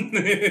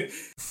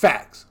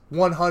facts.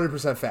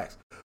 100% facts.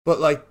 But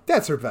like,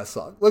 that's her best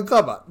song. Like,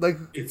 come on. Like,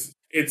 it's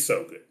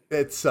so good.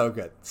 It's so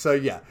good. So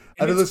yeah.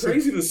 And it's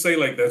crazy to say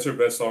like that's her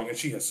best song, and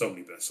she has so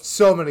many best songs.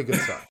 So many good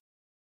songs.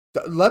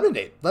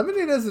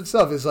 Lemonade as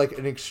itself is like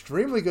an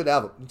extremely good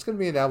album. It's going to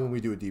be an album we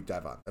do a deep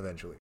dive on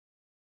eventually.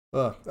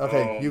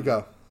 Okay, you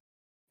go.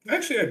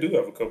 Actually, I do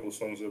have a couple of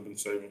songs I've been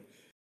saving.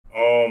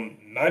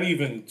 Not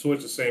even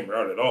towards the same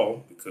route at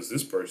all, because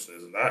this person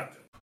is not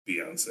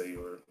Beyonce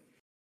or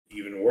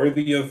even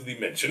worthy of the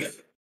mention.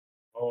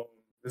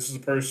 This is a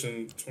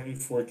person,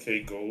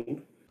 24K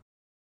Gold.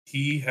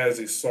 He has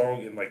a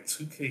song in like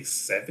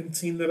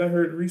 2K17 that I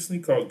heard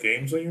recently called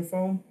Games on Your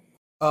Phone.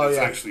 Oh, it's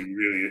yeah. Actually,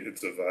 really,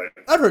 it's a vibe.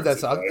 I've heard that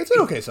song. It's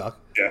an okay song.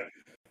 Yeah,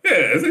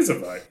 it's a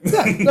vibe.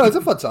 Yeah, no, it's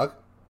a fun song.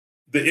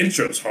 The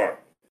intro's hard.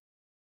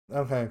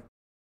 Okay.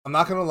 I'm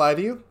not going to lie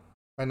to you.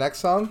 My next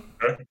song,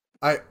 okay.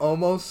 I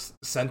almost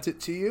sent it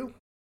to you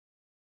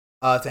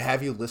to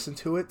have you listen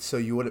to it so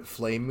you wouldn't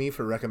flame me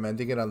for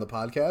recommending it on the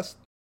podcast.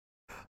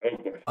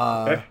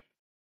 Okay.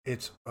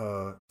 It's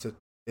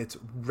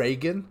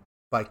Reagan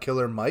by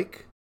Killer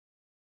Mike.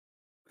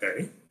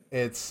 Okay.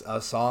 It's a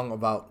song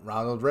about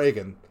Ronald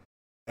Reagan.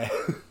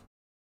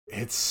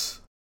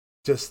 It's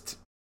just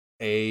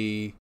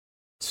a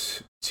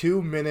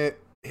 2-minute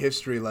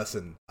history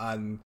lesson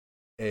on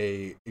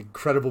a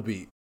incredible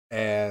beat,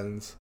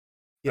 and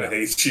you know, I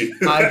hate you.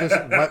 I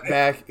just went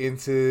back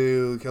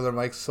into Killer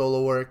Mike's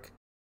solo work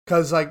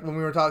because, like, when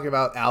we were talking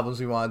about albums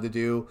we wanted to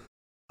do,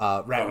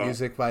 rap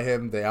music by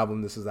him, the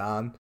album this is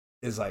on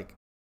is like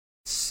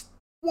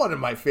one of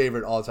my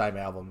favorite all-time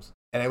albums.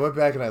 And I went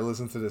back and I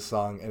listened to this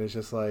song, and it's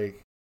just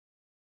like,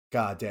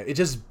 god damn, it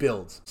just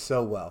builds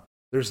so well.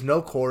 There's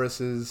no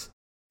choruses.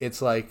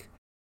 It's like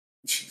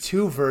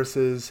 2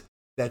 verses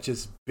that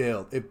just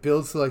build. It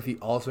builds to like the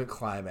ultimate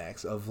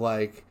climax of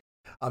like,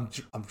 I'm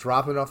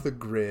dropping off the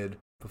grid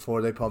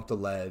before they pump the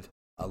lead.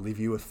 I'll leave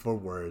you with 4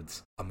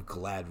 words. I'm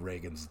glad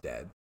Reagan's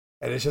dead.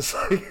 And it's just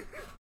like,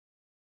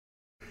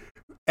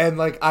 and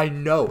like, I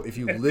know if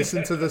you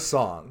listen to the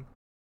song,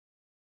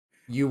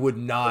 you would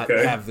not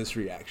have this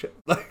reaction.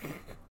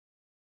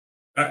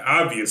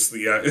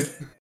 Obviously,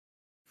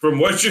 from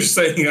what you're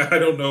saying, I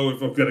don't know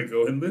if I'm gonna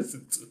go and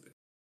listen to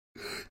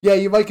it. Yeah,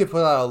 you might get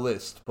put on a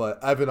list,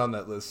 but I've been on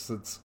that list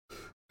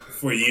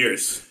for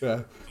years.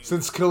 Yeah,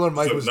 since Killer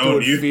Mike was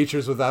doing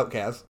features with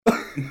Outkast.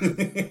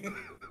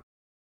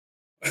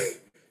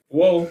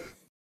 Well,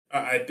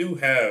 I do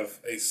have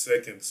a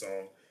second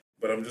song,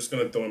 but I'm just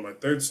gonna throw in my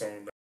third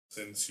song now,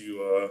 since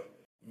you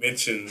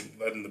mentioned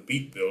letting the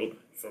beat build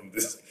from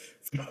this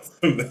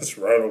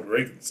Ronald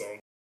Reagan song.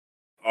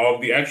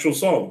 The actual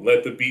song,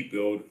 "Let the Beat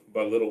Build"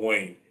 by Lil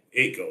Wayne,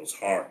 it goes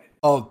hard.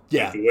 Oh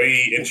yeah, like the way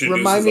he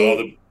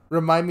introduces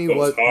remind me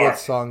what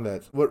song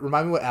that's.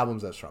 Remind me what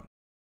albums that's from.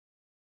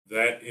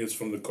 That is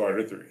from the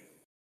Carter 3.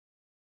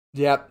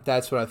 Yep,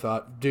 that's what I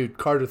thought, dude.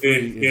 Carter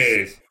 3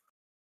 is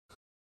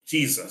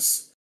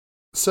Jesus,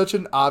 such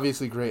an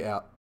obviously great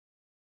album.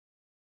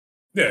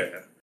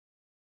 Yeah,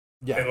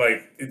 and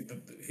like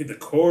the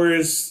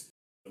chorus,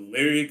 the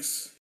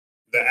lyrics,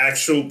 the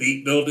actual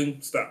beat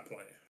building. Stop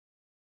playing.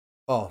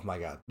 Oh my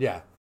god,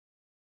 yeah.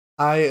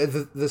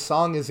 The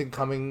song isn't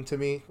coming to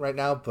me right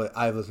now, but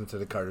I've listened to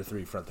the Carter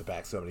 3 front to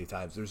back so many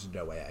times. There's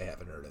no way I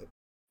haven't heard it.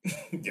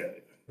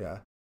 Yeah.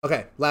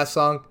 Okay, last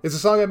song. It's a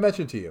song I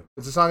mentioned to you.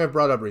 It's a song I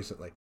brought up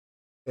recently.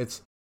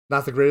 It's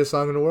not the greatest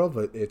song in the world,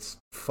 but it's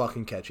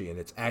fucking catchy, and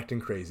it's "Acting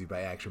Crazy"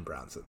 by Action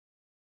Bronson.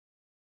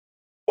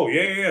 Oh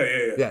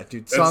yeah. Yeah,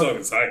 dude. That song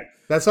is hype.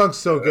 That song's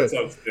so good. That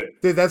song's good.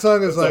 Dude, that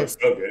song is so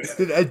good.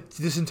 Dude,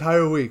 this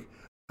entire week,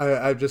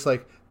 I'm just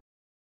like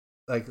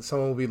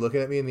someone will be looking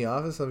at me in the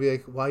office. I'll be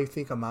like, "Why do you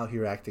think I'm out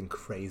here acting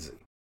crazy?"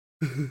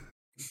 When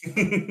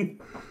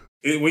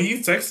you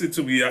texted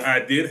to me, I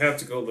did have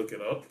to go look it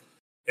up,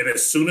 and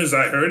as soon as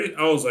I heard it,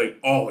 I was like,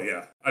 "Oh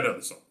yeah, I know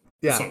the song.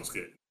 Yeah, the song's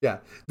good. Yeah,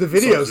 the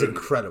video's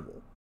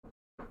incredible."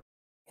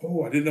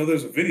 Oh, I didn't know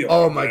there's a video.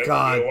 Oh my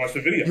god, watch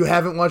the video. You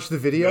haven't watched the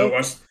video?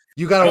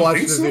 You gotta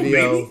watch the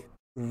video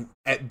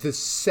at the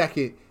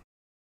second.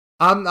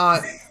 I'm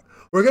not.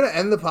 We're gonna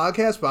end the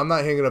podcast, but I'm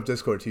not hanging up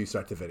Discord till you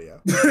start the video.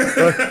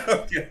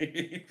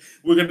 Okay,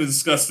 we're gonna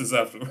discuss this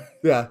after.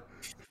 Yeah.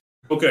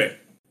 Okay.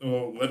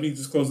 Well, let me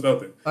just close it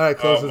out then. All right,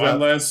 close it out.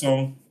 My last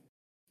song.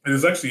 And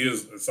this actually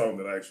is a song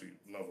that I actually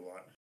love a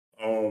lot.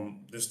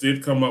 This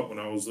did come up when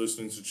I was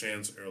listening to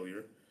Chance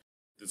earlier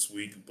this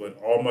week, but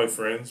 "All My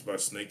Friends" by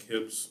Snake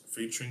Hips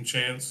featuring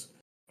Chance.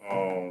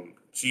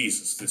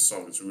 Jesus, this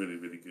song is really,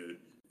 really good.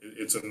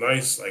 It's a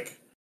nice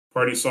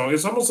party song.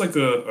 It's almost like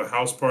a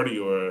house party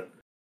or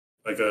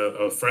like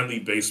a friendly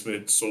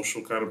basement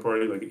social kind of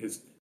party. Like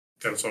it's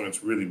kind of song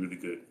that's really, really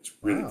good. It's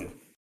really good.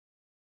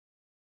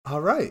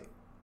 All right.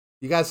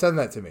 You guys send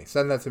that to me.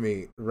 Send that to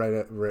me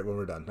right when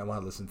we're done. I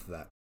want to listen to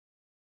that.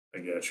 I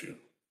got you.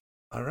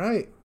 All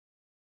right.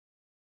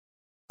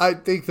 I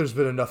think there's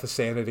been enough of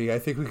sanity. I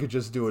think we could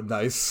just do a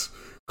nice,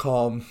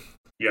 calm.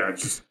 Yeah.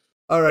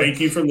 All right.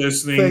 Thank you for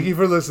listening. Thank you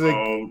for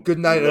listening. Good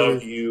night.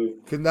 Love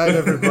you. Good night,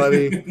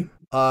 everybody.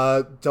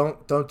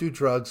 Don't do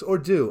drugs or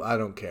do. I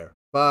don't care.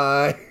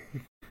 Bye.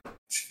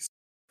 Jesus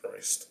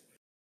Christ.